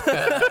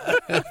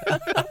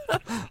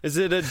 Is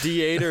it a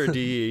D8 or a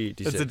D6?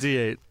 It's a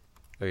D8.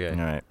 Okay.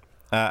 All right.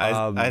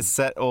 I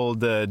set old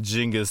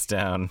Jingus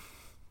down.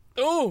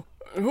 Oh!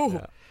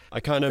 Yeah. I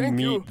kind of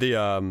meet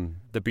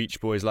the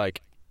Beach Boys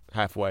like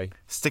halfway.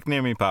 Stick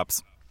near me,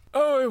 Pops.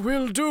 I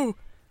will do,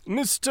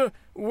 Mr.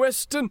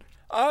 Weston.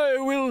 I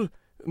will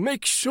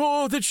make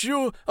sure that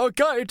you are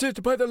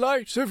guided by the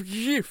light of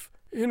Yif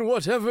in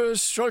whatever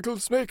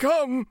struggles may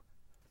come.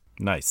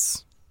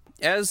 Nice.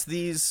 As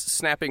these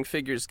snapping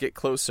figures get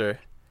closer,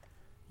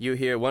 you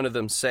hear one of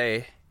them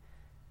say,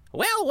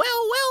 Well,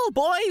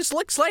 boys,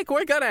 looks like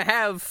we're gonna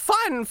have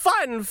fun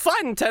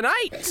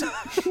tonight.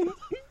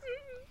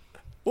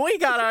 We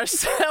got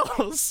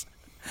ourselves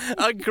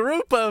a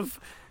group of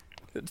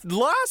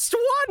lost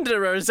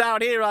wanderers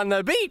out here on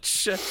the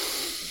beach.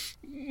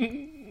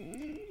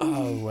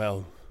 Oh,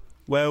 well.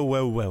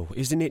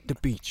 Isn't it the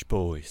Beach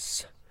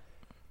Boys?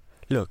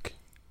 Look,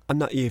 I'm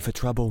not here for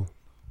trouble,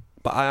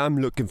 but I am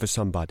looking for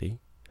somebody.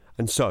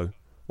 And so,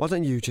 why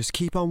don't you just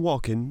keep on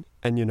walking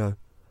and,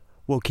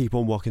 we'll keep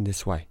on walking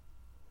this way.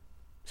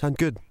 Sound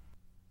good?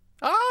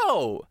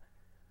 Oh!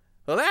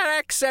 Well, that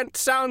accent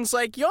sounds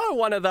like you're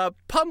one of the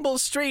Pumble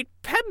Street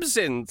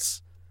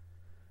Pebsons.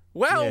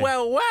 Well,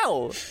 Yeah.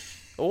 well.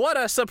 What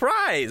a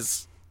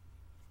surprise.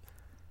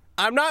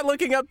 I'm not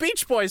looking up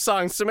Beach Boys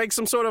songs to make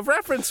some sort of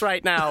reference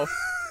right now.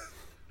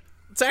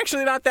 It's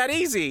actually not that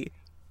easy.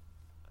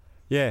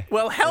 Yeah.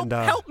 Well,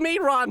 help me,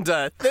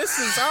 Rhonda. This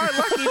is our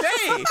lucky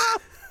day.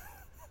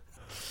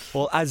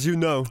 Well, as you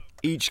know,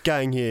 each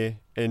gang here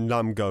in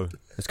Lamgoh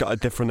has got a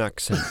different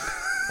accent.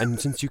 And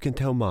since you can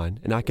tell mine,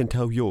 and I can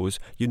tell yours,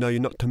 you know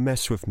you're not to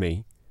mess with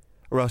me,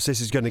 or else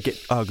this is going to get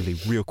ugly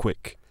real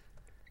quick.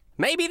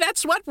 Maybe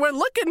that's what we're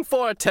looking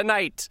for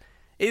tonight.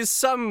 Is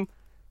some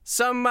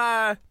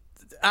woo,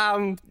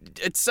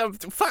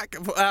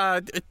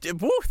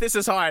 this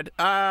is hard.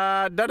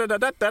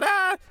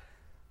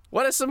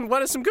 What are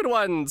some good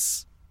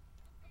ones?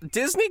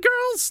 Disney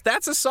Girls?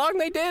 That's a song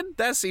they did?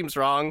 That seems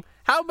wrong.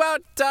 How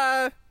about,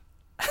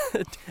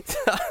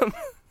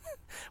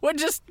 we're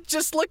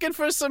just looking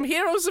for some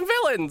heroes and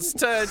villains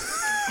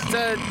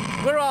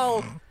we're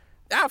all,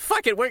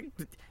 fuck it,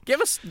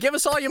 give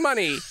us all your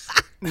money.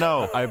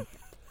 No,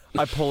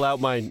 I pull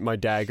out my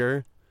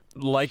dagger,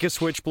 like a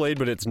switchblade,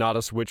 but it's not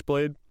a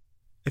switchblade.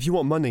 If you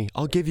want money,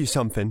 I'll give you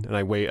something. And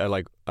I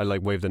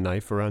wave the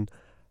knife around.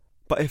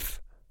 But if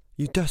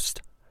you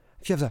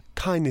have the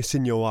kindness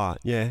in your heart,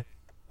 yeah,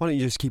 why don't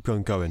you just keep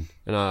on going?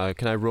 And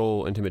can I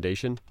roll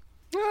intimidation?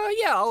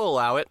 Yeah, I'll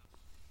allow it.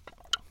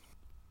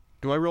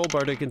 Do I roll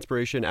bardic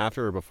inspiration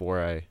after or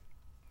before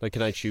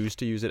can I choose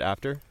to use it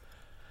after?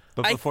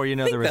 But before you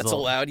know the result. That's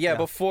allowed. Yeah,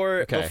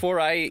 before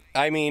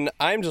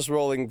I'm just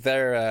rolling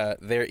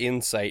their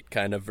insight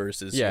kind of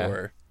versus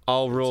your.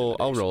 I'll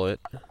roll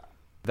it.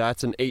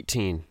 That's an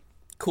 18.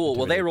 Cool.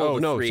 Well, they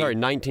rolled.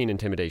 19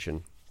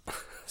 intimidation.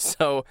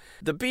 So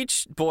the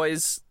Beach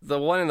Boys, the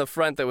one in the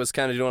front that was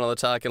kind of doing all the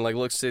talking,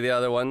 looks to the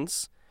other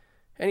ones,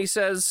 and he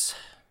says,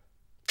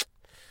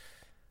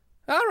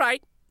 "All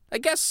right, I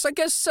guess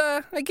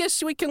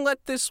we can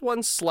let this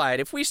one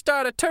slide. If we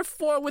start a turf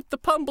war with the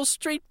Pumble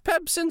Street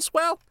Pebsons,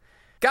 well,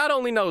 God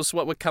only knows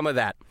what would come of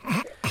that."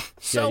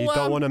 So, yeah, you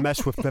don't want to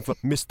mess with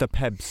Mr.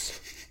 Pebs.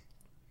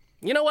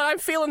 You know what? I'm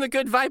feeling the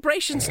good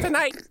vibrations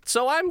tonight,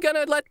 so I'm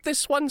gonna let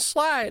this one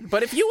slide.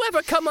 But if you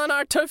ever come on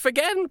our turf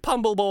again,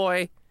 Pumble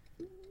Boy,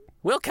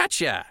 we'll catch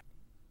ya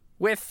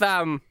with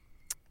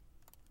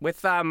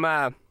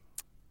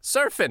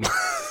surfing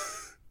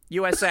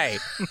USA.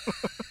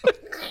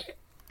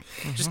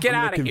 Just get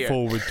out of here. Looking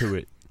forward to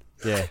it.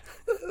 Yeah.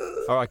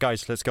 All right,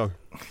 guys, let's go.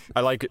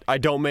 I like it.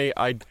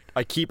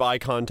 I keep eye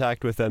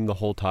contact with them the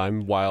whole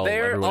time while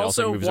They're everyone else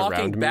also moves walking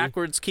around me.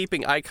 backwards,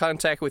 keeping eye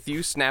contact with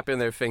you, snapping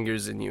their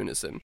fingers in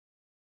unison.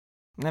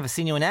 Never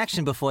seen you in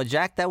action before,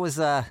 Jack. That was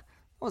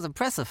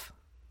impressive.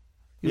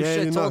 You Yeah,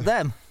 should have told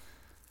them.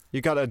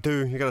 You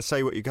gotta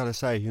say what you gotta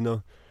say,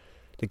 The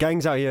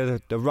gangs out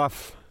here, they're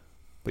rough.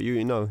 But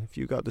if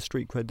you got the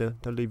street cred,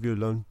 they'll leave you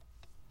alone.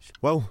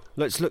 Well,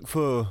 let's look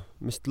for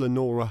Mr.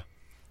 Lenora.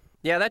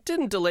 Yeah, that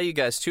didn't delay you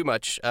guys too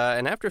much,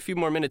 and after a few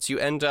more minutes, you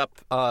end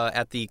up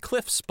at the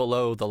cliffs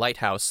below the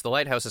lighthouse. The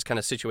lighthouse is kind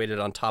of situated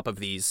on top of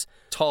these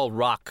tall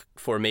rock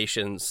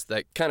formations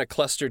that kind of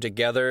cluster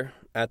together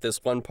at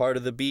this one part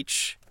of the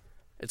beach.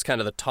 It's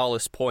kind of the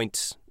tallest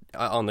point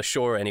on the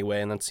shore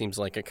anyway, and that seems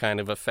like a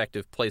kind of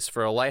effective place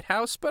for a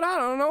lighthouse, but I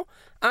don't know.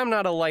 I'm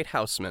not a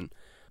lighthouseman.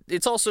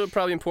 It's also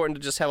probably important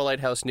to just have a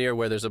lighthouse near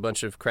where there's a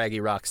bunch of craggy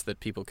rocks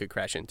that people could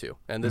crash into,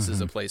 and this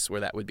is a place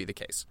where that would be the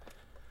case.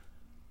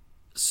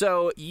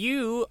 So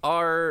you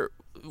are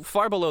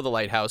far below the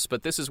lighthouse,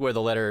 but this is where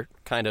the letter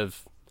kind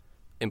of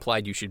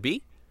implied you should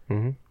be.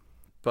 Mm-hmm.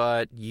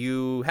 But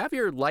you have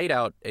your light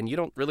out, and you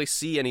don't really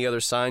see any other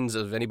signs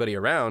of anybody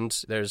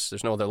around. There's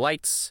no other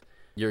lights.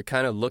 You're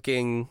kind of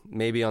looking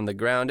maybe on the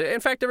ground. In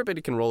fact,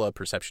 everybody can roll a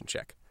perception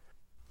check.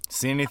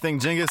 See anything,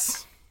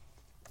 Genghis?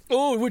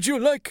 Oh, would you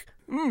like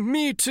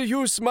me to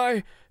use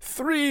my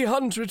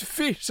 300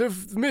 feet of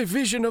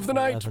vision of the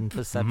night? 11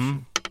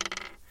 perception.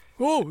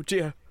 Oh,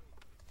 dear.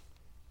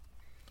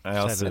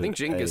 I think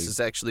Genghis is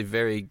actually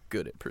very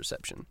good at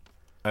perception.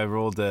 I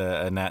rolled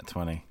a nat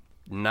 20.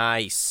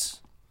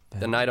 Nice.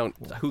 Then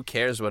who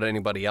cares what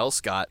anybody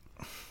else got?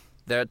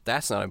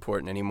 That's not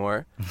important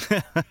anymore.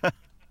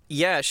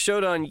 Yeah,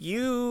 Shodan,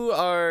 you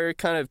are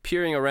kind of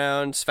peering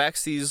around.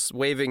 Sphaxy's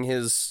waving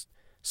his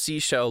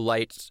seashell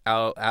light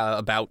out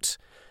about,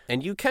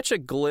 and you catch a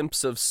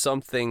glimpse of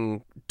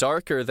something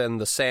darker than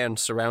the sand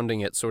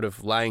surrounding it, sort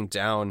of lying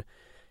down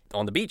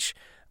on the beach.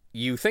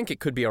 You think it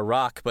could be a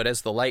rock, but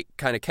as the light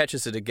kind of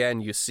catches it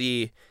again, you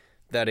see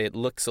that it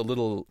looks a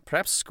little,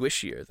 perhaps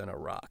squishier than a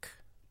rock.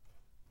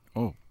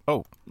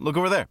 Oh, look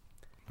over there.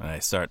 And I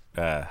start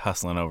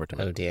hustling over to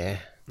it. Oh dear.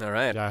 All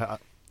right. Yeah,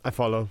 I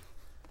follow.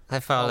 I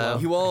follow.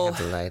 You all I have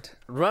the light.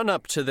 run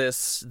up to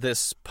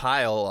this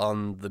pile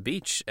on the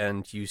beach,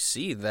 and you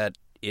see that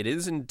it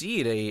is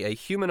indeed a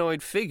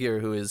humanoid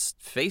figure who is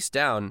face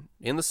down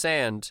in the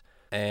sand.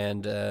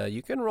 And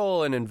you can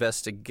roll an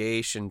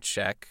investigation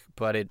check,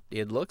 but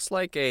it looks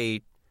like a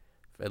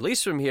at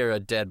least from here, a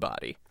dead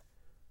body.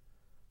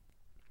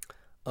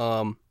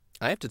 I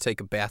have to take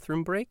a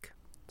bathroom break,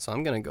 so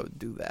I'm going to go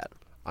do that.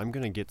 I'm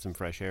going to get some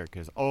fresh air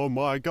because, oh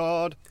my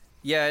God.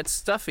 Yeah, it's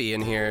stuffy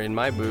in here in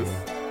my booth,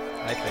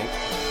 I think.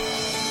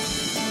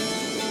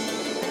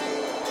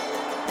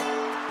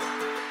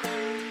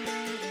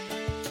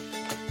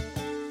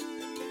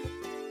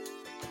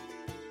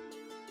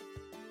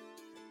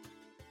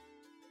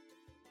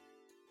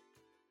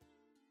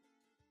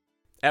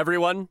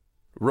 Everyone,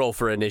 roll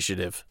for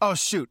initiative. Oh,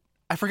 shoot.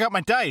 I forgot my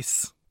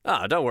dice.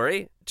 Don't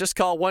worry. Just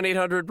call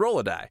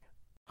 1-800-ROLL-A-DIE.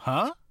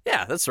 Huh?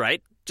 Yeah, that's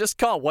right. Just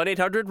call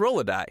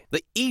 1-800-ROLL-A-DIE.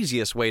 The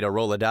easiest way to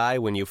roll a die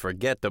when you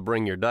forget to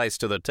bring your dice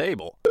to the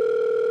table.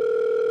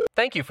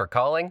 Thank you for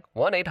calling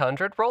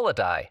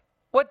 1-800-ROLL-A-DIE.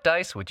 What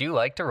dice would you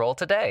like to roll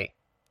today?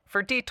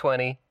 For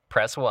D20,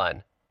 press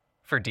 1.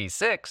 For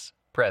D6,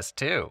 press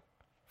 2.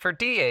 For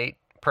D8,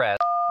 press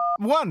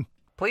 1.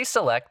 Please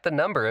select the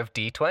number of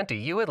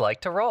D20 you would like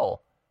to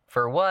roll.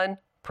 For 1,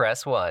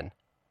 press 1.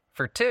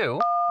 For 2,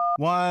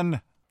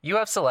 1. you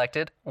have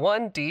selected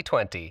 1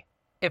 D20.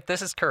 If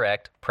this is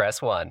correct,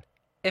 press 1.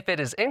 If it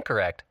is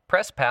incorrect,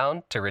 press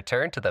pound to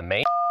return to the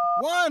main.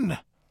 1.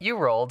 You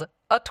rolled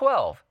a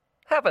 12.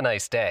 Have a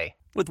nice day.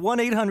 With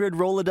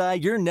 1-800-ROLL-A-DIE,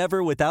 you're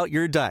never without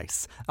your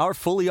dice. Our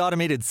fully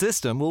automated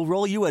system will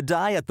roll you a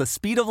die at the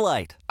speed of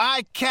light.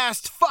 I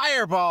cast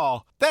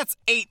Fireball. That's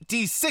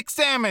 8d6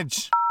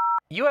 damage.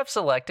 You have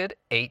selected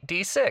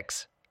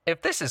 8d6.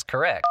 If this is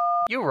correct,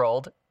 you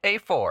rolled a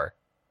 4,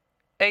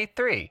 a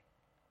 3,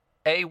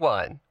 a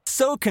 1.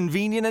 So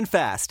convenient and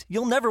fast,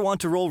 you'll never want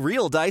to roll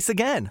real dice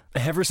again.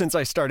 Ever since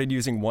I started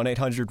using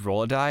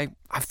 1-800-ROLL-A-DIE,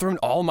 I've thrown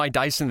all my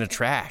dice in the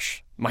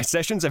trash. My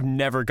sessions have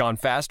never gone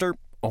faster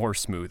or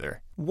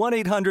smoother.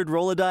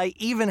 1-800-ROLL-A-DIE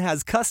even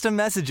has custom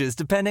messages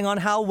depending on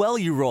how well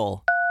you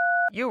roll.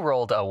 You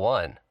rolled a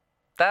 1.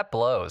 That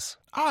blows.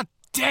 Ah,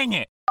 dang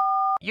it.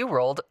 You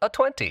rolled a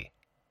 20.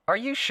 Are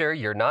you sure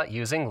you're not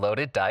using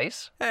loaded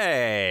dice?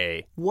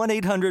 Hey!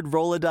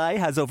 1-800-ROLL-A-DIE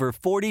has over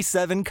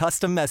 47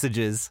 custom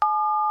messages.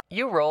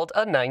 You rolled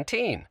a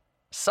 19.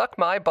 Suck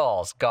my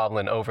balls,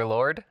 Goblin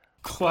Overlord.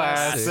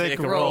 Classic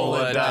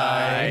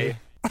Roll-A-Die.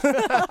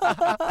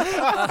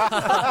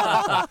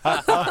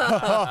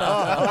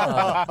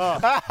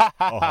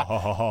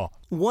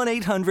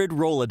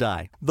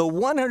 1-800-ROLL-A-DIE, the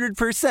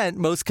 100%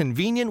 most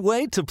convenient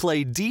way to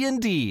play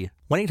D&D.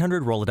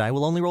 1-800-ROLL-A-DIE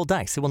will only roll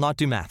dice. It will not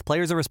do math.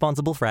 Players are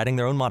responsible for adding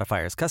their own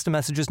modifiers. Custom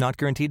messages not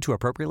guaranteed to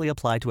appropriately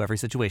apply to every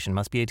situation.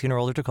 Must be 18 or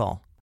older to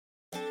call.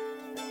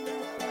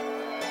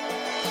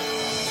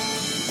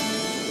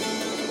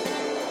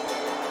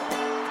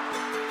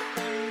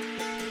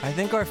 I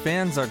think our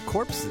fans are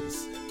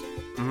corpses.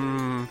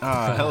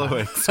 Hello,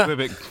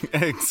 exquibit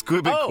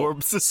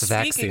corpses.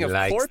 Speaking of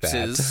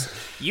corpses,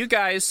 you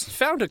guys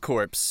found a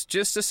corpse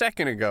just a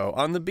second ago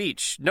on the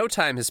beach. No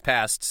time has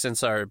passed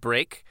since our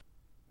break.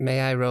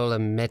 May I roll a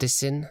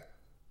medicine?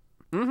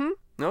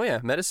 Mm-hmm. Oh, yeah.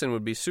 Medicine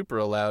would be super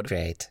allowed.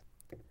 Great.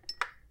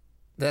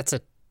 That's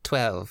a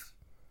 12.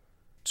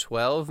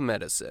 12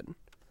 medicine.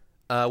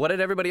 What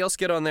did everybody else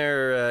get on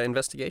their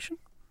investigation?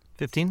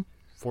 15?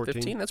 14.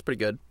 15? That's pretty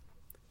good.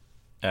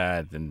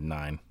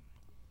 9.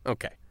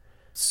 Okay.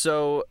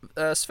 So,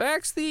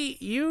 Sphax,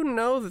 you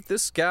know that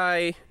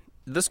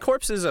this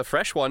corpse is a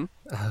fresh one.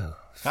 Oh,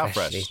 How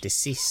freshly fresh?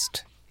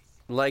 deceased.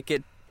 Like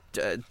it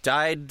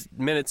died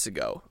minutes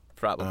ago,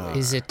 probably.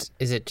 Is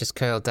it just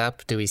curled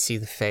up? Do we see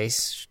the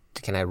face?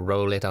 Can I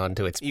roll it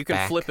onto its You can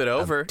back? flip it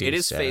over. I'll do It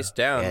is so. face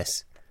down.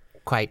 Yes.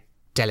 Quite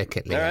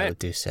delicately, All I right. will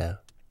do so.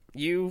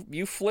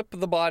 You flip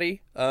the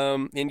body,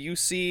 and you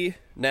see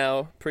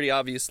now, pretty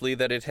obviously,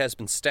 that it has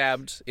been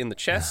stabbed in the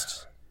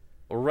chest,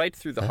 right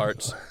through the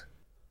heart.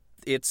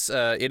 It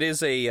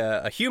is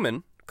a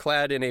human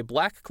clad in a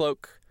black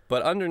cloak,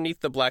 but underneath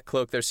the black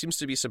cloak there seems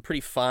to be some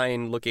pretty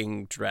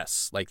fine-looking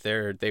dress, like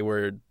they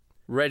were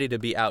ready to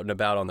be out and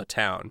about on the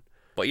town.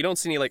 But you don't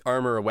see any like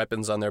armor or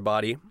weapons on their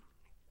body,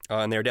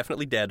 and they're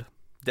definitely dead.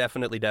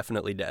 Definitely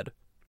dead.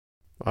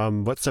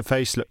 What's the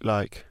face look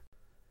like?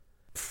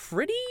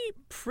 Pretty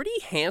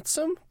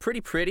handsome,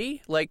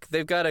 pretty. Like,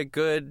 they've got a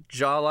good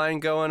jawline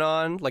going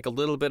on, like a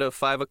little bit of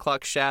 5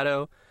 o'clock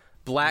shadow.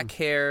 Black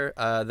hair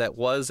that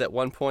was at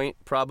one point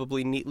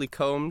probably neatly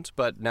combed,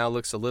 but now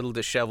looks a little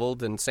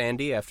disheveled and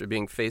sandy after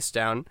being face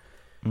down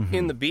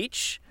in the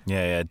beach.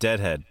 Yeah,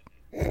 deadhead.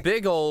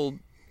 Big old,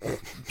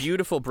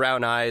 beautiful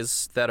brown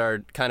eyes that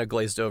are kind of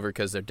glazed over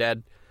because they're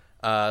dead.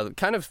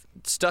 Kind of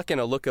stuck in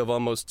a look of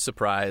almost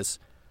surprise.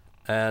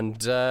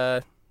 And,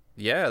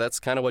 yeah, that's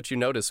kind of what you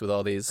notice with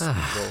all these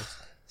rolls.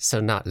 So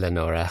not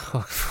Lenora.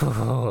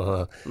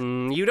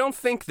 You don't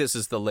think this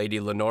is the Lady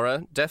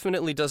Lenora.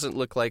 Definitely doesn't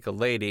look like a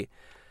lady.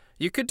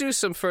 You could do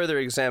some further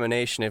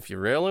examination if you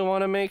really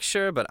want to make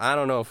sure, but I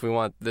don't know if we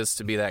want this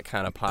to be that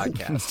kind of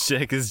podcast.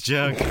 Check his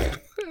junk.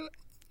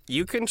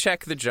 You can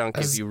check the junk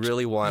if you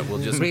really want. We'll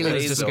just Really,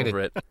 glaze just over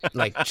gonna, it.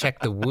 like, check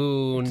the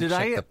wound, Did check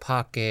I- the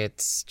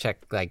pockets,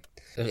 check, like,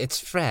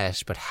 it's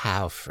fresh, but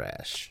how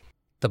fresh?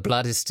 The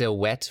blood is still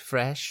wet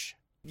fresh?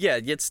 Yeah,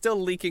 it's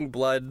still leaking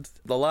blood.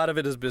 A lot of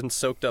it has been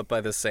soaked up by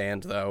the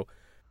sand, though.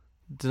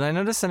 Did I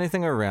notice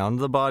anything around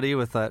the body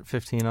with that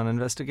 15 on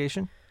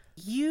investigation?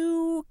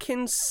 You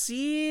can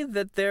see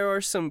that there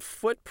are some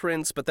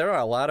footprints, but there are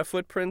a lot of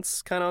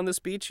footprints kind of on this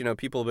beach. You know,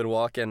 people have been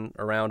walking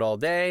around all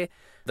day.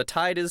 The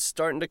tide is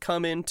starting to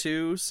come in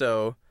too,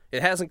 so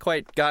it hasn't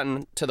quite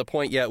gotten to the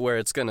point yet where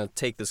it's going to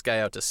take this guy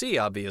out to sea,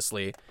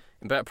 obviously.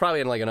 But probably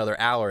in like another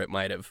hour it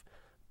might have.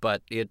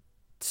 But it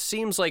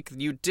seems like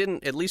you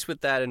didn't, at least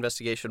with that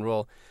investigation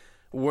roll,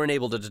 weren't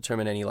able to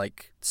determine any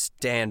like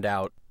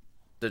standout.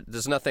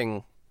 There's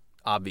nothing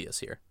obvious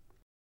here.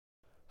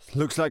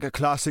 Looks like a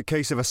classic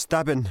case of a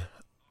stabbing.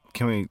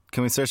 Can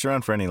we search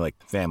around for any like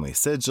family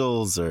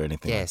sigils or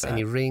anything Yes, like that?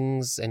 any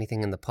rings,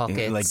 anything in the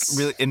pockets. Like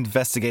really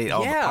investigate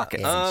all the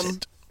pockets and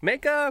shit.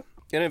 Make an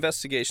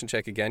investigation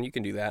check again. You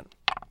can do that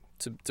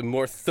to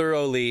more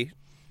thoroughly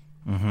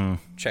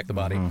check the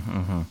body.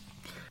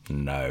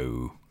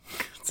 No.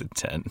 It's a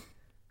 10.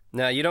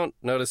 Now, you don't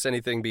notice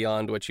anything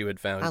beyond what you had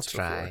found I'll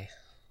before, try.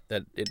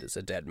 that it is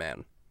a dead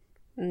man.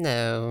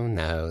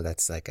 No,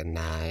 that's like a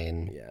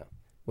 9. Yeah.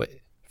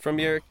 Wait, From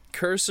your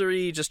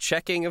cursory just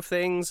checking of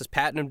things, just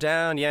patting him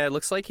down, yeah, it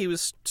looks like he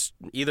was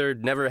either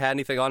never had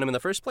anything on him in the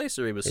first place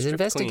or he was is stripped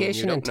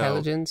investigation clean. You don't know.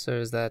 intelligence or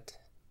is that?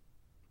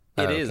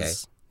 It Oh, is. okay.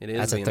 It is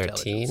That's the a 13.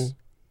 intelligence.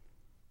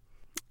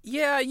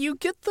 Yeah, you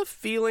get the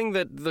feeling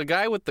that the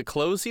guy with the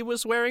clothes he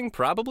was wearing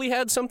probably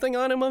had something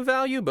on him of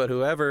value, but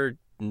whoever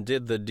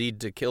did the deed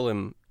to kill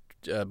him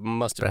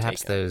must have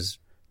Perhaps taken it, those 'cause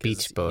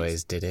Beach Boys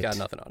he's did it. got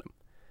nothing on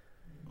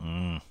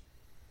him.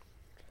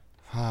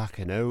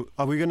 Fucking hell.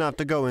 Are we going to have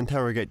to go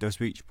interrogate those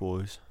Beach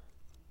Boys?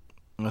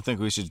 I think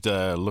we should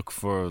look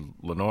for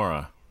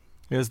Lenora.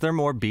 Is there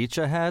more beach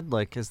ahead?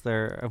 Like,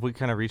 have we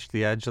kind of reached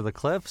the edge of the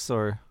cliffs,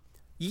 or?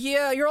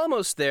 Yeah, you're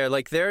almost there.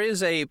 Like, there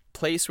is a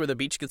place where the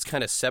beach gets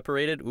kind of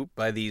separated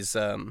by these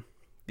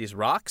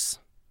rocks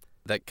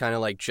that kind of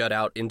like jut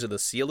out into the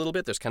sea a little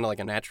bit. There's kind of like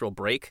a natural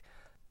break.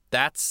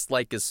 That's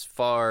like as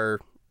far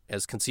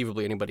as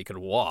conceivably anybody could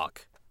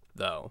walk,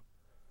 though.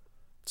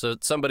 So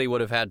somebody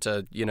would have had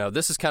to,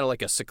 this is kind of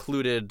like a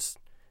secluded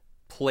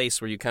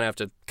place where you kind of have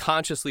to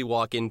consciously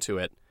walk into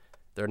it.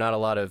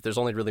 There's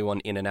only really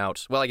one in and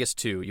out. Well, I guess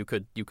two. You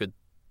could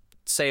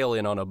sail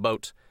in on a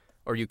boat,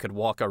 or you could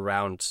walk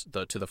around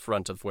to the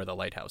front of where the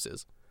lighthouse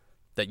is.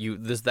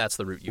 That's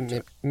the route you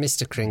took.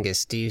 Mr.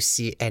 Kringus, do you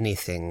see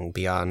anything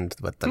beyond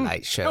what the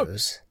light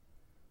shows?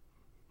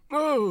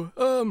 Well,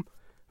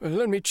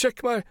 let me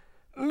check my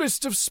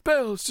list of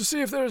spells to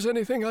see if there's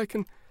anything I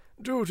can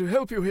do to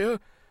help you here.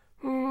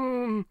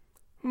 Oh,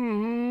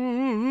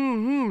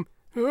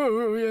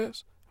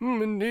 yes,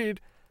 indeed.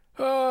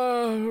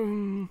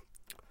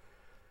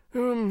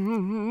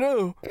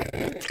 No.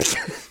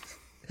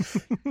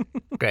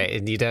 Great,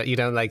 and you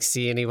don't like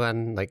see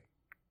anyone like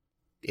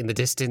in the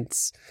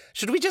distance?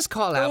 Should we just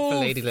call out for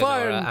Lady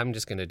Lenora? fine. I'm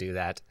just gonna do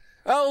that.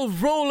 I'll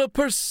roll a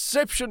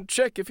perception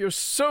check if you're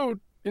so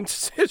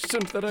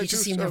insistent that I You do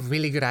just seem to so. have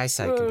really good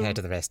eyesight compared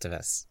to the rest of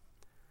us.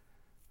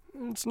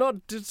 It's not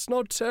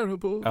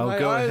terrible. I'll My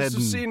go eyes ahead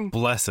have seen and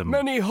bless him.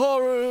 many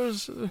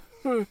horrors.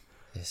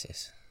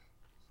 Yes.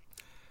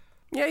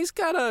 Yeah, he's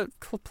got a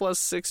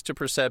 +6 to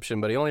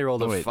perception, but he only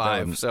rolled a Oh, wait, that 5.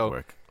 wouldn't So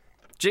work.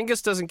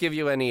 Jingus doesn't give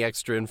you any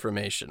extra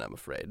information, I'm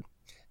afraid.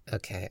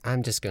 Okay,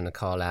 I'm just gonna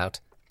call out,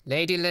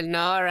 Lady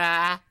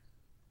Lenora.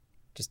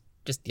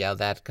 Just yell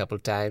that a couple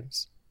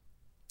times.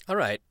 All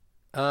right.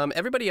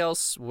 Everybody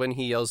else, when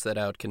he yells that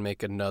out, can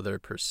make another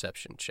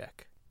perception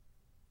check.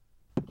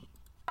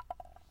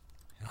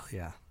 Oh,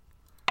 yeah.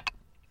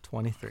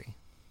 23.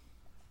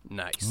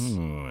 Nice.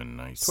 Ooh,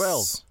 nice.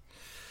 12.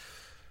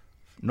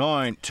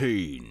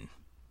 19.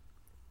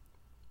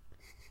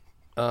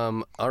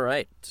 All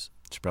right.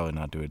 Should probably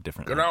not do a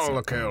different Growler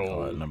accent than kill.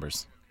 call out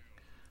numbers.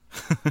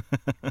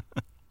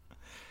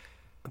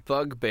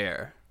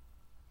 Bugbear.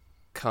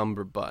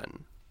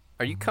 Cumberbun.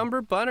 Are you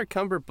Cumberbun or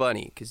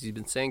Cumberbunny? Because you've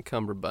been saying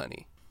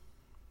Cumberbunny.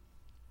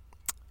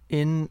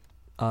 In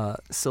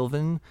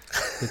Sylvan,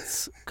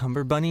 it's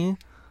Cumberbunny.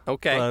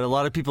 Okay. But a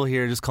lot of people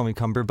here just call me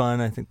Cumberbun.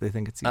 I think they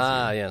think it's easier.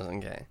 Yes,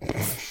 okay.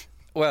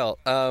 Well,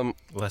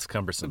 Less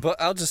cumbersome. but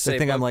I'll just say They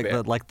think I'm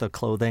Bugbear. like the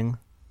clothing,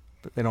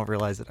 but they don't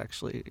realize it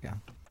actually. Yeah.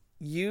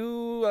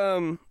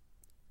 You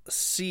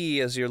see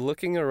as you're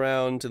looking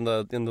around in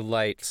the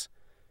light,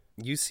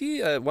 you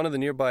see one of the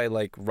nearby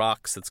like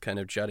rocks that's kind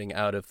of jutting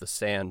out of the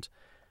sand.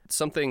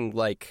 Something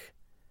like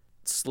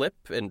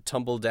slip and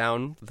tumble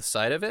down the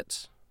side of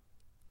it.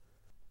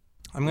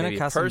 I'm going Maybe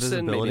to a cast some person,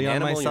 maybe visibility an on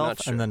animal, you're not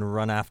myself sure. and then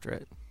run after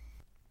it.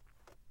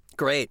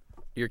 Great.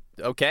 You're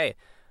okay.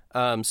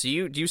 So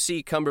you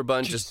see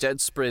Cumberbund just dead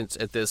sprint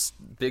at this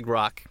big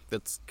rock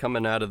that's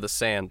coming out of the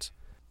sand.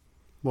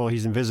 Well,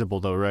 he's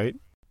invisible, though, right?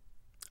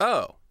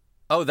 Oh,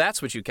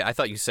 that's what I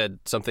thought you said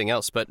something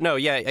else, but no,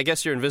 yeah, I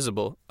guess you're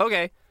invisible.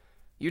 Okay.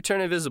 You turn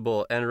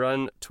invisible and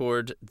run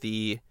toward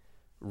the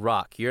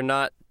rock. You're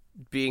not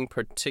being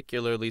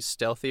particularly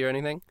stealthy or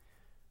anything?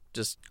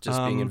 Just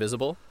being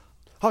invisible?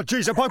 Oh,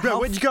 jeez, a bugbear,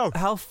 where'd you go?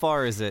 How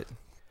far is it?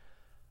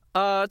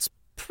 It's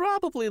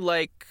probably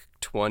like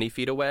 20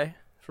 feet away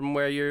from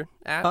where you're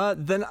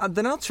at. Then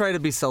I'll try to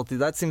be stealthy.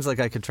 That seems like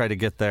I could try to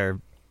get there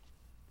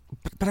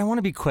But I want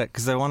to be quick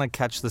because I want to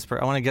catch this.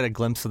 I want to get a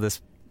glimpse of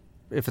this.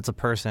 If it's a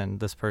person,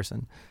 this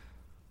person.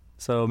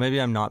 So maybe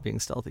I'm not being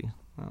stealthy.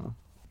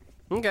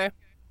 Okay.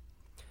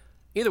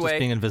 Either Just way,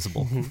 being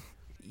invisible.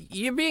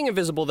 you being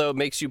invisible though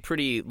makes you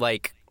pretty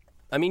like.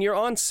 I mean, you're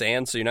on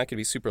sand, so you're not going to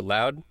be super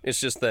loud. It's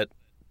just that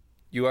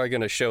you are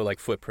going to show like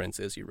footprints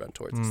as you run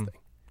towards this thing.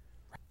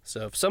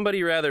 So if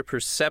somebody rather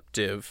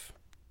perceptive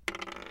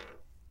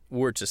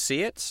were to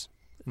see it,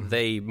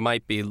 they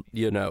might be,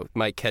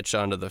 might catch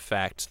on to the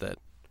fact that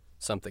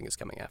something is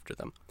coming after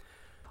them.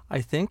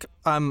 I think,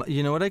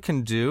 you know what I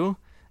can do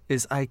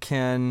is I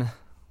can,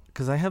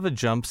 because I have a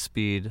jump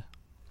speed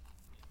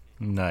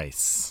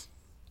Nice.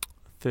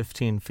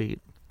 15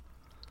 feet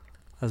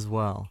as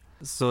well.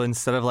 So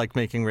instead of like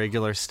making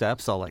regular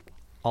steps, I'll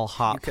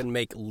hop. You can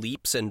make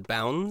leaps and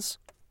bounds.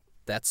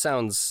 That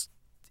sounds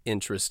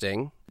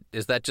interesting.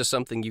 Is that just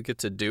something you get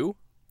to do?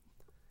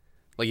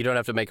 Like you don't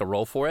have to make a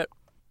roll for it?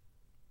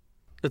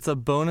 It's a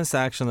bonus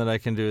action that I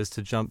can do is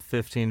to jump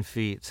 15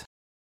 feet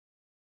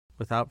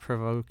without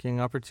provoking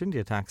opportunity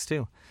attacks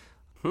too.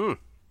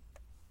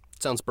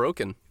 Sounds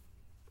broken.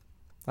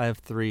 I have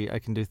 3. I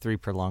can do 3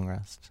 per long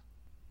rest.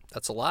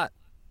 That's a lot.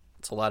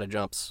 It's a lot of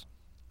jumps.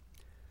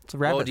 It's a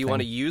rabbit do you thing.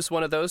 want to use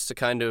one of those to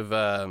kind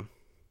of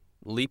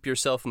leap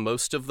yourself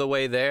most of the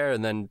way there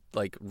and then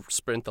like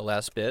sprint the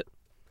last bit?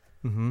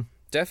 Mm-hmm.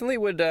 Definitely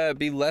would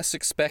be less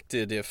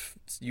expected if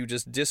you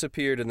just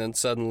disappeared and then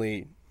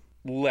suddenly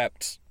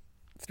leapt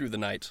through the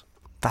night.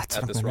 That's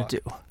at what this I'm going rock.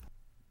 to do.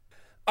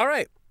 All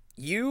right.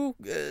 You,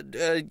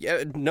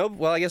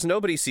 well, I guess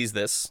nobody sees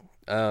this.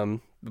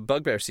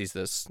 Bugbear sees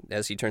this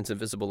as he turns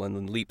invisible and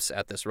then leaps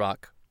at this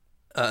rock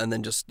and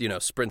then just,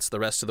 sprints the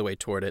rest of the way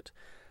toward it.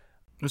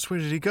 Which way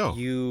did he go?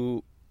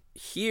 You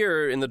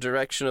hear in the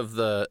direction of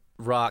the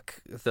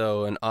rock,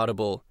 though, an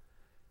audible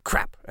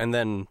crap, and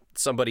then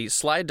somebody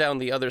slide down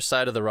the other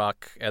side of the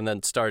rock and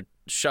then start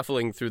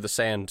shuffling through the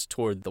sand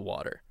toward the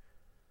water.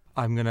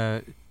 I'm going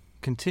to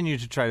continue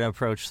to try to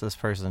approach this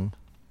person.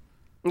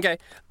 Okay.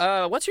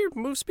 What's your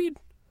move speed?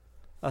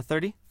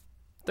 30?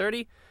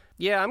 30?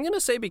 Yeah, I'm going to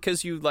say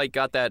because you,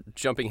 got that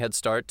jumping head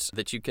start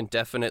that you can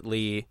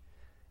definitely,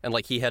 and,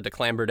 he had to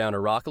clamber down a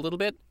rock a little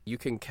bit, you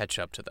can catch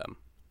up to them.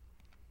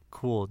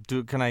 Cool.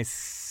 Can I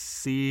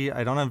see?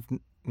 I don't have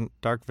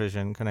dark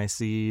vision. Can I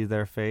see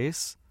their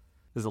face?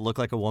 Does it look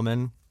like a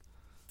woman?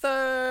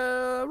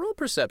 Roll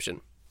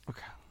perception.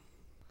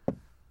 Okay.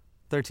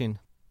 13.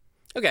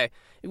 Okay.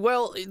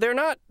 Well, they're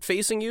not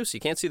facing you, so you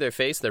can't see their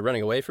face. They're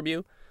running away from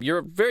you.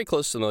 You're very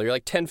close to them, though. You're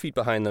 10 feet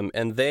behind them,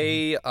 and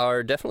they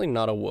are definitely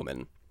not a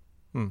woman.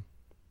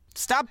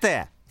 Stop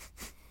there.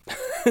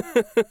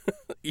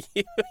 You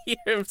hear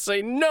him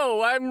say,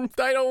 "No, I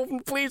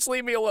don't, please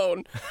leave me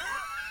alone.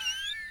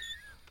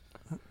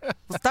 Well,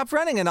 stop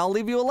running and I'll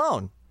leave you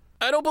alone.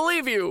 I don't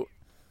believe you.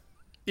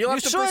 You'll have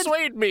You to should.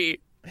 persuade me."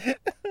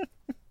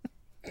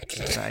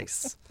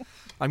 Nice.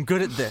 I'm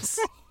good at this.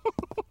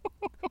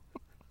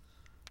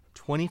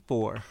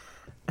 24.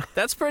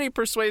 That's pretty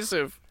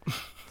persuasive.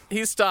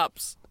 He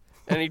stops,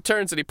 and he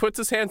turns, and he puts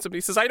his hands up, and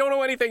he says, "I don't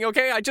know anything,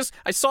 okay?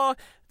 I saw,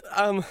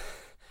 I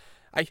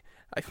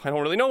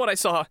don't really know what I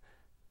saw.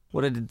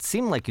 What did it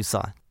seem like you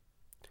saw?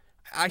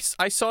 I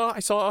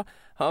saw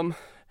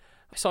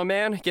a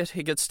man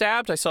get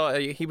stabbed. I saw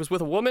he was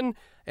with a woman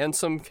and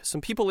some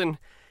people in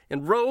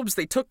robes.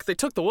 They took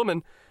the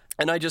woman,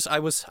 and I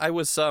was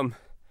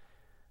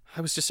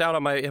just out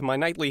on my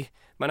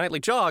nightly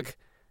jog,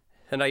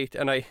 and I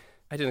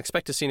didn't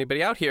expect to see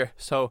anybody out here.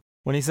 So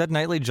When he said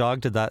nightly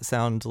jog, did that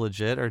sound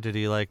legit, or did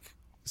he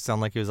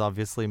sound like he was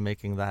obviously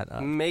making that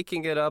up?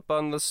 making it up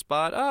on the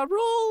spot.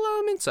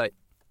 Roll insight.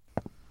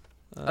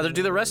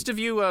 Do the rest of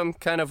you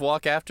kind of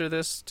walk after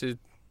this to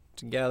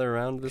gather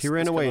around this? He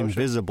ran this away commotion?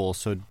 invisible,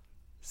 so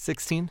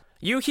 16?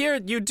 You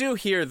do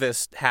hear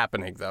this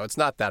happening though. It's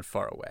not that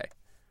far away.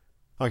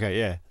 okay,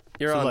 yeah.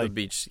 You're So, on the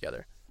beach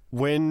together.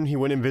 When he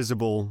went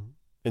invisible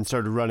and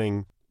started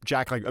running,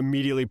 Jack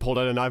immediately pulled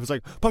out a knife. Was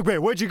like, "Bugbear,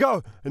 where'd you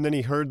go?" And then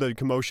he heard the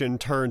commotion,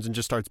 turns, and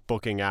just starts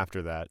booking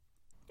after that.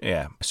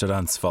 Yeah,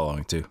 Shadon's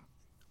following too.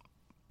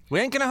 We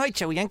ain't gonna hurt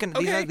you. We ain't gonna.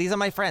 Okay. These are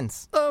my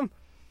friends. I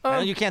know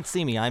you can't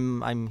see me.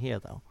 I'm here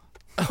though.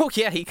 Oh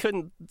yeah, he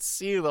couldn't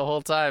see you the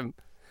whole time.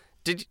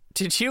 Did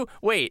you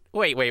wait?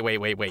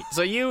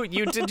 So you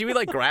did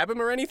you grab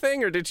him or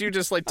anything, or did you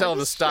just tell him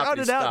to stop?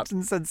 Shouted He out stopped.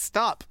 and said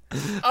stop.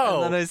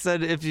 Oh. And then I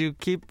said, if you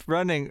keep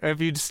running, or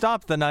if you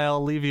stop, then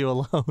I'll leave you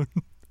alone.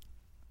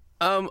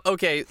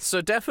 Okay,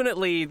 so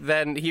definitely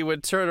then he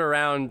would turn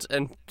around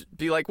and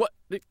be like, "What?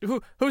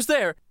 Who's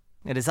there?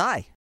 It is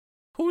I.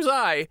 Who's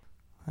I?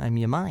 I'm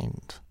your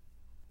mind.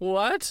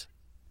 What?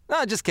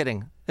 No, just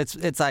kidding.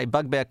 It's I,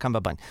 Bugbear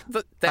Cumberbund.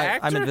 The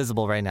actor? I'm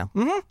invisible right now.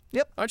 Mm-hmm.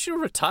 Yep. Aren't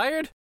you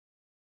retired?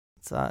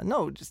 It's,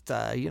 no, just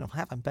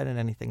haven't been in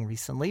anything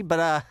recently,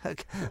 but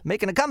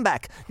making a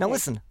comeback. Now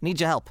listen, need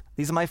your help.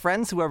 These are my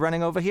friends who are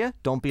running over here.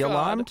 Don't be God.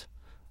 alarmed.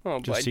 Oh,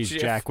 Just boy, sees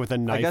Jeff. Jack with a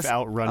knife guess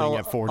out running I'll,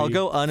 at 40. I'll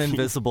go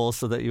uninvisible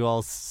so that you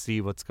all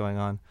see what's going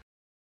on.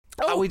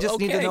 we just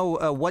need to okay.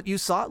 know what you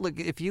saw. Like,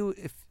 if you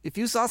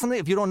saw something,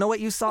 if you don't know what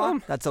you saw,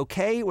 that's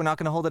okay. We're not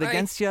going to hold it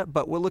against you.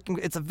 But we're looking.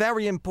 It's a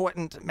very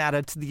important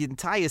matter to the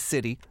entire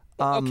city.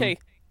 Okay.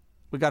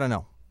 We got to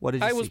know. What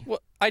did you see?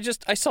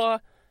 I saw.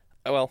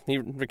 Well, he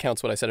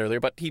recounts what I said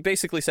earlier, but he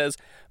basically says,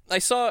 I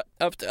saw.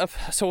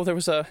 So there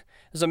was a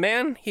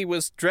man. He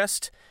was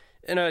dressed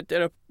in a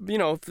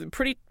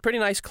pretty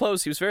nice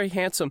clothes. He was very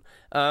handsome.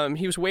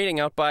 He was waiting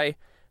out by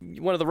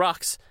one of the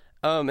rocks.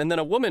 And then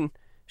a woman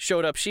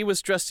showed up. She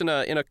was dressed in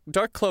a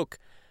dark cloak,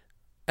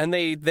 and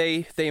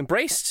they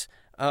embraced.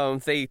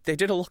 They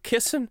did a little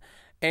kissing,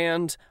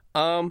 and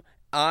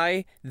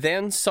I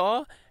then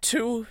saw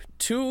two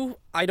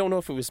I don't know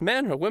if it was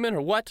men or women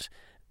or what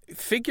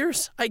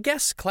figures, I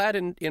guess, clad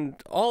in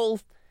all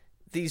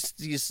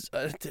these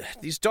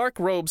dark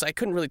robes. I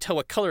couldn't really tell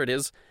what color it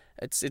is.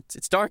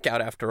 It's dark out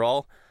after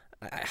all.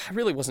 I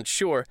really wasn't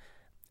sure.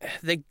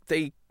 They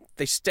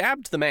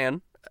stabbed the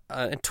man.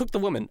 And took the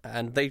woman,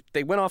 and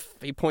they went off.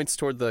 He points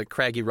toward the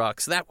craggy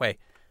rocks that way.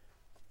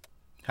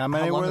 How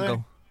many How long were there?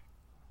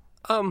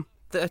 ago?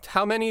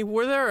 How many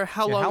were there? Or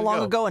how long? How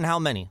long ago and how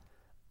many?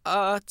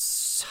 I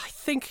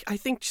think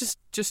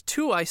just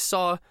two I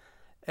saw,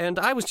 and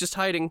I was just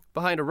hiding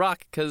behind a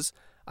rock because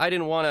I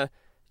didn't want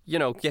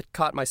to, get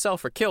caught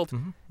myself or killed.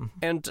 Mm-hmm.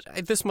 And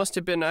this must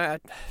have been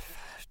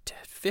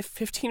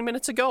 15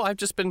 minutes ago. I've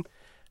just been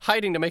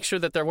hiding to make sure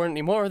that there weren't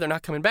any more. They're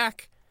not coming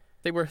back.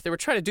 They were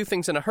trying to do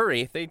things in a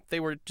hurry. They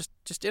were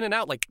just in and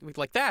out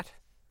like that.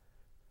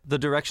 The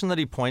direction that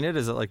he pointed,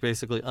 is it like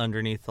basically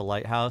underneath the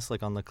lighthouse,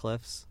 like on the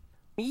cliffs?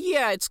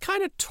 Yeah, it's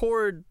kind of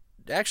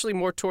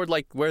more toward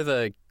like where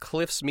the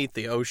cliffs meet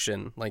the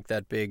ocean, like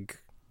that big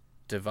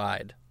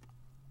divide.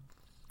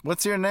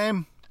 What's your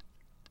name?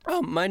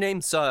 Oh, my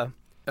name's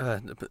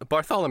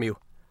Bartholomew.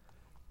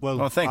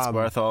 Well, Oh, thanks,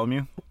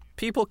 Bartholomew.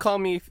 People call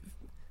me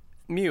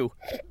Mew.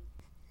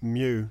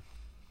 Mew.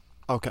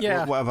 Okay,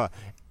 Yeah. whatever.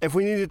 If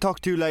we need to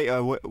talk to you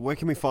later, where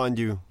can we find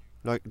you?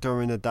 Like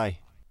during the day?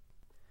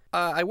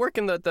 I work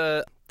in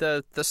the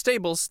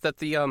stables that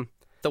the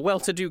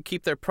well-to-do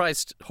keep their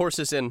prized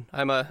horses in.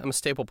 I'm a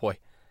stable boy.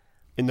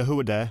 In the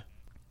Hua there?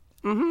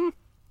 Mm-hmm.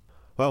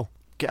 Well,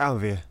 get out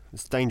of here.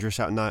 It's dangerous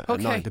at night. Okay.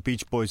 At night, the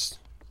Beach Boys,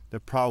 they're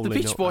prowling. The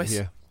Beach out Boys?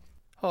 here.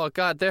 Oh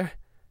God, they're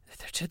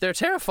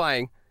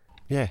terrifying.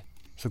 Yeah.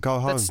 So go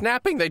home. That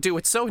snapping they do,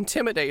 it's so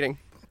intimidating.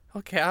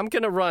 Okay, I'm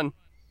gonna run.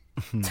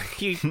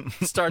 He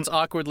starts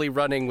awkwardly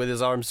running with his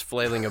arms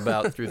flailing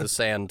about through the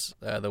sand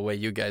the way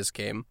you guys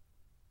came.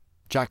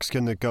 Jack's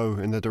gonna go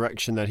in the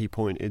direction that he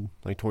pointed,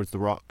 like towards the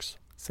rocks.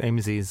 Same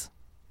as these.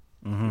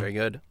 Mm-hmm. Very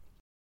good.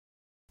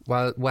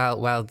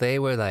 While they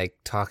were like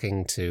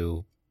talking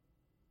to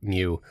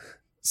Mew,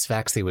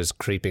 Sfaxi was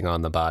creeping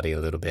on the body a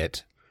little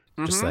bit,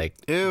 just like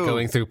Ew.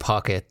 going through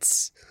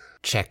pockets,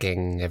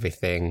 checking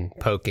everything,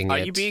 poking Are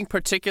it. you being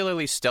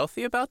particularly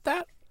stealthy about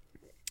that?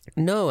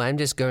 No, I'm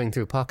just going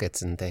through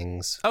pockets and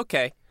things.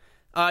 Okay.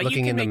 You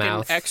Looking can in the make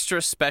mouth. an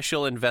extra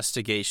special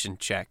investigation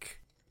check.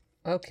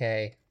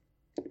 Okay.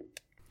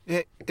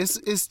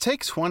 Is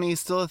take 20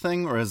 still a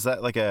thing, or is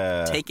that like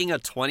a... Taking a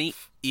 20?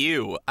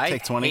 Ew. I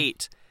Take 20?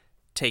 hate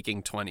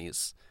taking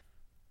 20s.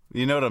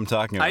 You know what I'm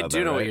talking about, I do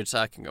though, know what right? you're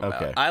talking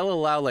about. Okay. I'll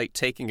allow like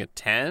taking a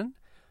 10,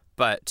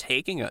 but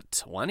taking a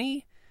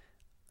 20?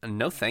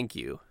 No, thank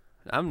you.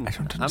 I'm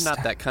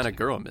not that kind of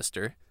girl,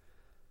 mister.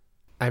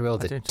 I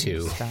rolled I a don't 2.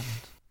 understand.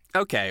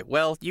 Okay,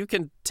 well, you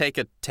can take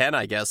a 10,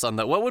 I guess, on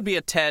the... What would be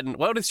a 10?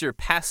 What is your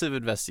passive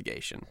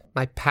investigation?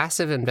 My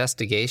passive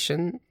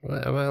investigation?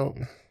 Well,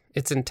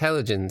 it's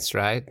intelligence,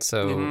 right?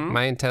 So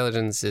my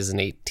intelligence is an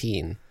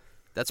 18.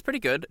 That's pretty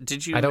good.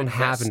 Did you I don't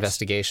have invest?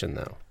 investigation,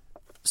 though.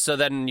 So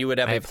then you would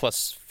have I a have-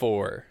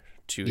 +4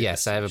 to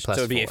Yes, I have a investigation.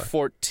 So it'd be a +4.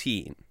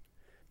 14.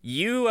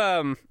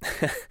 You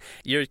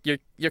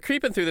you're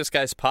creeping through this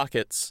guy's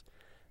pockets,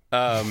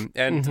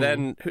 and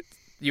then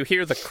you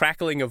hear the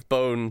crackling of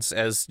bones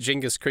as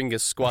Genghis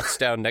Kringus squats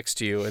down next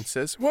to you and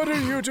says, "What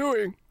are you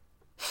doing?"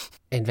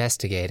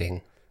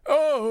 Investigating.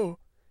 "Oh,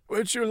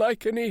 would you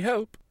like any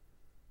help?"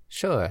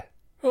 Sure.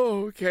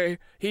 "Oh, okay."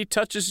 He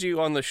touches you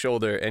on the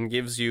shoulder and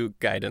gives you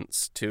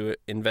guidance to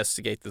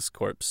investigate this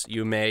corpse.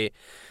 You may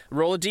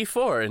roll a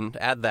d4 and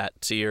add that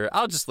to your...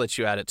 I'll just let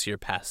you add it to your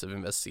passive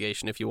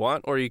investigation if you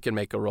want, or you can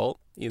make a roll.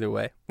 Either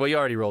way. Well, you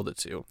already rolled it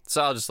too,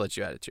 so I'll just let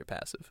you add it to your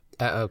passive.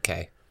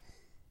 Okay.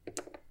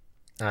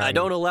 I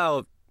don't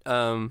allow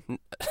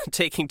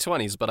taking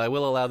 20s, but I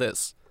will allow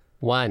this.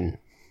 1.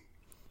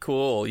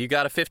 Cool. You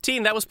got a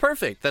 15. That was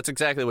perfect. That's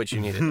exactly what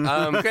you needed.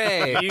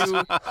 Great.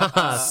 You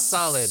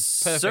Solid.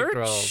 Perfect search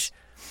rolls.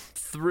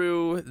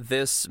 through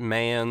this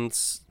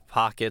man's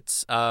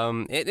pockets.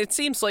 It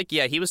seems like,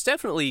 yeah, he was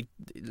definitely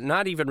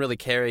not even really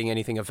carrying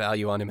anything of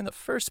value on him in the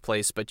first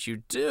place, but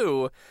you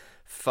do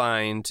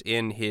find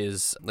in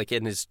his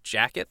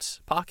jacket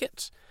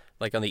pocket,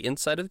 like on the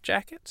inside of the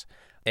jacket,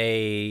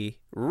 a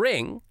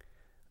ring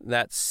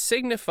that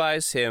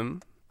signifies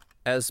him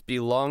as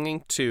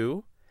belonging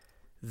to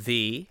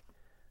the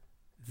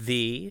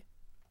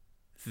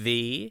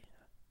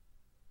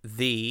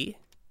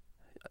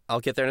I'll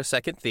get there in a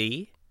second.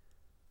 The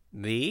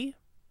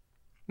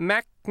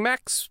Maxon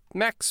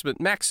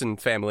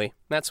family.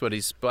 That's what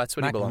he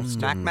belongs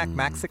to.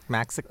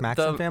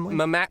 Maxon family?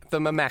 The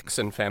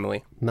Mamaxon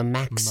family.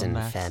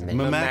 Mamaxon family.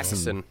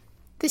 Mamaxon.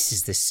 This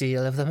is the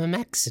seal of the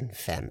Mamaxon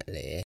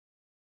family.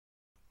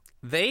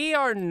 They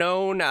are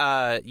known.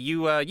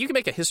 You can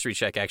make a history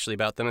check actually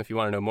about them if you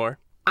want to know more.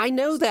 I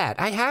know that.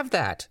 I have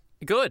that.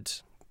 Good.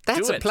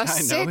 That's Do a it. plus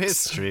I 6. know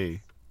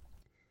history.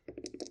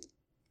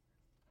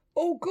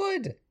 Oh,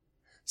 good.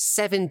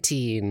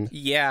 17.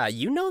 Yeah,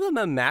 you know the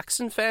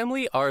Mamaxon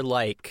family are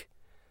like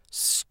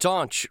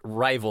staunch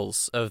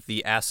rivals of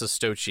the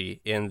Assastochi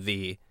in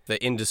the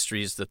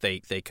industries that they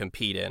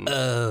compete in.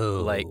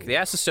 Oh. Like the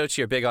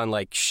Assastochi are big on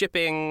like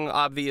shipping,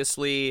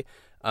 obviously,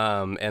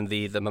 and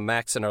the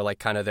Mamaxon are like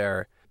kind of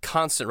their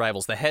constant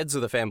rivals. The heads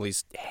of the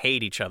families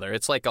hate each other.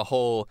 It's like a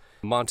whole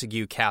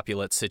Montague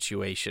Capulet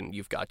situation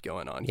you've got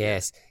going on here.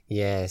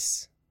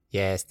 Yes.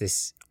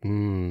 This.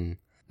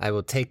 I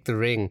will take the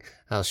ring.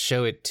 I'll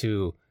show it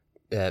to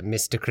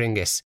Mr.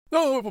 Kringus.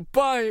 Oh,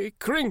 by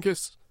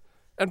Kringus.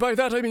 And by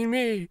that I mean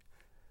me.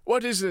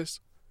 What is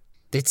this?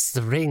 It's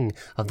the ring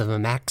of the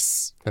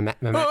Mamaxon?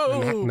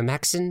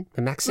 Mamaxon?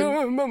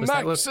 Was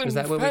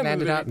that what we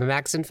landed on?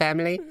 Mamaxon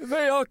family?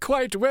 They are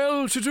quite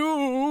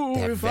well-to-do,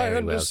 They're if I very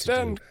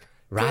understand. well-to-do.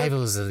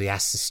 Rivals of the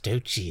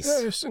Assastochis.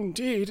 Yes,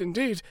 indeed.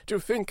 Do you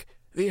think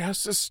the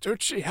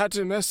Assastochi had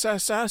him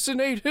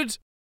assassinated?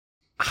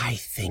 I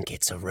think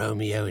it's a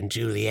Romeo and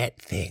Juliet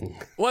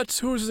thing. What?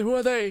 Who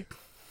are they?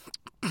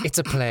 It's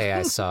a play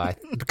I saw.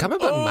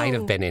 Cumberbund might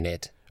have been in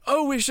it.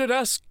 Oh, we should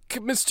ask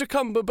Mr.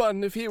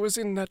 Cumberbund if he was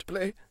in that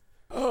play.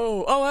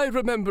 Oh, I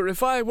remember.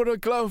 If I were a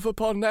glove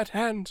upon that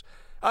hand,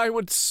 I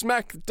would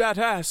smack that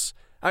ass,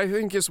 I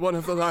think is one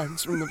of the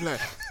lines from the play.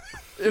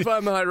 If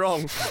am I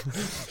wrong?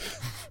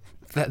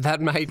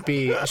 That might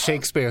be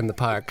Shakespeare in the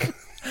Park.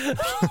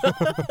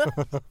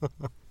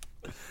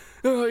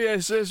 Oh,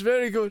 yes,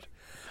 very good.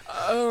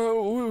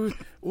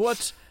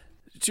 What...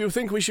 Do you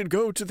think we should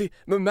go to the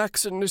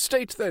Mamaxon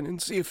estate then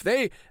and see if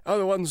they are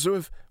the ones who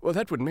have... Well,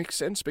 that would make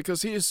sense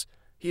because he is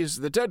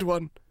the dead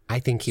one. I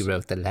think he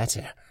wrote the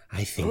letter.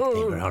 I think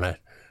they were on a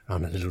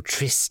little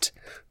tryst.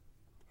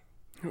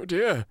 Oh,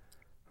 dear.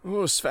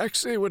 Oh,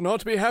 Sphaxy would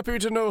not be happy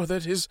to know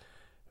that his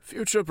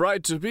future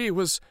bride-to-be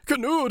was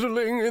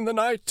canoodling in the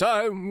night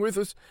time with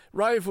a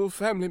rival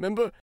family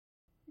member.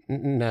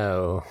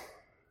 No.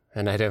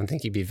 And I don't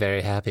think he'd be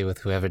very happy with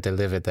whoever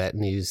delivered that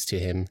news to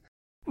him.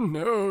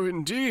 No,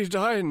 indeed,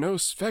 I know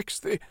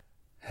Sphaxy.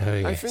 Oh,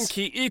 yes. I think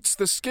he eats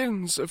the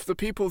skins of the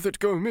people that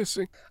go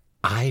missing.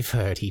 I've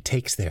heard he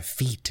takes their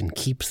feet and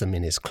keeps them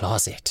in his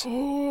closet.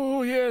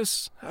 Oh,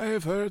 yes, I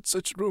have heard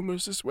such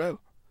rumors as well.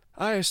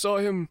 I saw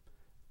him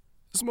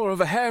as more of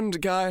a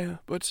hand guy,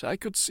 but I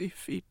could see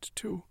feet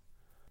too.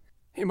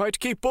 He might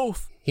keep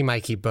both. He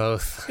might keep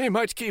both. He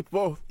might keep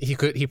both.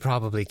 He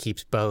probably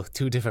keeps both.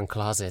 2 different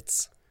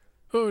closets.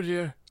 Oh,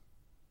 dear.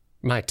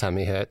 My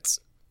tummy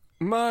hurts.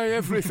 My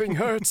everything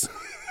hurts.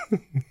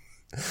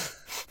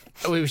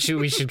 We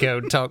should go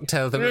tell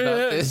them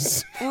about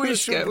this. We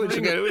should go let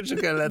them know.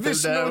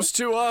 This news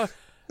to our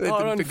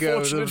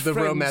unfortunate the friends.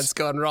 romance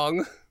gone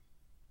wrong.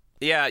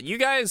 Yeah, you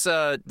guys,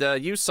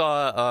 you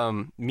saw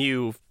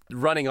Mew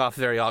running off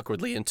very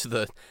awkwardly into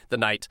the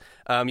night.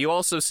 You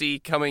also see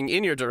coming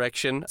in your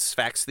direction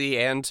Sphaxy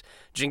and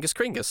Genghis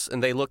Kringus,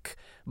 and they look,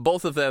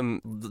 both of them,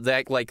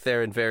 like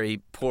they're in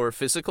very poor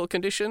physical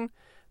condition,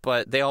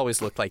 but they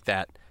always look like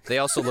that. They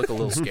also look a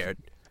little scared.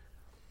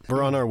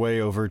 We're on our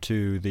way over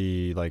to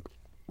the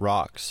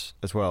rocks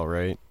as well,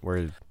 right?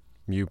 Where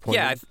you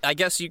pointed? Yeah, I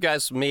guess you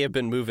guys may have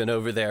been moving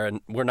over there, and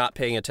we're not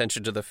paying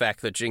attention to the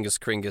fact that Genghis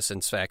Kringus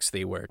and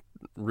Sphaxy were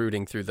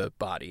rooting through the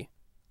body.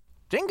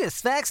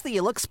 Genghis, Sphaxy,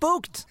 you look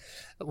spooked.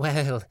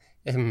 Well,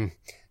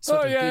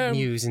 sort of good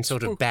news and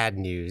sort of bad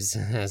news,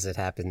 as it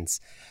happens.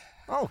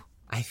 Oh.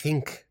 I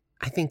think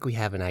we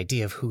have an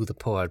idea of who the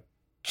poor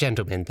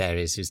gentleman there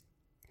is who's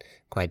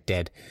quite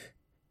dead.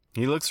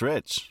 He looks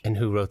rich. And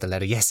who wrote the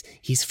letter? Yes,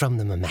 he's from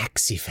the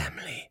Mamaxi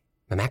family.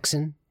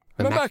 Mamaxon?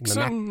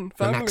 Mamaxon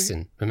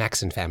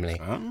family.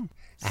 Oh.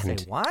 And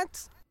Say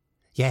what?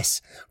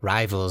 yes,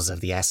 rivals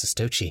of the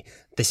Assastochi.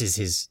 This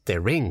is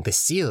their ring, the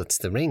seal. It's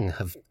the ring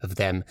of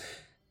them.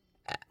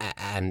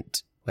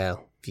 And,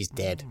 well, he's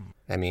dead.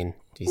 I mean,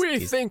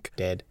 he's think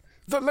dead.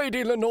 The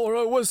Lady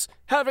Lenora was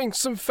having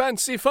some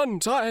fancy fun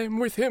time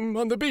with him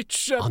on the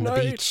beach at On night.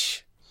 the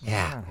beach.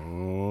 Yeah.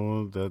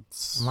 Oh,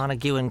 that's...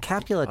 Montague and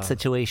Capulet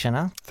situation,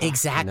 huh?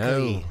 Exactly.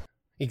 no.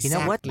 Exactly.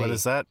 You know what? What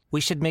is that?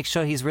 We should make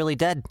sure he's really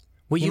dead.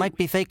 He might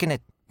be faking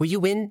it. Were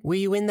you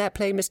in that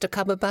play, Mr.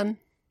 Cumberbund?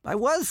 I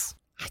was.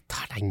 I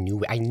thought I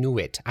knew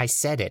it. I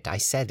said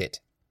it.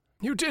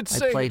 You did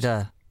say I played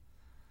it.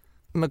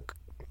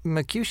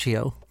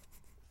 Mercutio.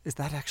 Is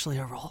that actually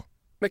a role?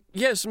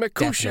 Yes,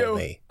 Mercutio.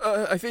 Definitely.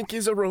 I think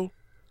is a role.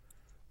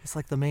 It's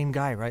like the main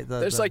guy, right?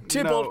 There's like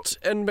Tybalt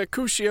and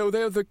Mercutio.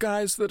 They're the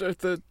guys that are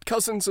the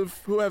cousins of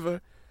whoever.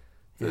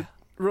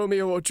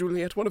 Romeo or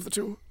Juliet, one of the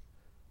two.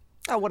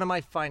 Oh, one of my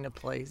finer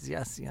plays.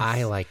 Yes.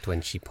 I liked when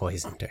she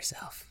poisoned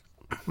herself.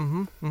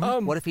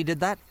 What if he did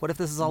that? What if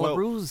this is all a well-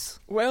 ruse?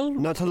 Well,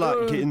 Not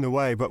to get in the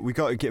way, but we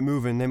got to get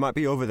moving. They might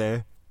be over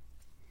there.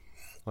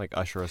 Like,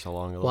 usher us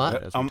along a little What?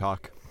 bit as we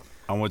talk.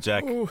 I'm with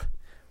Jack.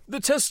 the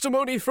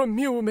testimony from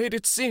Mew made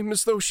it seem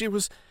as though she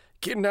was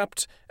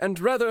kidnapped, and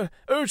rather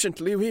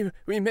urgently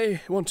we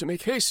may want to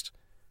make haste.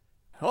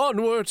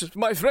 Onward,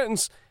 my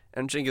friends!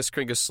 And Genghis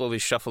Kringus slowly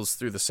shuffles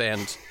through the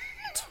sand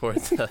toward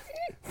the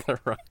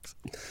rocks.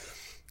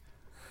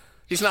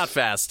 He's not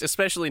fast,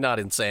 especially not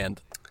in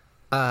sand.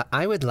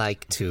 I would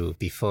like to,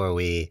 before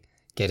we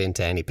get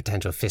into any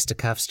potential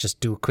fisticuffs, just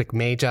do a quick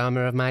mage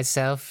armor of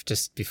myself,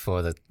 just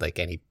before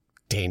any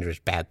dangerous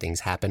bad things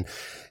happen.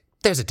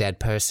 There's a dead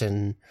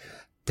person.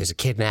 There's a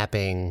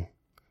kidnapping.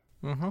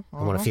 I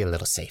want to feel a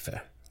little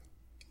safer.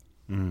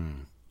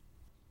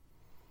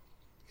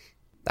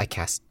 I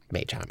cast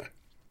mage armor.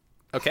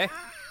 Okay.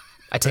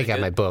 I take out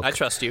my book. I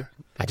trust you.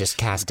 I just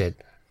cast it.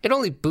 It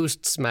only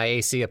boosts my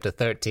AC up to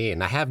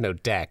 13. I have no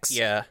dex.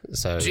 Yeah.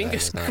 So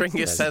Genghis that's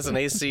Kringus has an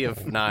AC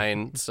of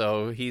 9,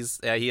 so he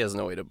has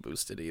no way to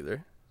boost it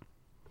either.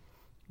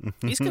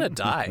 He's gonna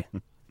die.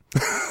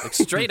 Like,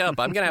 straight up,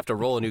 I'm gonna have to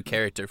roll a new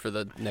character for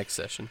the next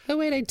session. Oh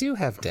wait, I do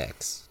have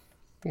dex.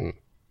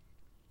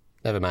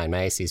 Never mind.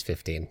 My AC is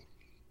 15.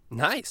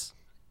 Nice.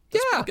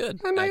 That's Yeah, pretty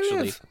good, I might actually.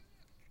 live.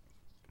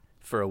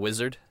 For a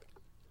wizard.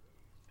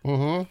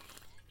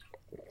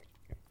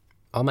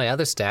 All my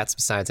other stats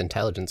besides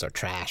intelligence are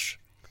trash.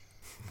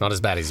 Not as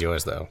bad as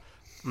yours, though.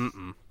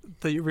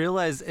 But you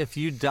realize if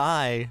you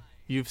die,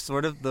 you've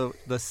sort of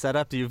the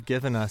setup you've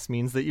given us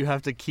means that you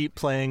have to keep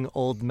playing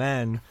old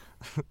men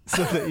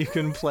so that you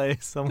can play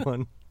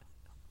someone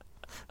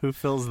who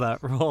fills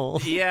that role.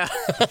 Yeah,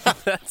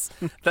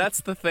 that's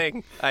the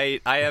thing.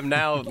 I am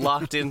now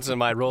locked into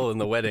my role in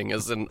the wedding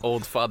as an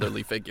old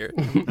fatherly figure.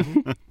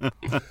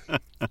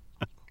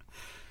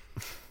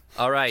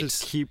 All right.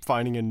 Just keep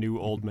finding a new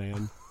old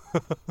man.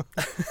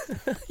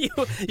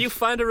 You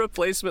find a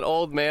replacement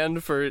old man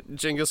for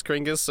Genghis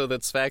Kringus so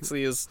that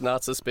Sfaxley is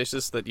not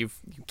suspicious that you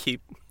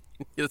keep.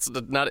 It's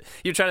not.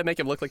 You try to make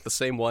him look like the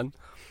same one.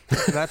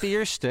 Could that be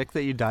your shtick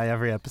that you die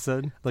every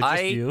episode? Like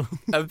just you?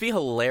 It would be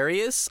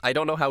hilarious. I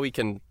don't know how we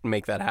can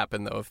make that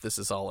happen though if this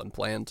is all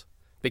unplanned.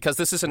 Because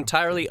this is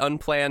entirely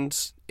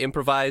unplanned,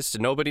 improvised.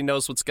 Nobody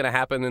knows what's going to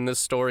happen in this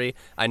story.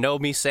 I know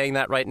me saying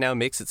that right now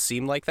makes it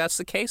seem like that's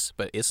the case,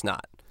 but it's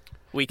not.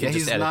 We can just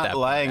He's edit not that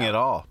lying part out. at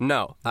all.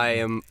 No, I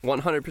am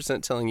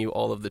 100% telling you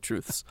all of the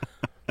truths.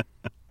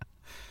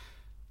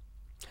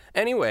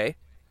 Anyway,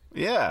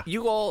 Yeah.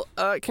 you all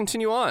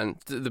continue on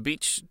to the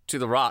beach, to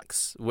the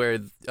rocks, where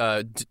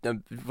I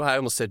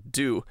almost said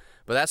Dew,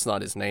 but that's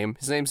not his name.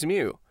 His name's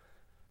Mew.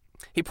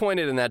 He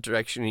pointed in that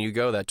direction, and you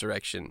go that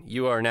direction.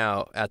 You are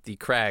now at the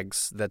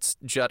crags that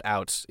jut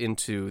out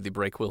into the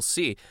Breakwheel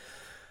Sea.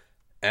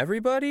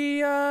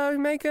 Everybody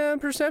make a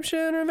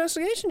perception or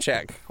investigation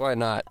check. Why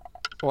not?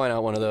 Why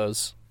not one of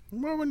those?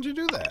 Why wouldn't you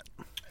do that?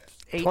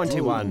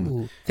 21.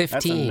 Ooh, That's a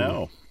 15.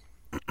 no.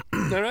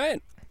 All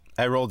right.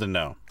 I rolled a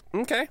no.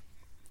 Okay.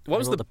 What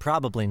was the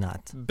probably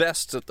not?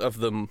 best of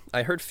them?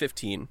 I heard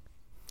 15.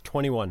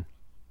 21.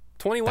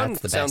 21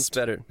 That's the sounds best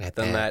better at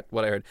than that.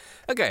 what I heard.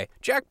 Okay,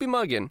 Jack B.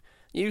 Muggin,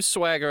 you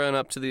swagger on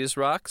up to these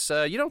rocks.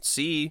 You don't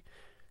see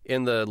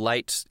in the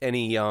light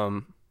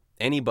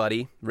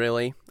anybody,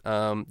 really.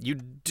 You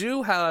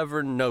do,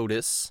 however,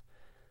 notice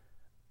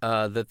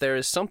that there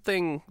is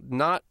something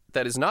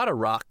that is not a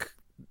rock,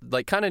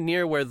 like kind of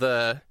near where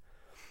the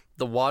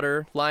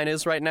water line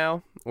is right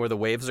now, where the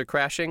waves are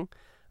crashing.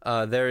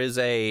 There is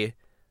a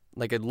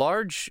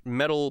large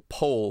metal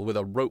pole with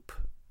a rope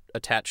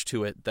attached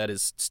to it that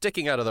is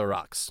sticking out of the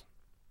rocks.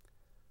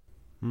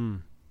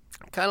 Kind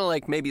of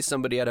like maybe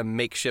somebody had a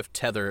makeshift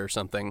tether or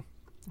something.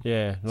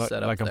 Yeah,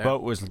 Set up like a there.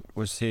 boat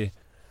was here.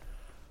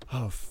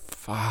 Oh,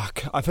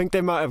 fuck. I think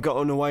they might have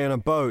gotten away on a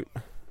boat.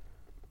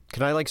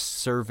 Can I,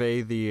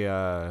 survey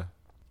the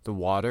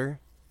water?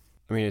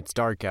 I mean, it's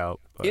dark out.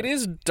 But... It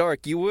is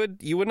dark. You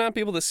would not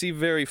be able to see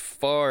very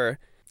far.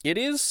 It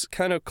is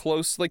kind of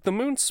close. Like, the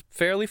moon's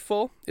fairly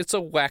full. It's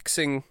a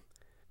waxing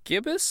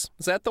gibbous.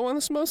 Is that the one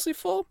that's mostly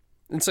full?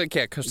 It's like,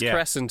 yeah, because Yeah.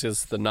 crescent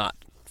is the not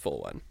full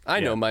one. I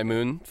know my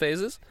moon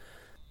phases.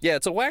 Yeah,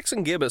 it's a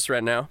waxing gibbous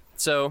right now.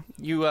 So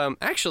you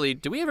actually,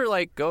 do we ever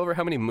go over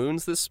how many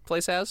moons this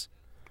place has?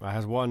 It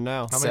has one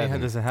now. How many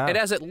 7. does it have? It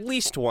has at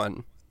least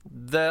one.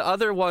 The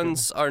other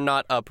ones are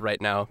not up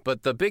right now,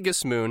 but the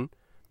biggest moon,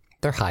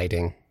 They're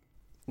hiding.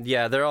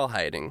 yeah, they're all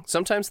hiding.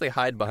 Sometimes they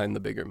hide behind the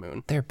bigger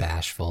moon. They're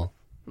bashful.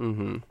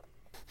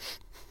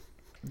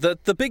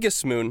 The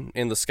biggest moon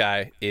in the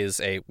sky is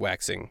a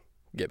waxing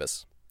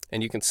gibbous.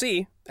 And you can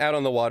see out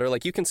on the water,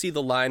 you can see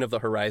the line of the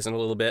horizon a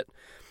little bit.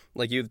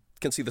 You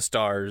can see the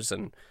stars.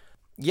 And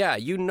yeah,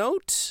 you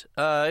note,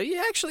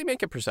 you actually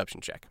make a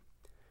perception check.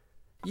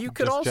 You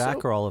could Just also,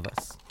 Jack or all of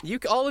us?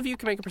 all of you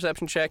can make a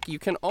perception check. You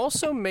can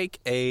also make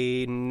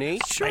a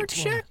nature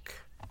check,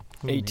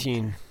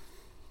 18.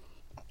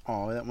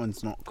 Oh, that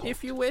one's not cool.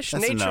 if you wish.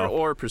 That's a Nature no.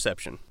 or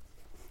perception.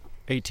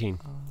 18.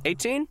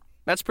 18?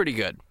 That's pretty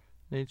good.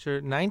 Nature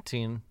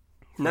 19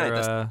 for,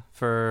 Nice.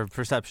 for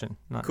perception,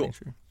 not Cool.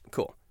 nature.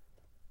 Cool.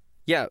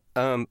 Yeah,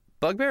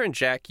 Bugbear and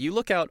Jack, you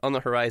look out on the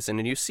horizon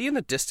and you see in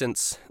the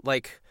distance,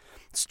 like,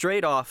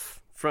 straight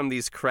off from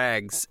these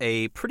crags,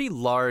 a pretty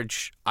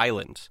large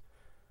island.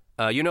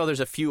 There's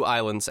a few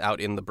islands out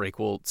in the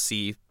Breakwell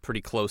Sea pretty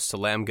close to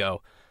Lamgoh.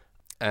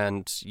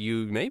 And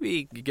you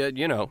maybe get,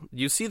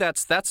 you see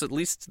that's at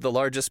least the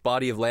largest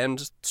body of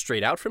land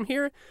straight out from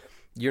here.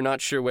 You're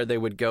not sure where they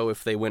would go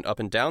if they went up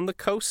and down the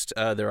coast.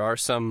 There are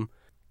some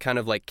kind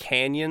of like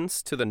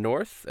canyons to the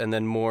north and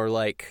then more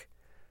like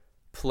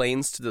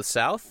plains to the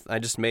south. I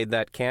just made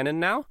that canon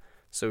now,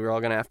 so we're all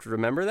going to have to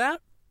remember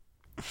that.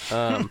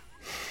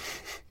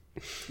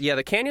 Yeah,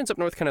 the canyons up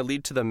north kind of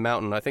lead to the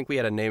mountain. I think we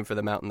had a name for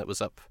the mountain that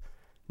was up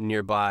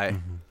nearby.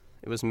 Mm-hmm.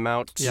 It was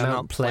Mount Playa.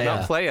 Mount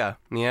Playa,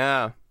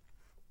 yeah.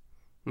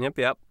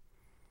 Yep.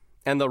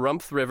 And the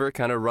Rumpf River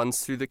kind of runs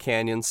through the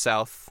canyon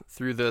south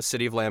through the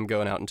city of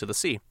Lamgoh and out into the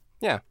sea.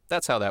 Yeah,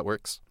 that's how that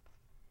works.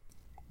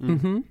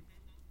 Mm-hmm.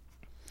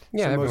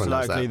 Yeah, so everyone most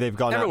knows likely that. they've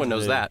gone Everyone out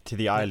knows that. to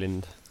the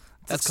island.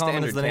 That's as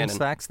common as standard the name canon.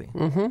 Svaxi.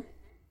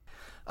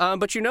 Mm-hmm.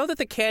 But you know that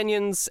the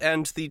canyons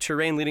and the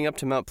terrain leading up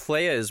to Mount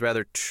Playa is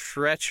rather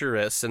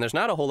treacherous, and there's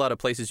not a whole lot of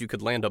places you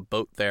could land a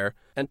boat there.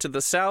 And to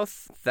the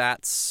south,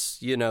 that's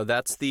the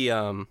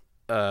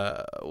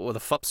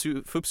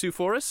Fupsu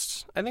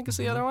Forest, I think is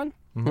the other one.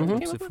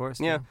 Fupsu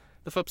Forest. Yeah,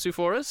 the Fupsu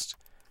Forest.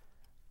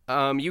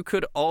 You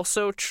could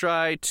also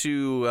try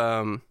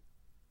to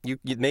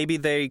maybe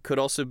they could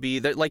also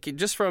be like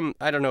just from,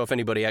 I don't know if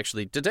anybody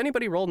actually did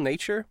anybody roll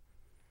nature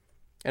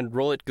and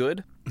roll it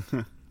good.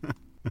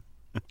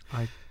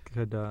 I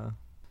could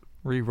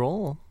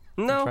re-roll.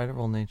 No. Try to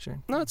roll nature.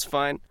 No, it's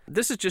fine.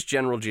 This is just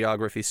general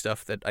geography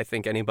stuff that I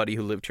think anybody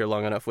who lived here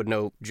long enough would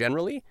know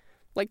generally,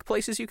 like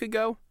places you could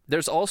go.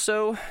 There's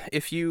also,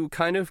 if you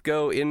kind of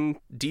go in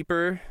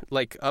deeper,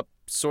 like up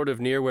sort of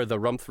near where the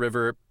Rumpf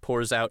River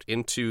pours out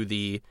into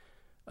the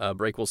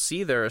Breakwell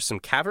Sea, there are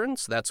some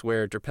caverns. That's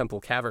where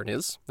Derpemple Cavern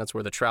is. That's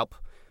where the Traup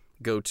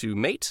go to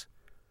mate.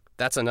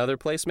 That's another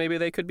place maybe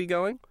they could be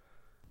going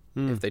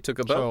if they took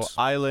a boat.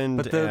 So island,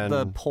 But and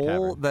the pole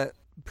cavern. that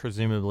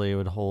presumably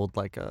would hold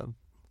like a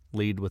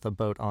lead with a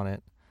boat on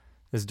it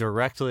is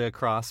directly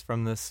across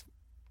from this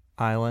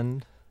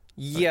island.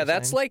 Yeah,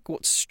 that's like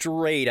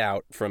straight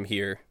out from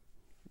here.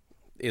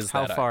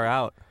 How far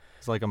out?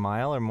 Is it like a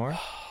mile or more?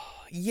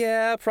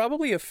 Yeah,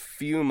 probably a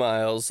few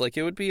miles. Like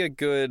it would be a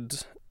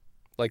good,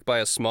 like by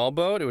a small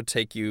boat, it would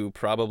take you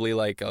probably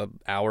like an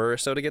hour or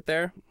so to get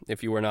there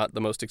if you were not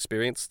the most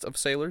experienced of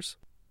sailors.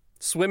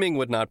 Swimming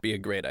would not be a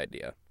great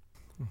idea.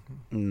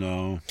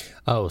 No.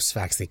 Oh,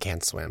 Svaxi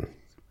can't swim.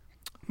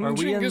 Are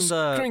we in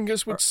the?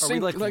 Gringus would Are we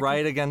like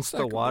right against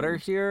the water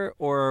here,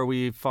 or are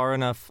we far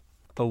enough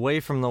away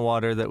from the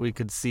water that we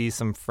could see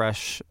some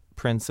fresh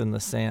prints in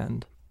the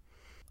sand?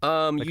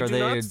 You do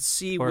not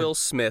see Will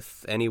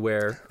Smith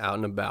anywhere out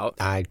and about.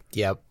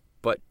 Yep.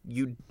 But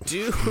you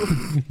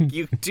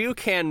do,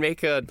 can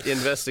make an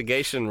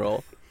investigation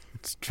roll.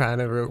 It's trying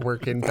to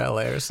work in Bel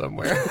Air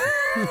somewhere.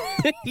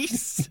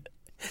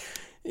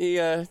 He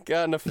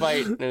got in a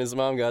fight and his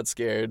mom got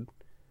scared.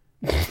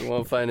 You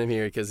won't find him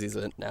here because he's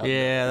now.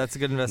 Yeah, that's a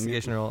good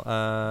investigation roll.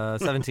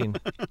 17.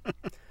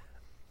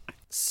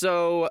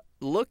 So,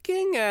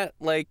 looking at,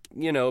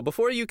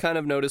 before you kind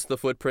of notice the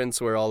footprints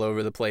were all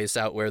over the place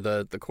out where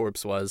the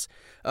corpse was,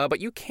 but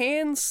you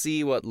can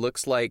see what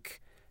looks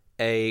like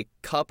a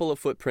couple of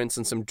footprints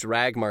and some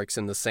drag marks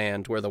in the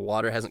sand where the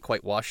water hasn't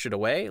quite washed it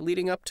away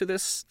leading up to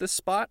this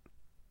spot.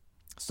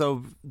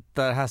 So,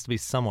 that has to be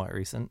somewhat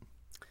recent.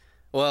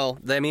 Well,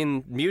 I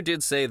mean, Mew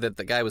did say that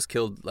the guy was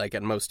killed,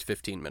 at most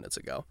 15 minutes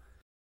ago.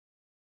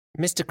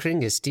 Mr.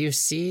 Kringus, do you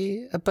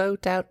see a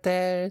boat out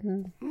there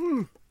in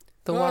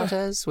the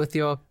waters with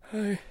your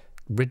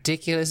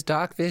ridiculous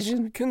dark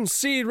vision? I can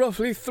see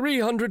roughly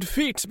 300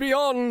 feet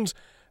beyond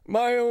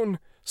my own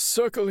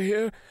circle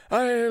here.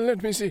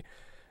 Let me see.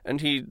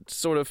 And he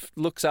sort of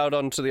looks out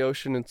onto the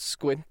ocean and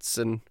squints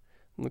and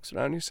looks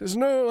around. He says,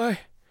 "No,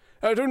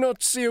 I do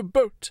not see a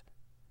boat.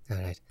 All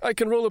right. I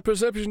can roll a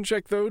perception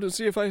check, though, to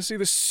see if I see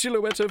the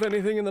silhouette of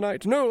anything in the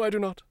night. No, I do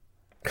not."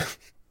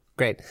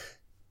 Great.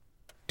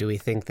 Do we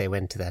think they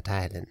went to that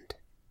island?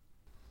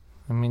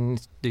 I mean,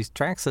 these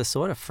tracks are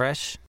sort of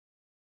fresh.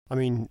 I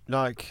mean,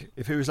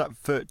 if it was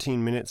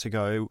 13 minutes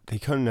ago, they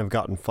couldn't have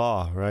gotten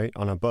far, right,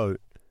 on a boat.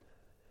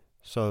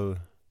 So,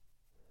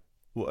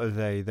 what are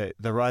they?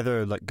 They're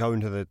either, going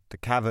to the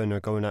cavern or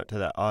going out to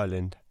that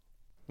island.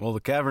 Well,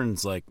 the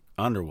cavern's,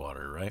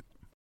 underwater, right?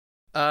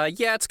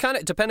 Yeah, it's kind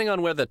of, depending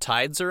on where the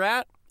tides are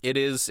at,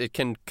 it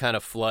can kind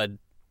of flood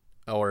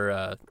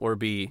or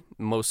be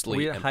mostly Are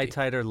we at empty. high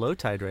tide or low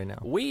tide right now?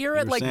 We are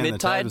at You were saying mid the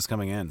tide tide. was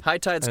coming in. High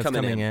tide's It's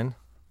coming in.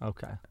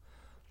 Okay.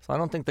 So I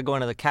don't think they're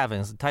going to the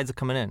caverns. The tides are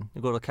coming in.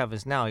 You go to the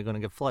caverns now, you're going to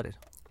get flooded.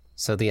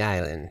 So the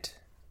island.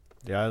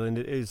 The island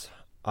it is.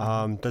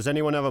 Does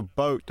anyone have a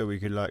boat that we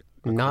could, Not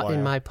acquire?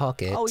 in my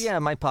pocket. Oh, yeah,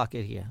 my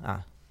pocket here.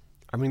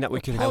 I mean, that we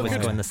could I was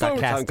have. going the I'm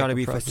sarcastic going to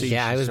be approach. facetious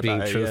Yeah, I was being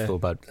about it, truthful,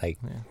 but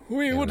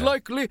We Yeah, would no.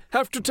 likely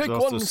have to take It's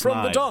also one from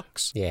the snide.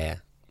 docks. yeah.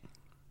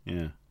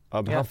 Yeah.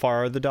 How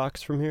far are the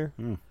docks from here?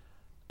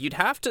 You'd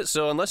have to,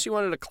 so unless you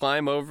wanted to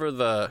climb over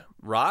the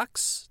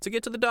rocks to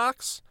get to the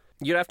docks,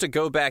 you'd have to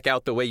go back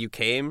out the way you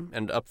came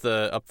and up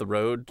the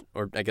road,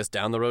 or I guess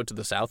down the road to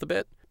the south a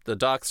bit. The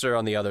docks are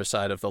on the other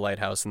side of the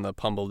lighthouse in the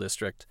Pumble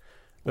district.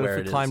 But where if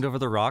it we is. climbed over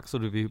the rocks,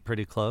 would we be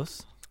pretty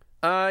close?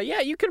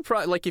 Yeah, you could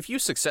probably, like, if you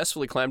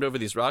successfully climbed over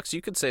these rocks,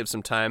 you could save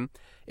some time.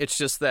 It's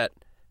just that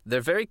they're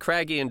very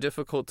craggy and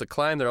difficult to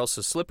climb. They're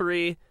also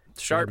slippery,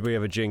 sharp. We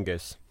have a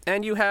Genghis.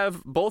 And you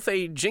have both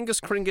a Genghis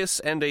Kringus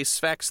and a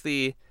Sphax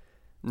the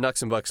Nux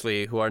and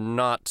Buxley, who are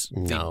not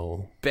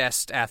the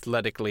best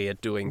athletically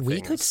at doing things.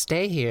 We could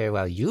stay here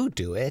while you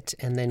do it,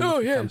 and then Oh,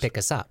 you can come yes. pick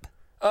us up.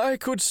 I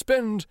could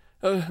spend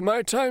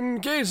my time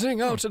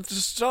gazing out at the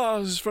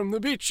stars from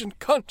the beach and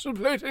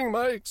contemplating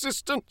my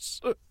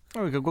existence.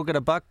 Or we could go get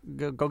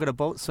a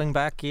boat, swing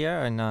back here,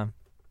 and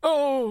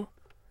Oh,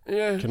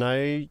 yeah. Can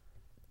I,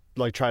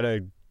 try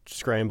to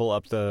scramble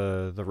up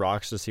the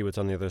rocks to see what's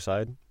on the other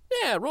side?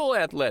 Yeah, roll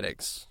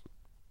athletics.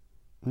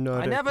 No,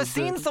 I never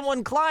seen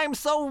someone climb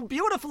so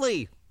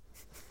beautifully.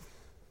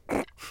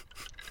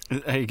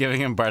 Are you giving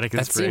him bardic That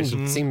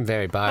inspiration? seemed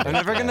very bad. I'm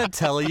never gonna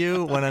tell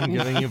you when I'm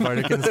giving you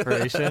bardic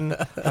inspiration.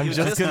 I'm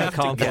just gonna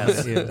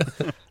compliment you,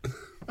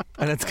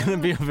 and it's gonna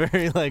be a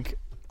very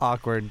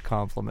awkward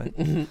compliment.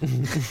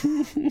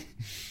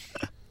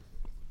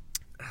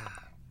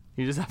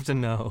 You just have to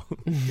know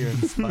you're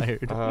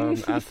inspired.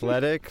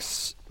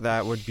 Athletics,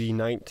 that would be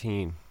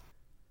 19.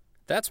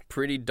 That's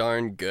pretty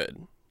darn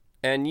good.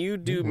 And you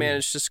do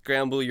manage to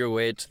scramble your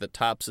way to the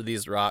tops of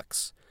these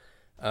rocks.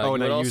 And you I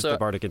would used also, the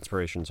bardic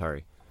inspiration,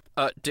 sorry.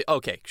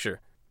 okay,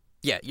 sure.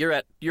 Yeah, you're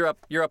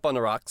up on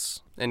the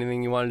rocks.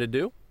 Anything you wanted to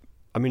do?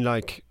 I mean,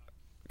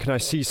 can I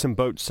see some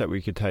boats that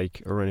we could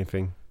take or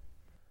anything?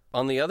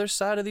 On the other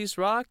side of these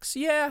rocks?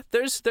 Yeah,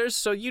 there's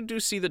so you do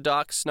see the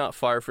docks not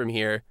far from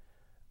here.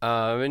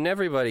 And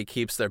everybody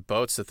keeps their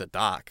boats at the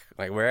dock.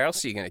 Like, where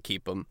else are you going to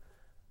keep them?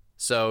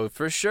 So,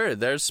 for sure,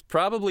 there's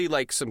probably,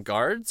 some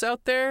guards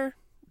out there,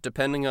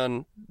 depending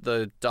on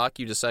the dock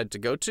you decide to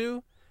go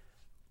to.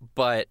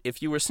 But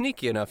if you were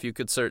sneaky enough, you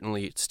could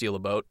certainly steal a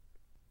boat.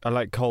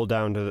 I call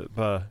down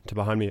to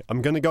behind me.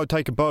 I'm going to go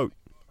take a boat.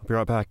 I'll be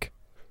right back.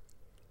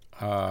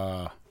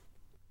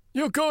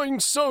 You're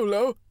going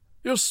solo?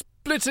 You're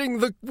splitting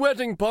the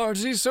wedding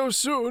party so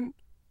soon?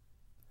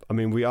 I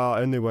mean, we are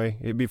anyway.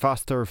 It'd be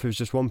faster if it was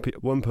just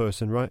one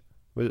person, right?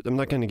 I'm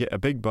not going to get a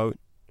big boat.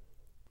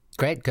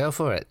 Great, go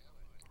for it.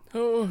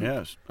 Oh,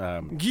 Yes.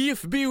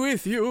 Geef be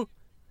with you.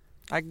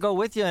 I could go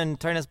with you and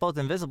turn us both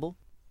invisible.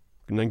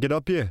 And then get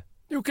up here.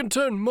 You can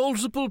turn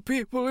multiple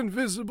people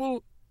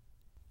invisible.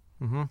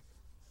 Mm-hmm.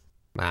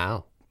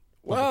 Wow.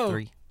 Wow.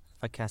 3. If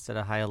I cast at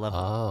a higher level.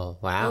 Oh,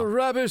 A wow.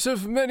 rabbit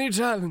of many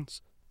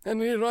talents.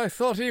 And here I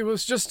thought he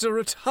was just a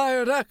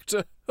retired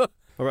actor. All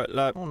right,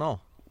 Oh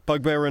no.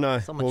 Bugbear and I,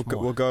 So much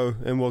more. we'll go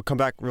and we'll come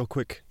back real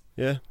quick.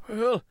 Yeah?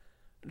 Well,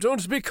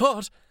 don't be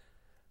caught.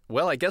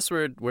 Well, I guess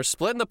we're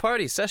splitting the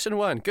party. Session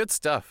 1. Good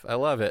stuff. I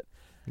love it.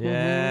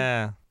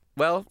 Yeah.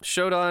 Well,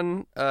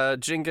 Shodan,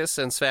 Genghis,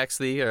 and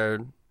Sfaxley are,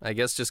 I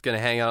guess, just going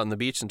to hang out on the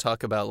beach and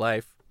talk about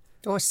life.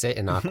 Or sit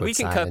in awkward We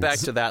can silence. cut back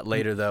to that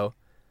later, though.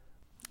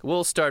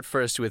 We'll start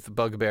first with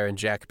Bugbear and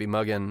Jackby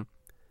Muggin.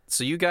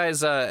 So you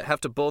guys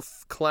have to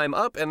both climb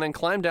up and then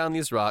climb down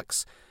these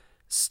rocks,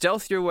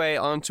 stealth your way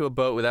onto a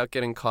boat without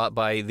getting caught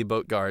by the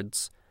boat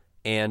guards,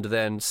 and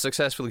then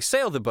successfully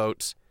sail the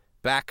boat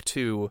back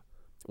to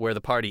where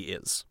the party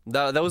is.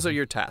 Those are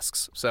your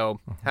tasks. So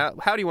how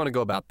do you want to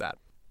go about that?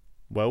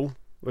 Well,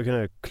 we're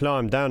going to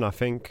climb down, I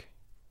think.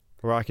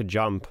 Or I could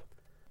jump.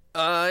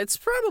 It's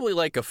probably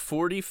like a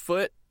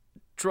 40-foot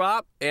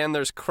drop, and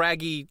there's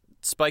craggy,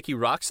 spiky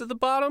rocks at the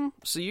bottom,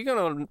 so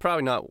you're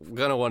probably not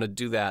gonna want to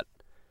do that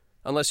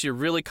unless you're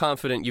really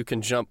confident you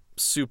can jump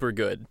super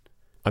good.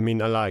 I mean,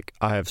 I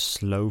have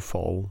slow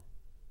fall.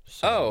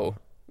 So. Oh,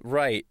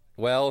 right.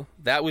 Well,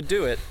 that would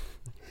do it.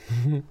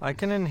 I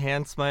can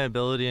enhance my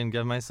ability and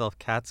give myself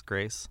cat's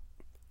grace.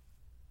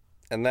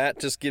 And that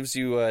just gives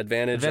you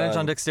advantage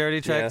On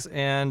dexterity checks,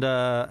 and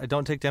I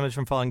don't take damage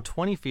from falling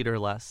 20 feet or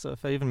less. So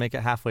if I even make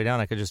it halfway down,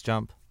 I could just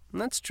jump.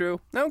 That's true.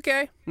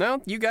 Okay.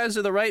 No, you guys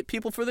are the right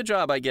people for the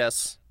job, I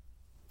guess.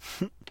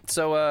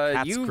 So,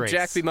 Cat's you, grace.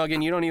 Jackby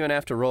Muggin, you don't even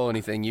have to roll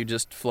anything. You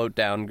just float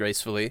down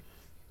gracefully.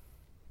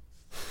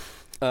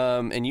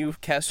 And you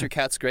cast your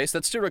cat's grace.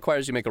 That still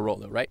requires you make a roll,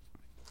 though, right?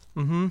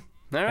 Mm-hmm.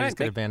 All I right. just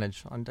get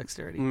advantage on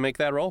dexterity. Make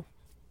that roll.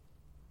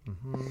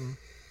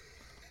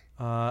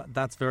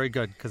 That's very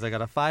good, because I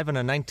got a 5 and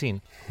a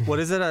 19. What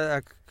is it?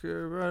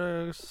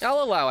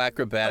 I'll allow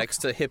acrobatics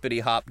to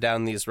hippity hop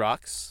down these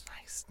rocks.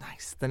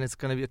 Nice. Then it's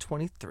going to be a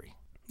 23.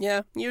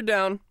 Yeah, you're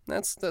down.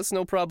 That's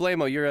no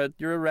problemo.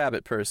 You're a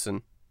rabbit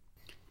person.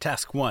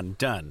 Task 1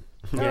 done.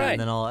 All Yeah, right. and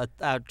then I'll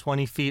at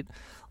 20 feet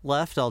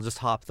left, I'll just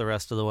hop the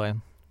rest of the way.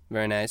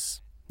 Very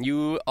nice.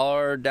 You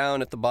are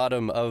down at the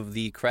bottom of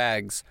the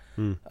crags.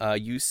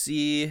 You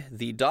see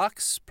the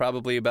docks,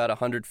 probably about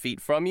 100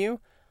 feet from you.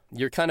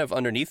 You're kind of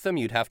underneath them.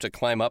 You'd have to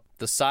climb up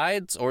the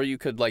sides, or you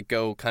could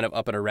go kind of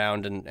up and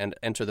around and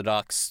enter the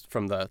docks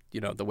from the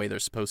way they're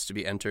supposed to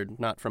be entered,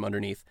 not from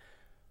underneath.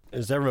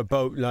 Is there a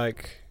boat,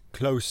 like,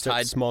 close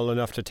that's small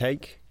enough to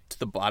take? To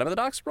the bottom of the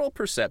docks, roll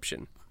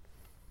perception.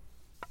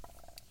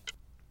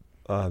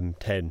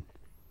 10.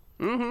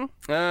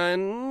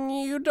 And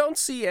you don't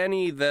see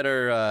any that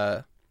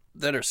are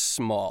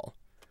small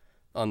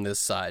on this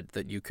side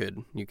that you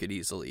could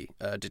easily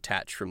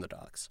detach from the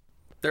docks.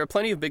 There are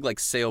plenty of big like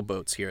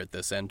sailboats here at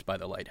this end by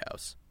the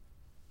lighthouse.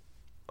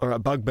 All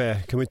right,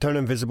 Bugbear, can we turn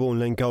invisible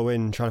and then go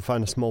in and try to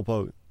find a small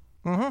boat?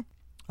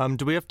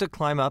 Do we have to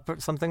climb up or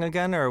something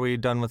again, or are we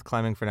done with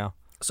climbing for now?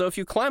 So if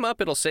you climb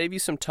up, it'll save you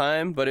some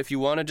time. But if you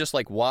want to just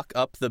like walk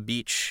up the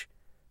beach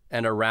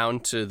and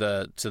around to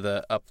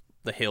the up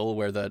the hill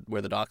where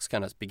the docks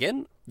kind of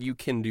begin, you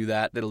can do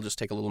that. It'll just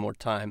take a little more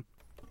time.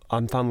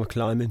 I'm fine with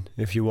climbing,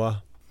 if you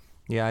are.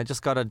 Yeah, I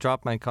just got to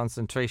drop my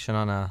concentration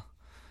on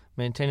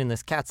maintaining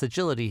this cat's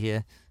agility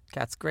here.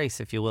 Cat's grace,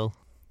 if you will.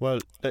 Well,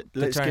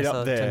 let's get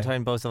up there. To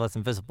turn both of us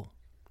invisible.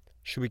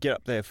 Should we get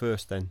up there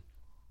first, then?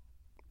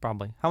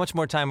 Probably. How much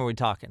more time are we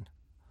talking?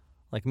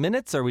 Like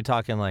minutes, or are we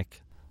talking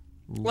like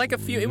a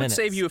few? It would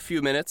save you a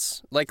few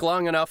minutes. Like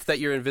long enough that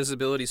your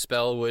invisibility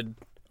spell would...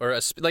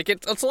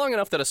 it's long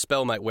enough that a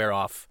spell might wear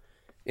off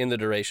in the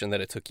duration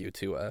that it took you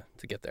to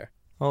get there.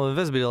 Well,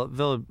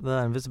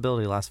 the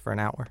invisibility lasts for an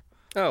hour.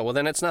 Oh, well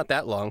then it's not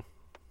that long.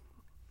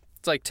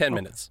 It's like 10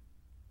 minutes.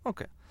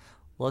 Okay.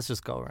 Well, let's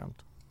just go around.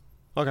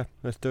 Okay,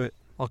 let's do it.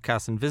 I'll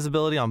cast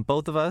invisibility on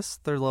both of us.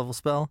 3rd level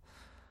spell.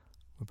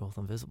 We're both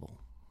invisible.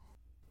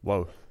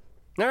 Whoa.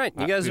 All right,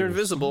 you guys are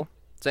invisible.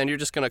 And you're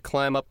just going to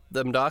climb up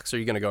them docks, or are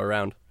you going to go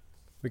around?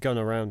 We're going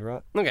around,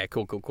 right? Okay,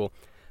 cool.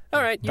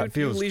 All right,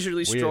 you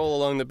leisurely stroll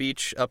along the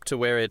beach up to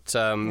where it...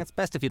 It's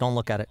best if you don't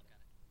look at it.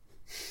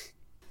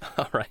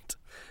 All right.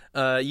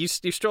 You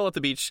stroll up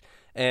the beach,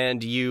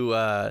 and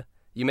you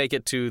make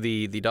it to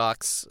the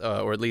docks,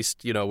 or at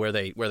least, where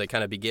they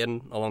kind of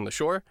begin along the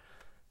shore.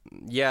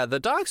 Yeah, the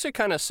docks are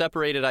kind of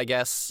separated, I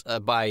guess,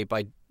 by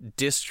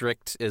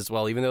district as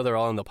well. Even though they're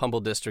all in the Pumble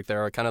district,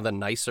 there are kind of the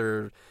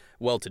nicer,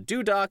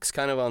 well-to-do docks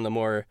kind of on the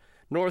more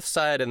north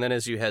side, and then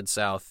as you head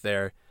south,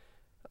 they're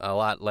a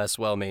lot less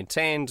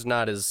well-maintained,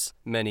 not as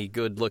many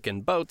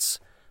good-looking boats,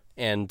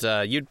 and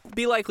you'd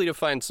be likely to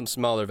find some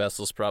smaller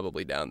vessels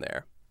probably down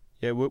there.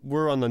 Yeah,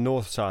 we're on the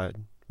north side,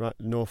 right?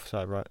 North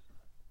side, right?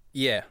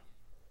 Yeah.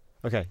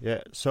 Okay,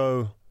 yeah,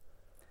 so...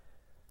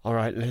 All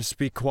right, let's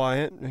be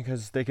quiet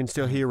because they can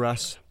still hear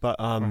us. But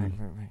Right.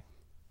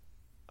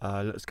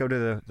 let's go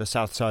to the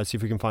south side, see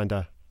if we can find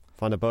a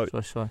boat.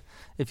 Sure.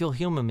 If you'll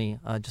humor me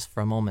just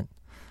for a moment,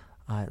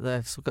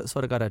 I've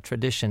sort of got a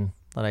tradition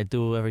that I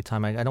do every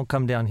time. I don't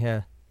come down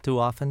here too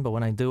often, but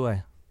when I do,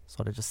 I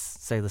sort of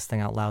just say this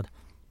thing out loud.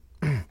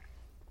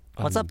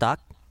 What's up,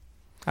 Doc?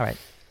 All right.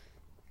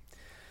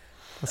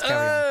 Let's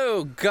carry on.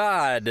 Oh,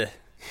 God.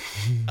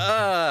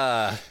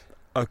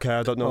 Okay,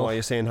 I don't know why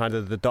you're saying hi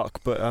to the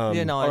dock, but all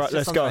it's right, just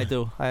let's something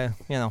go. I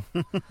do. Kind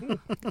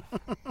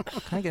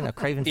of getting a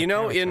craving for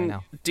carrots in right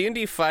now.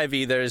 D&D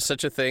 5e, there is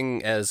such a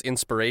thing as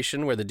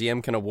inspiration, where the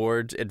DM can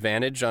award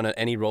advantage on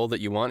any roll that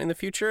you want in the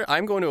future.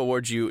 I'm going to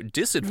award you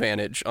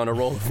disadvantage on a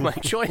roll of my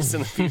choice in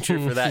the future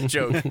for that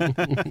joke.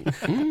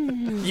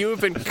 You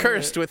have been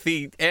cursed with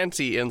the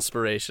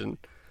anti-inspiration.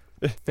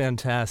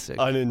 Fantastic.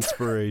 An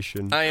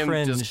inspiration. I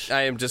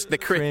am just the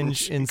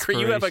cringe.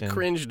 inspiration. You have a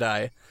cringe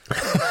die.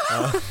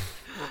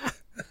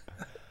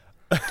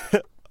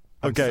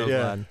 Okay, so yeah.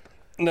 glad.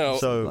 No,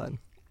 So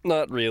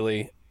not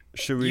really.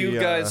 should we? You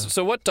guys.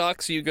 So what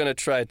docks are you going to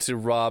try to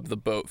rob the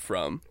boat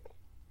from?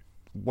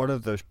 What are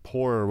the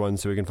poorer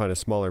ones so we can find a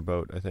smaller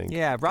boat? I think.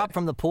 Yeah, rob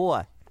from the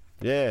poor.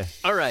 Yeah.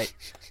 All right.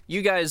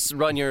 You guys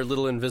run your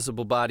little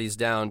invisible bodies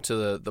down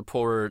to the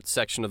poorer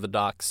section of the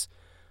docks.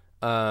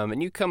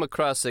 And you come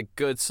across a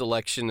good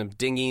selection of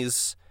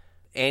dinghies,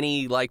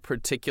 any like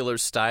particular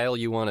style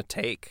you want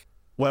to take.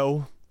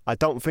 Well, I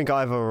don't think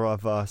either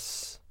of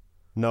us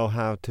know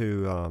how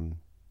to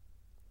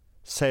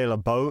sail a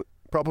boat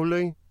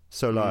properly.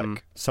 So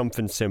like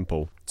something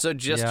simple. So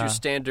just Yeah. your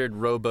standard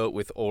rowboat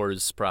with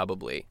oars,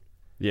 probably.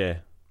 Yeah.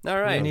 All We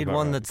right. need about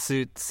one right.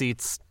 that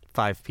seats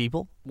 5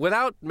 people.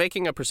 Without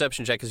making a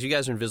perception check, because you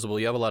guys are invisible,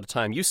 you have a lot of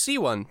time. You see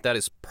one that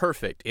is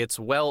perfect. It's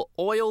well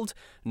oiled,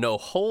 no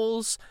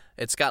holes.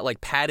 It's got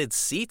like padded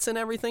seats and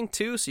everything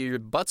too, so your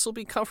butts will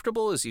be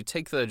comfortable as you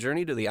take the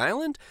journey to the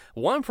island.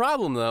 One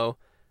problem though,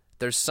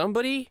 there's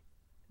somebody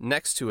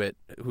next to it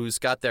who's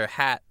got their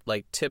hat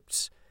like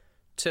tipped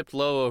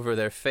low over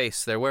their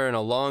face. They're wearing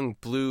a long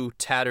blue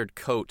tattered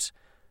coat.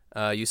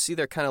 You see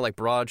they're kind of like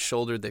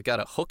broad-shouldered. They've got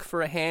a hook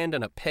for a hand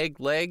and a pegged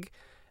leg.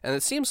 And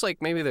it seems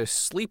like maybe they're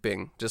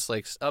sleeping, just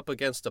like up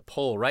against a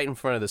pole right in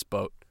front of this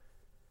boat.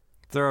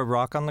 Is there a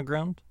rock on the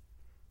ground?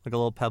 Like a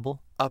little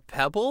pebble? A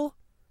pebble?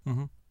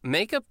 Mm-hmm.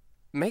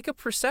 Make a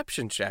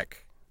perception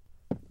check.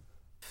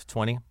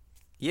 20.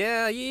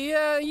 Yeah,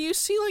 you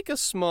see like a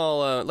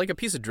small, like a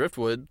piece of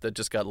driftwood that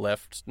just got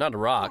left. Not a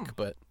rock,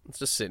 but it's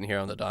just sitting here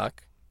on the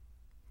dock.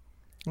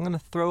 I'm going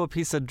to throw a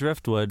piece of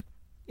driftwood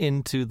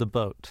into the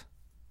boat.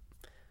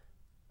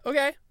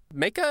 Okay,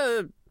 make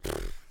a...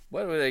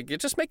 What would I...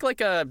 Just make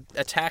like a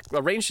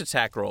ranged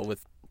attack roll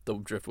with the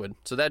driftwood.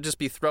 So that'd just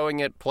be throwing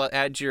it.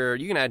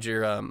 You can add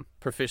your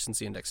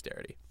proficiency and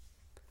dexterity.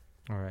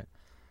 All right.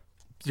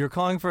 You're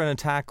calling for an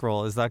attack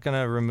roll. Is that going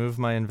to remove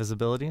my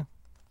invisibility?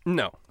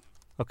 No,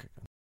 Okay.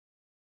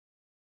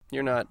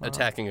 you're not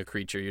attacking a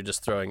creature. You're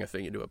just throwing a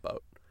thing into a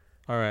boat.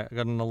 All right. I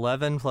got an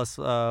 11 plus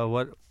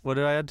what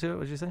did I add to it?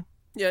 What did you say?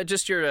 Yeah,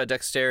 just your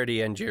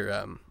dexterity and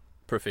your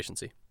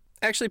proficiency.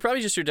 Actually,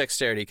 probably just your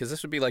dexterity, because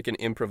this would be like an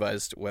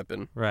improvised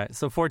weapon. Right.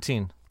 So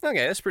 14.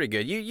 Okay, that's pretty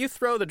good. You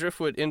throw the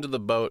driftwood into the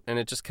boat, and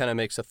it just kind of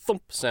makes a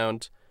thump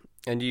sound,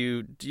 and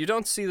you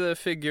don't see the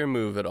figure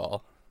move at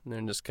all.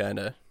 They're just kind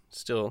of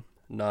still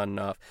nodding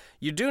off.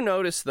 You do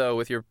notice, though,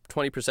 with your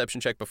 20 perception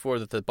check before,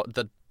 that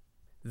the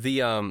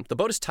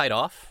boat is tied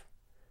off,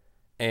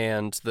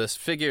 and the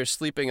figure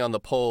sleeping on the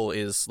pole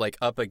is like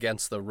up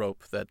against the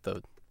rope that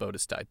the boat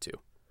is tied to.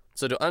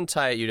 So to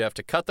untie it, you'd have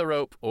to cut the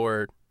rope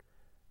or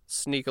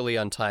sneakily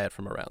untie it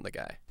from around the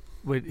guy.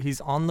 Wait, he's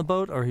on the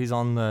boat or he's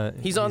on the...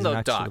 He's on the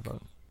next to dock.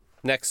 boat?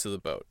 Next to the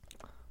boat.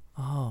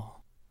 Oh.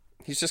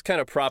 He's just kind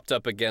of propped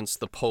up against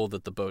the pole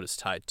that the boat is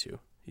tied to.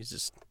 He's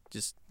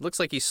just looks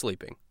like he's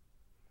sleeping.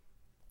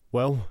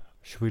 Well,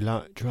 should we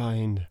try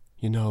and,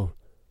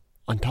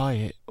 untie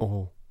it,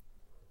 or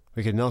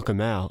we could knock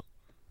him out?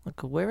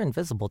 Look, we're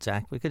invisible,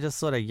 Jack. We could just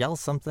sort of yell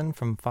something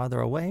from farther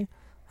away,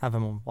 have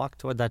him walk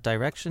toward that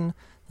direction,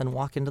 then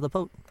walk into the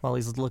boat while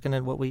he's looking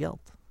at what we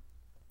yelled.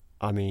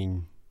 I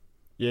mean,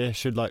 yeah,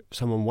 should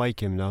someone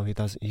wake him though?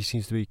 He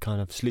seems to be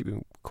kind of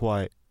sleeping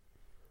quiet.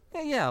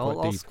 Yeah,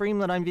 I'll scream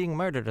that I'm being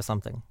murdered or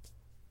something.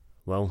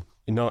 Well,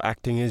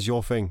 acting is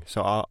your thing,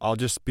 so I'll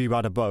just be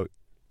by the boat.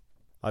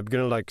 I'm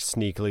gonna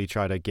sneakily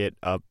try to get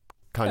up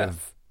kind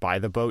of by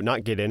the boat,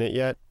 not get in it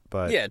yet,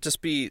 but... Yeah, just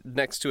be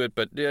next to it,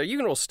 but you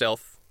can roll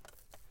stealth.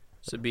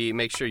 So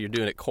make sure you're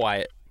doing it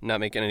quiet,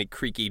 not making any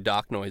creaky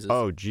dock noises.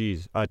 Oh,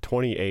 geez.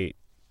 28.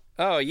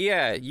 Oh,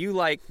 yeah, you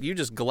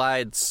just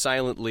glide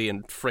silently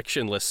and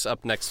frictionless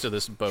up next to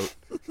this boat.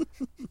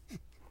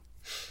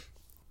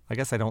 I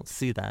guess I don't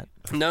see that.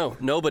 No,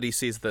 nobody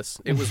sees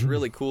this. It was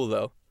really cool,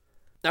 though.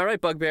 All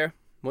right, Bugbear,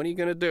 what are you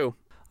going to do?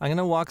 I'm going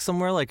to walk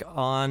somewhere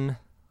on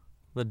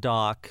the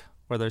dock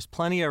where there's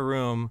plenty of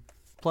room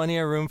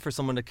for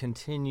someone to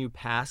continue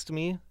past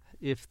me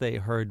if they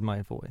heard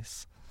my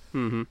voice.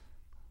 Mm-hmm.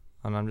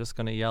 And I'm just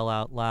going to yell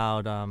out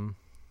loud,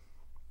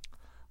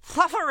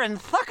 Fluffer and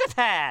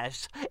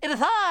Thuckatash! It is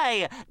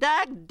I,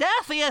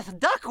 Dagdafius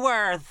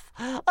Duckworth!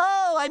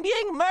 Oh, I'm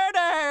being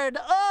murdered!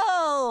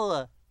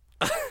 Oh!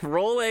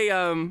 Roll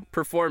a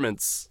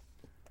performance.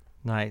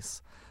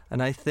 nice.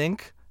 And I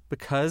think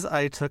because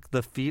I took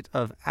the feat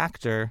of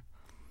actor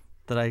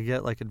that I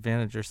get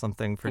advantage or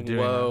something for doing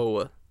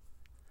Whoa.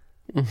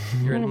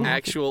 You're an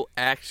actual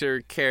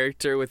actor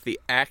character with the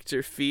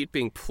actor feat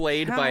being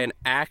played by an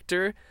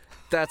actor?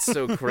 That's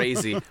so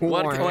crazy.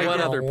 What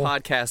other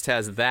podcast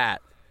has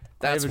that?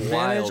 That's I have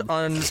advantage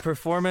wild. on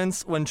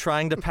performance when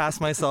trying to pass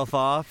myself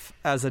off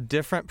as a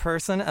different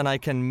person, and I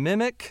can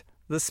mimic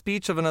the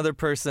speech of another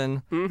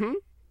person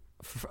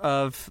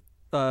of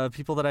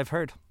people that I've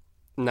heard.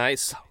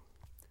 Nice.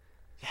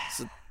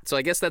 Yeah. So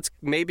I guess that's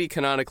maybe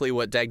canonically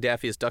what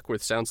Dagdafius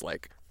Duckworth sounds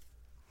like.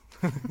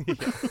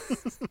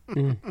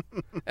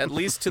 At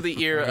least to the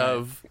ear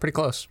of Pretty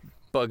close.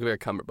 Bugbear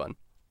Cumberbund.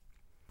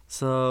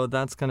 So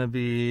that's going to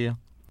be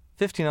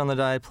 15 on the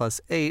die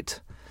plus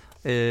 8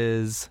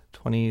 is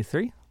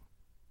 23.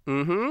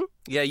 Mm-hmm.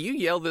 Yeah, you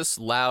yell this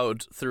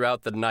loud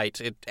throughout the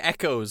night. It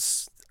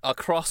echoes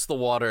across the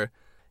water.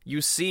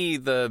 You see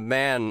the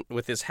man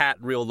with his hat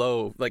real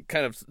low,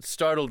 kind of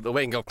startled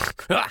away and go,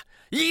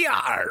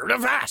 "Yar,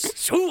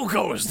 avast! Who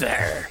goes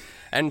there?"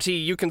 And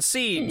you can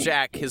see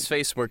Jack, his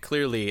face more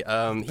clearly.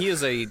 He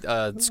is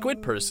a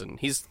squid person.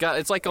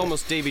 It's like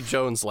almost Davy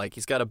Jones-like.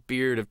 He's got a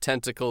beard of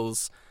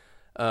tentacles,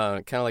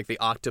 kind of like the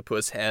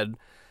octopus head.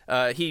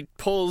 He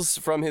pulls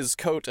from his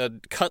coat a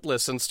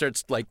cutlass and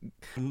starts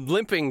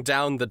limping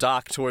down the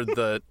dock toward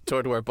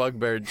where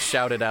Bugbear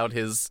shouted out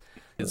his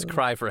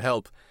cry for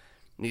help.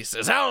 And he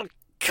says, "I'll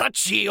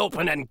cut ye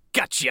open and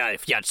gut ye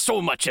if ye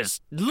so much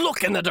as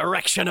look in the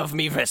direction of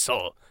me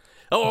vessel.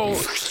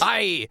 Oh,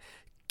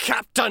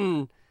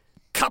 Captain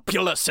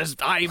Copulus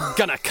I'm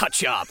gonna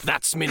cut you up.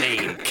 That's me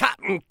name.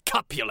 Captain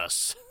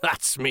Copulus.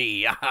 That's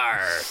me.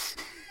 Arr.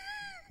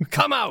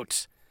 Come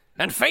out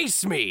and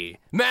face me,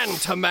 man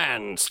to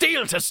man,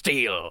 steel to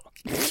steel."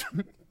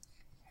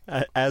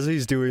 As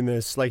he's doing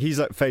this,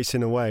 he's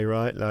facing away,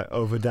 right?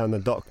 Over down the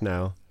dock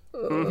now.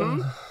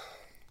 Mm-hmm.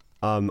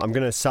 I'm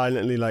gonna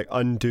silently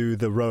undo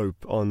the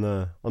rope on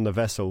the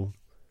vessel.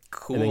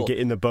 Cool. And then get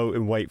in the boat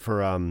and wait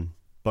for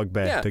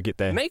Bugbear to get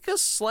there. Make a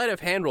sleight of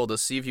hand roll to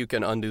see if you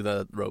can undo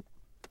the rope.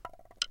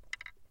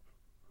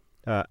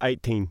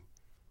 18.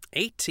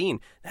 18.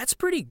 That's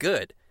pretty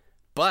good.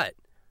 But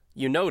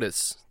you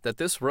notice that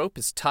this rope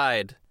is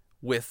tied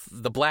with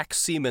the black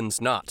seaman's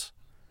knot.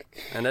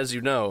 And as you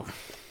know,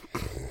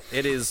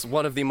 it is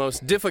one of the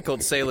most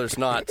difficult sailor's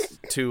knot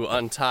to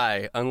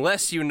untie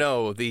unless you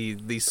know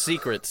the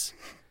secret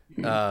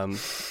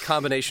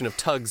combination of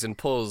tugs and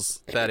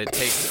pulls that it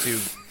takes to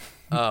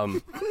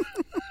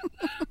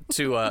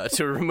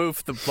to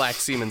remove the black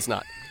semen's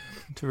knot.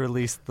 To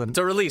release the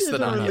To release the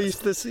knot. Release Yes.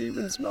 the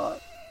semen's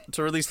knot.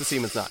 To release the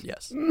semen's knot.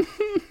 Yes.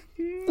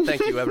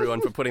 Thank you,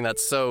 everyone, for putting that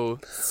so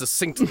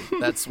succinctly.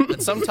 That's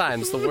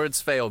sometimes the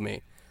words fail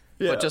me,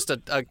 but just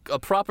a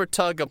proper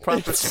tug, a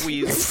proper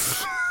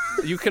squeeze,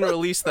 you can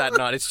release that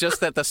knot. It's just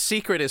that the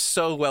secret is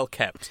so well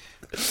kept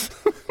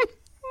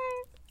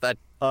that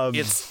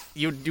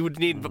you would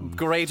need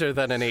greater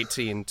than an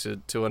 18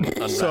 to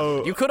unravel.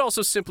 So- You could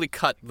also simply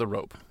cut the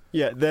rope.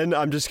 Yeah, then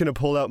I'm just gonna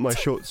pull out my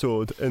short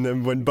sword, and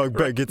then when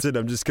Bugbear gets in,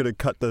 I'm just gonna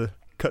cut the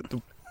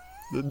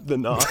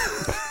knot.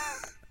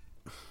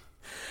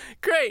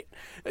 Great.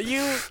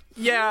 You've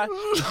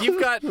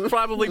got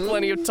probably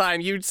plenty of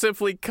time. You'd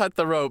simply cut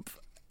the rope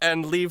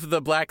and leave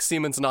the black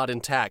semen's knot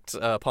intact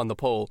upon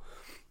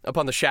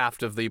the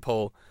shaft of the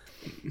pole.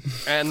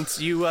 And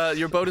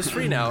your boat is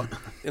free now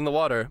in the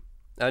water.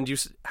 And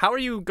how are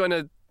you going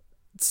to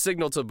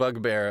signal to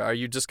Bugbear? Are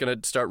you just going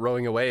to start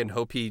rowing away and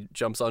hope he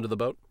jumps onto the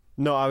boat?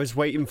 No, I was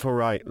waiting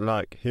for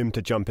him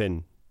to jump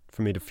in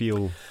for me to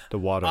feel the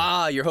water.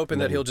 Ah, you're hoping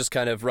that he'll just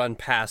kind of run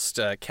past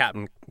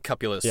Captain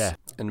Cupulus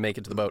and make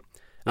it to the boat.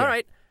 Yeah. All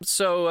right.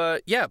 So,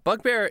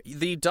 Bugbear,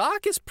 the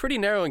dock is pretty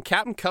narrow, and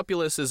Captain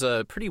Cupulus is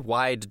a pretty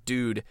wide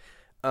dude.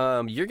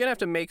 You're going to have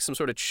to make some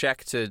sort of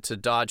check to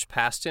dodge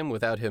past him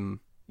without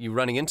you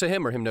running into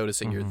him or him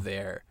noticing you're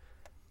there.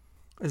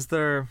 Is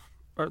there...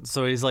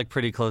 So he's like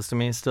pretty close to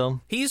me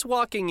still? He's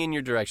walking in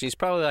your direction. He's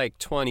probably like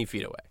 20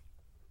 feet away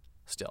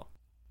still.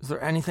 Is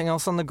there anything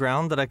else on the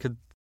ground that I could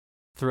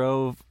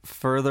throw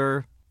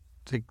further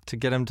to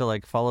get him to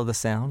like follow the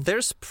sound?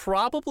 There's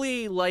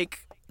probably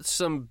like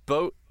some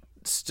boat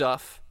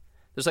stuff.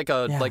 There's like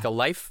a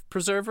life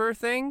preserver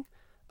thing,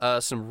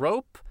 some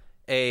rope,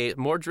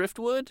 more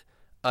driftwood,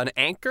 an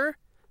anchor,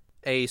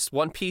 a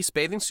one-piece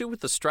bathing suit with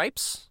the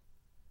stripes.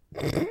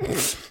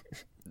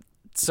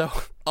 So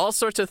all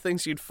sorts of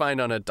things you'd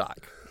find on a dock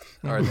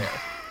are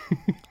there.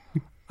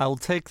 I will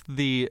take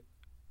the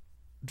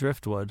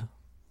driftwood.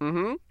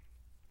 Mm-hmm.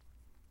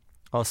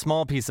 A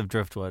small piece of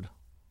driftwood.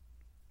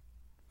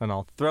 And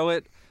I'll throw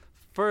it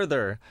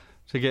further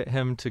to get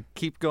him to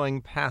keep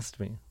going past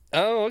me.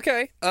 Oh,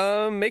 okay.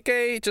 Make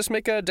a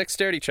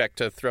dexterity check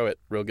to throw it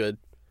real good.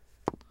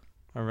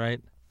 All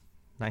right.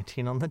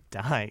 19 on the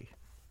die.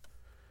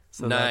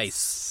 So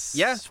Nice.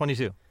 that's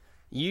 22.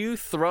 You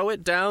throw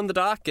it down the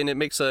dock, and it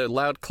makes a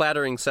loud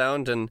clattering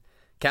sound, and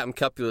Captain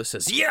Cupulus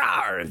says,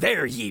 "Yar,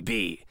 there ye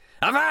be!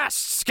 Avast,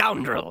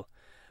 scoundrel!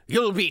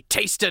 You'll be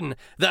tasting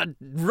the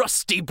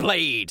rusty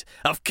blade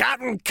of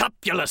Captain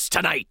Cupulus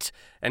tonight!"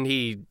 And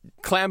he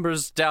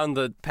clambers down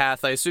the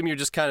path. I assume you're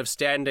just kind of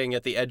standing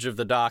at the edge of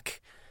the dock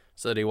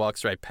so that he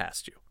walks right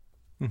past you.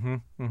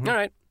 Mm-hmm. All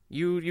right.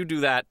 You do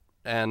that,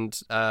 and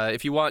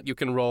if you want, you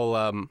can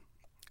roll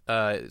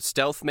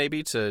stealth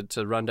maybe to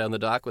run down the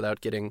dock without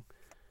getting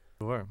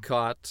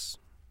caught.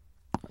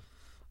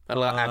 I'd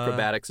allow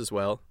acrobatics as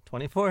well.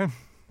 24.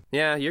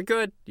 Yeah, you're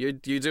good. You're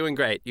doing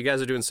great. You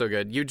guys are doing so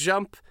good. You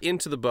jump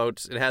into the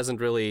boat. It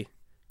hasn't really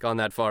gone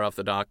that far off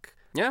the dock.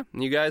 Yeah,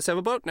 and you guys have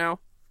a boat now.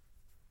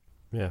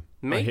 Yeah.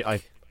 Make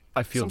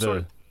I feel some sort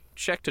of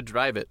check to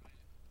drive it.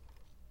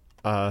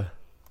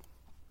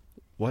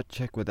 What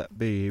check would that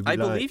be? I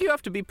believe you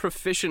have to be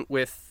proficient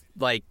with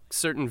like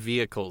certain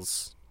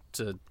vehicles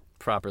to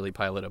properly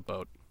pilot a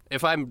boat.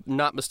 If I'm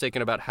not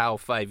mistaken about how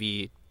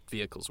 5e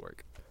vehicles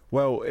work.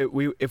 Well,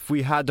 if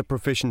we had the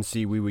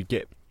proficiency, we would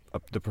get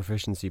the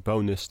proficiency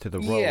bonus to the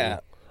roll. Yeah.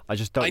 I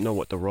just don't know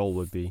what the roll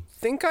would be.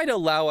 Think I'd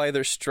allow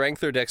either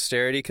strength or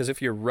dexterity, because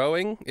if you're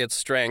rowing, it's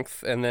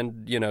strength, and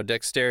then,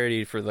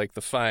 dexterity for like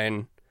the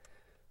fine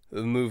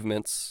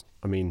movements.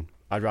 I mean,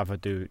 I'd rather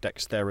do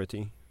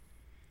dexterity.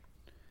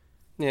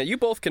 Yeah, you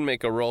both can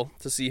make a roll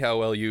to see how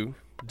well you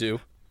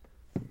do.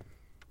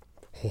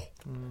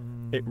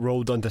 It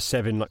rolled onto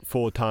 7 like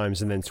 4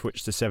 times and then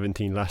switched to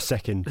 17 last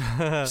second.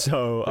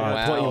 So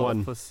Wow.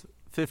 21. Plus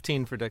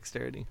 15 for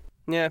dexterity.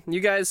 Yeah, you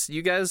guys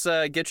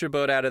get your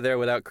boat out of there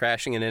without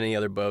crashing in any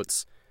other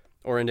boats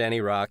or into any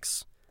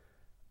rocks.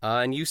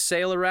 And you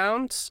sail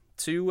around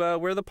to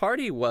where the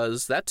party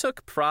was. That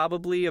took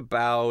probably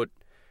about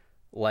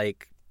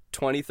like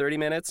 20, 30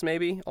 minutes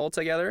maybe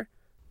altogether.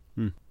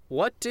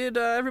 What did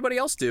everybody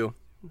else do?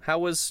 How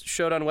was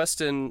Shodan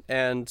Weston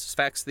and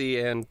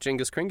Sfaxthi and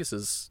Genghis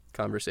Kringus's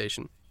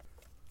conversation?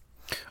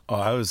 Oh,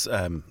 I was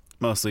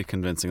mostly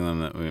convincing them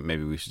that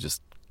maybe we should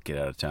just get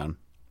out of town.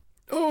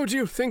 Oh, do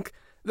you think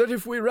that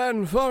if we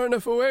ran far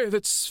enough away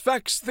that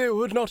Sfaxthi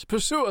would not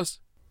pursue us?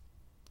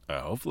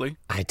 Hopefully.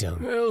 I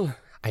don't Well,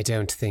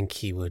 think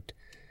he would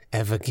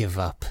ever give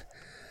up.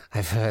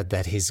 I've heard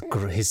that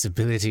his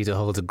ability to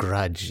hold a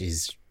grudge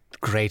is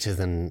greater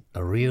than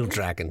a real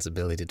dragon's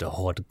ability to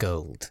hoard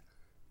gold.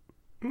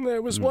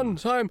 there was one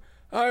time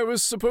I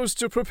was supposed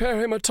to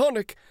prepare him a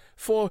tonic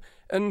for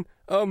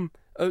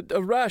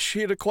a rash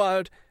he'd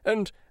acquired,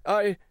 and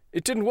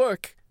it didn't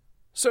work.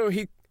 So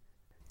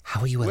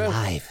How are you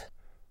alive?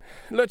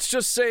 let's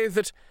just say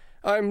that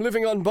I'm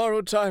living on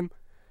borrowed time,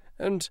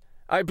 and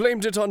I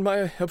blamed it on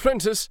my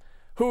apprentice,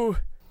 who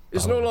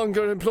is no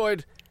longer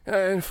employed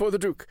for the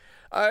Duke.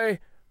 I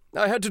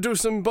had to do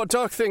some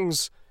dark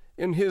things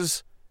in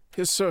his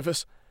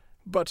service,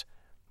 but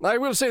I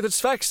will say that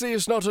Sfaxi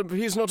is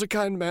not a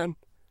kind man.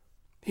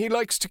 He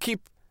likes to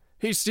keep.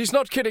 He's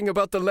not kidding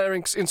about the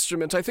larynx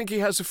instrument. I think he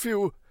has a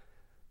few.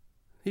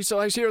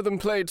 I hear them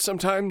played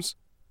sometimes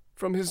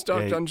from his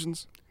dark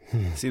dungeons.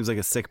 Seems like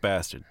a sick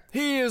bastard.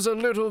 He is a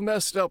little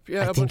messed up,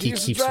 yeah. I think but he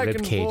he's keeps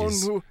rib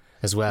cages who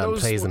as well and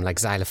knows plays them like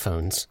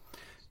xylophones.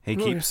 He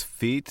keeps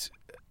feet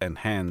and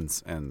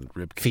hands and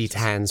rib cages. Feet,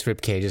 hands,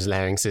 rib cages,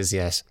 larynxes,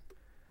 yes.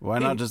 Why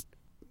not just...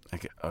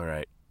 Okay, all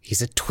right.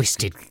 He's a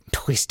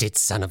twisted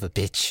son of a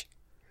bitch.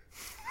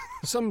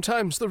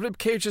 Sometimes the rib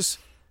cages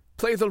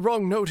play the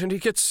wrong note and he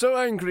gets so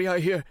angry, I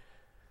hear.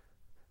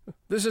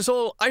 This is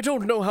all... I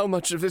don't know how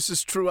much of this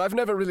is true. I've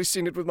never really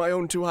seen it with my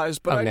own two eyes,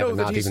 but I know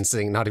that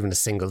not even a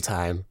single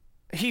time.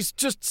 He's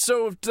just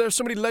so... There's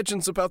so many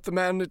legends about the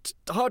man. It's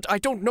hard... I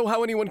don't know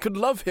how anyone could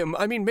love him.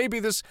 I mean, maybe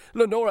this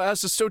Lenora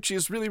Asasochi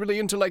is really, really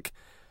into, like,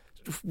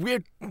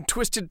 weird,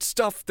 twisted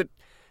stuff that...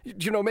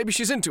 maybe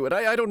she's into it.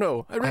 I don't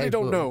know. I really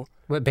don't know.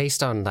 Well,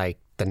 based on, like,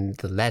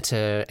 the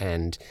letter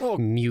and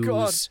Muse...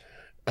 God.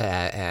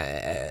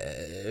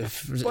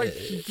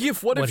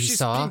 What if she's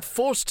being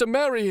forced to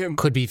marry him?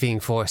 Could be being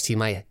forced.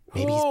 Maybe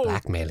he's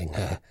blackmailing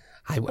her.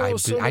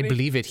 I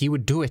believe it. He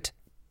would do it.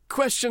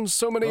 Questions,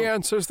 so many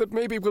answers that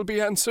maybe will be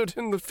answered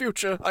in the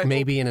future.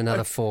 Maybe in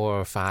another 4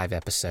 or 5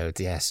 episodes,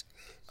 yes.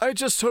 I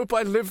just hope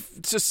I live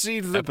to see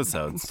the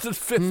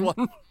fifth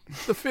one,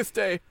 the 5th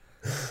day.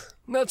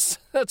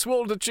 That's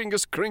all that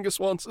Genghis Kringus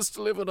wants us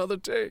to live another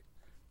day.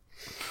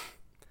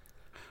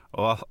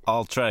 Well,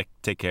 I'll try to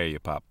take care of you,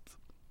 Pop.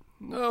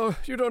 No,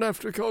 you don't have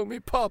to call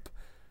me Pop.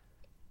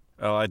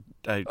 Oh,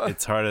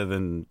 it's harder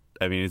than...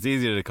 I mean, it's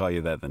easier to call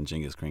you that than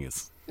Genghis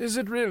Kringus. Is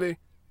it really?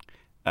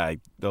 A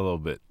little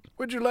bit.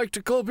 Would you like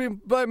to call me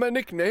by my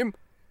nickname?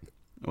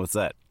 What's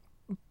that?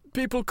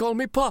 People call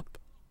me Pop.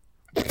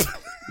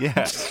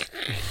 Yeah.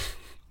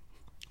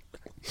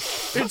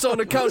 It's on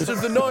account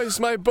of the noise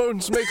my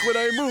bones make when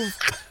I move.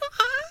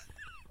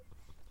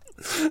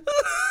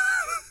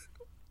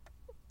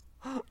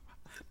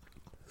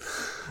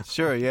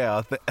 Sure,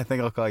 yeah. I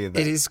think I'll call you that.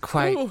 It is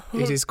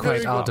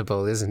quite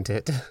audible, isn't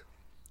it?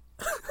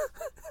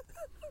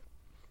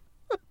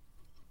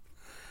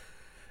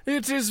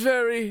 It is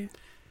very...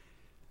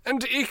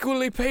 and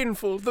equally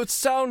painful. The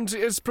sound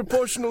is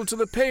proportional to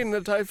the pain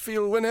that I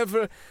feel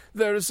whenever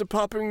there is a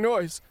popping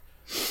noise.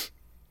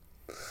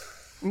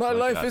 My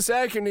life is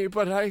agony,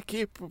 but I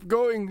keep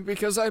going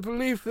because I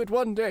believe that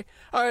one day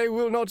I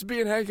will not be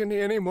in agony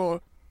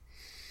anymore.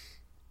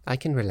 I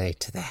can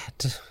relate to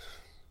that.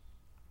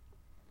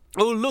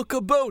 Oh, look, a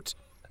boat!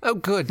 Oh,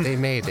 good, they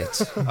made it.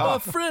 Our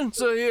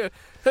friends are here.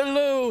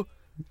 Hello.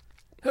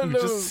 We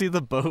just see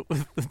the boat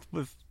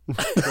with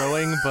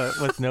rowing, but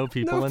with no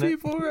people in it. No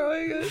people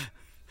rowing it.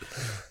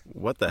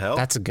 What the hell?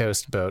 That's a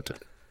ghost boat.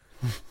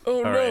 Oh,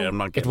 All no. right, I'm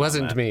not getting It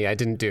wasn't on that. me. I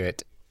didn't do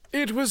it.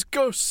 It was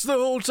ghosts the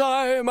whole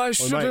time. I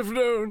should mate. have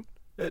known.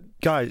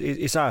 Guys,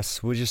 it's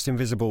us. We're just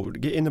invisible.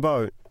 Get in the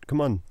boat. Come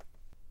on.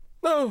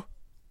 No.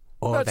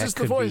 Or That that is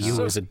the could be voice you of-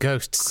 as a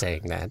ghost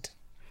saying that.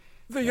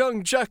 The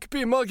young Jack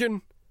B.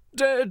 Muggin,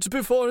 dead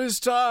before his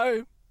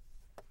time.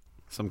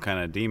 Some kind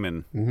of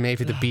demon.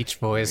 Maybe the Beach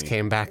Boys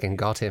came back and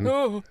got him.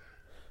 Oh,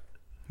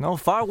 No,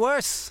 far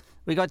worse.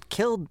 We got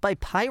killed by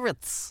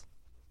pirates.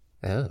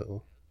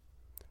 Oh.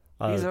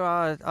 These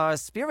are our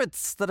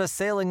spirits that are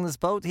sailing this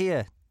boat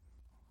here.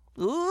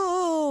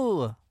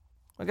 Ooh,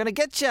 we're gonna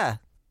get ya.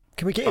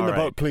 Can we get in the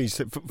boat,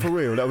 please? For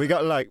real? Like, we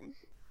got like...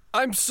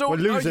 I'm so... We're Are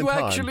losing you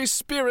time. actually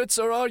spirits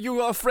or are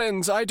you our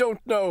friends? I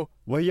don't know.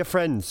 We're your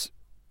friends.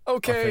 I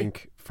Okay.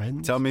 think.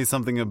 Friends? Tell me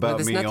something Well, about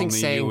there's me nothing only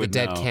you saying the would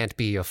dead know. can't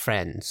be your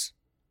friends.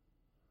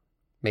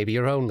 Maybe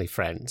you're only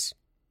friends.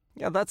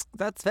 Yeah, that's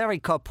very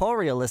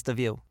corporealist of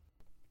you.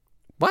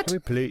 What?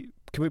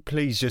 Can we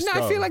please just No,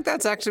 go? I feel like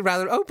that's actually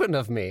rather open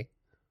of me.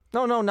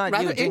 No, not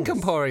Rather you. Jinx.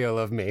 incorporeal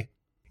of me.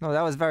 No,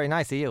 that was very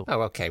nice of you.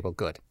 Oh, okay, well,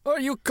 good. Are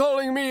you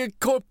calling me a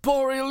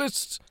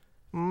corporealist?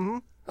 Mm-hmm.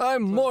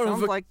 I'm more of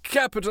sounds a like-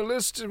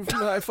 capitalist,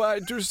 if I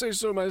do say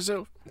so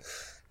myself.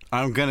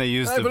 I'm gonna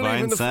use I believe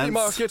divine in the free sense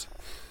market.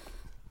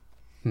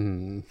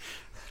 to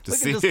We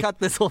see. can just cut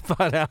this whole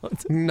part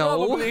out.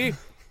 No. Probably.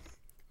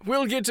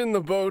 We'll get in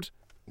the boat.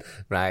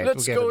 Right,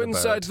 Let's we'll get go in the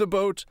inside boat. the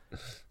boat.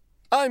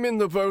 I'm in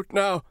the boat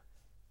now.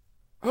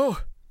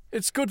 Oh,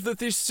 it's good that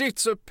these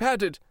seats are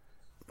padded.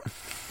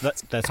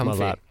 That's my Comfy.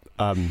 lap.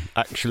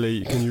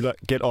 Actually, can you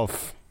get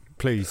off,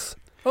 please?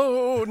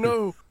 Oh,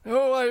 no.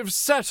 Oh, I have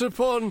sat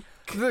upon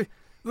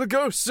the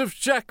ghosts of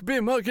Jack B.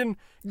 Muggin.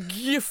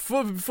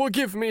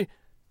 Forgive me.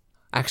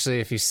 Actually,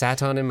 if you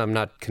sat on him, I'm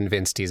not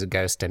convinced he's a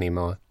ghost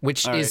anymore.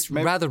 Which All right, is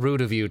maybe- rather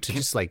rude of you to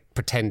just, like,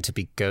 pretend to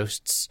be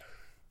ghosts.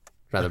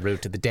 Rather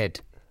rude to the dead.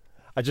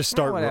 I just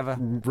start whatever.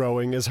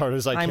 rowing as hard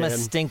as I I'm can. a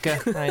stinker.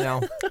 I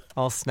know.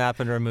 I'll snap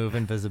and remove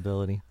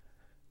invisibility.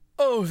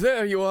 Oh,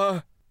 there you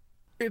are.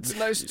 It's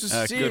nice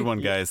to see Good one,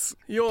 guys.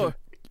 your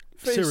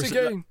face Seriously,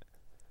 again.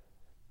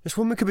 This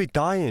woman could be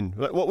dying.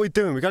 Like, what are we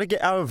doing? We got to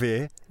get out of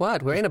here.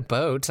 What? We're in a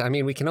boat. I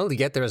mean, we can only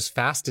get there as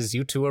fast as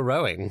you two are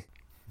rowing.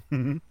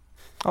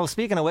 Oh,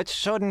 speaking of which,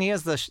 Shodan,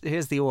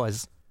 here's the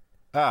oars.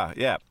 Ah,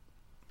 yeah.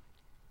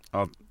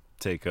 I'll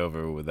take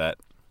over with that.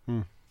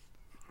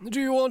 Do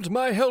you want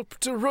my help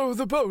to row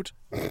the boat?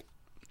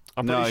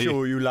 I'm No, pretty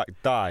sure you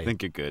die. I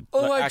think you're good.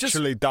 Oh, Like, I just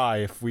actually die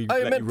if we I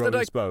let you meant row that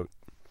this boat.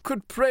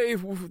 could pray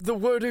the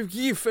word of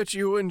Yif at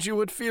you and you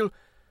would feel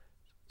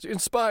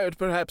inspired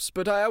perhaps,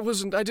 but I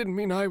didn't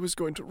mean I was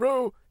going to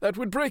row. That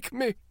would break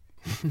me.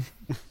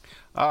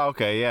 Oh,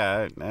 okay,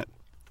 yeah. I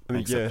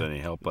mean, accept yeah. any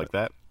help like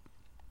that.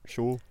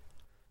 Sure.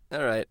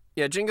 All right.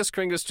 Yeah, Jingus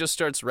Kringus just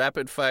starts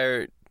rapid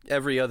fire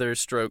every other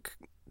stroke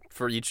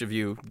for each of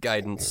you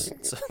guidance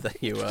so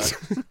that you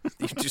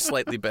do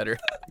slightly better.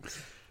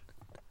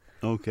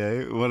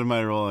 Okay, what am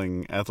I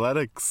rolling?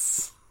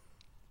 Athletics?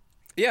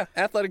 Yeah,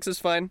 athletics is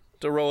fine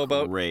to row a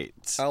boat. Great.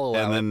 I'll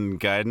allow and it. then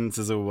guidance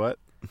is a what?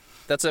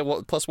 That's a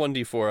plus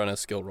 1d4 on a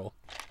skill roll.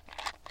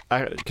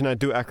 Can I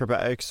do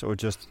acrobatics or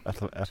just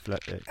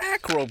athletics?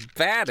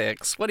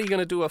 Acrobatics? What are you going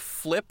to do, a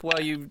flip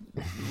while you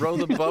row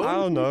the boat? I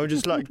don't know,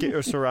 just like get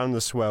us around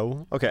the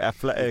swell. Okay,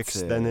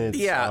 athletics, then it's...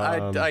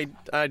 Yeah,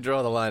 I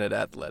draw the line at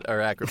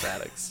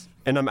acrobatics.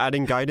 And I'm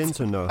adding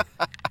guidance or no?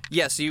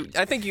 Yes,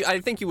 I think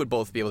you would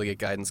both be able to get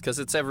guidance because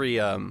it's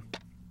every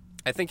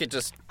I think it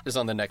just is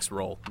on the next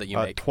roll that you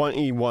make.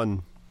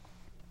 21.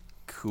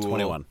 Cool.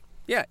 21.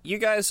 Yeah, you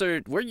guys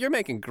you're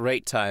making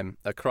great time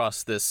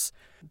across this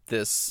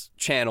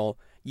channel.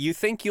 You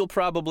think you'll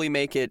probably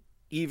make it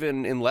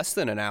even in less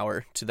than an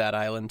hour to that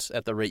island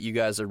at the rate you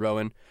guys are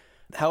rowing.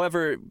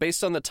 However,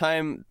 based on the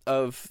time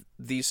of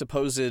the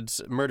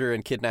supposed murder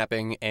and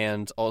kidnapping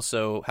and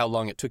also how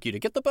long it took you to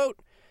get the boat,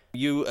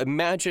 you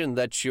imagine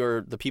that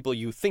the people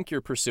you think you're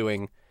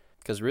pursuing,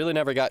 because really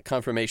never got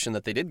confirmation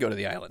that they did go to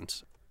the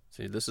island.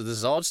 So this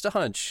is all just a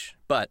hunch,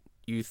 but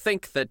you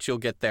think that you'll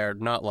get there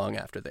not long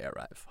after they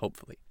arrive,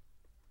 hopefully.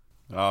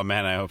 Oh,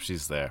 man, I hope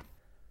she's there.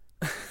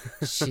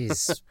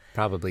 She's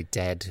probably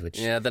dead, which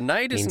Yeah, the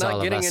night is means all not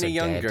of getting us any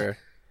are dead. younger.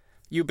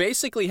 You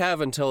basically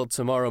have until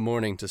tomorrow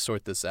morning to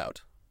sort this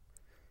out.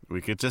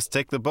 We could just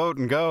take the boat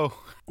and go.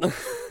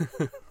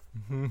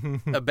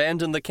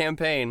 Abandon the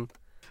campaign.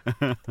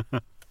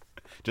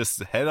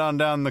 Just head on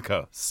down the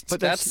coast.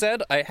 But that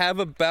said, I have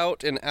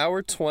about an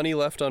hour 20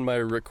 left on my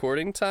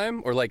recording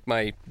time, or like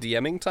my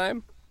DMing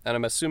time, and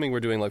I'm assuming we're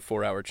doing like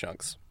 4-hour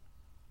chunks.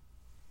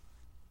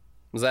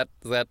 Does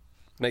that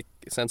make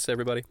sense to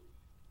everybody?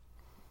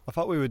 I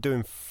thought we were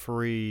doing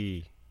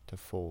 3 to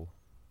 4.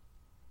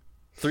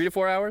 3 to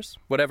 4 hours?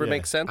 Whatever Yeah.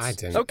 makes sense? I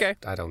didn't. Okay.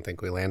 I don't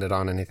think we landed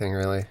on anything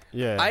really.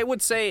 Yeah. I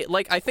would say,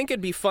 I think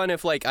it'd be fun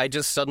if, I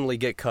just suddenly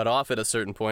get cut off at a certain point.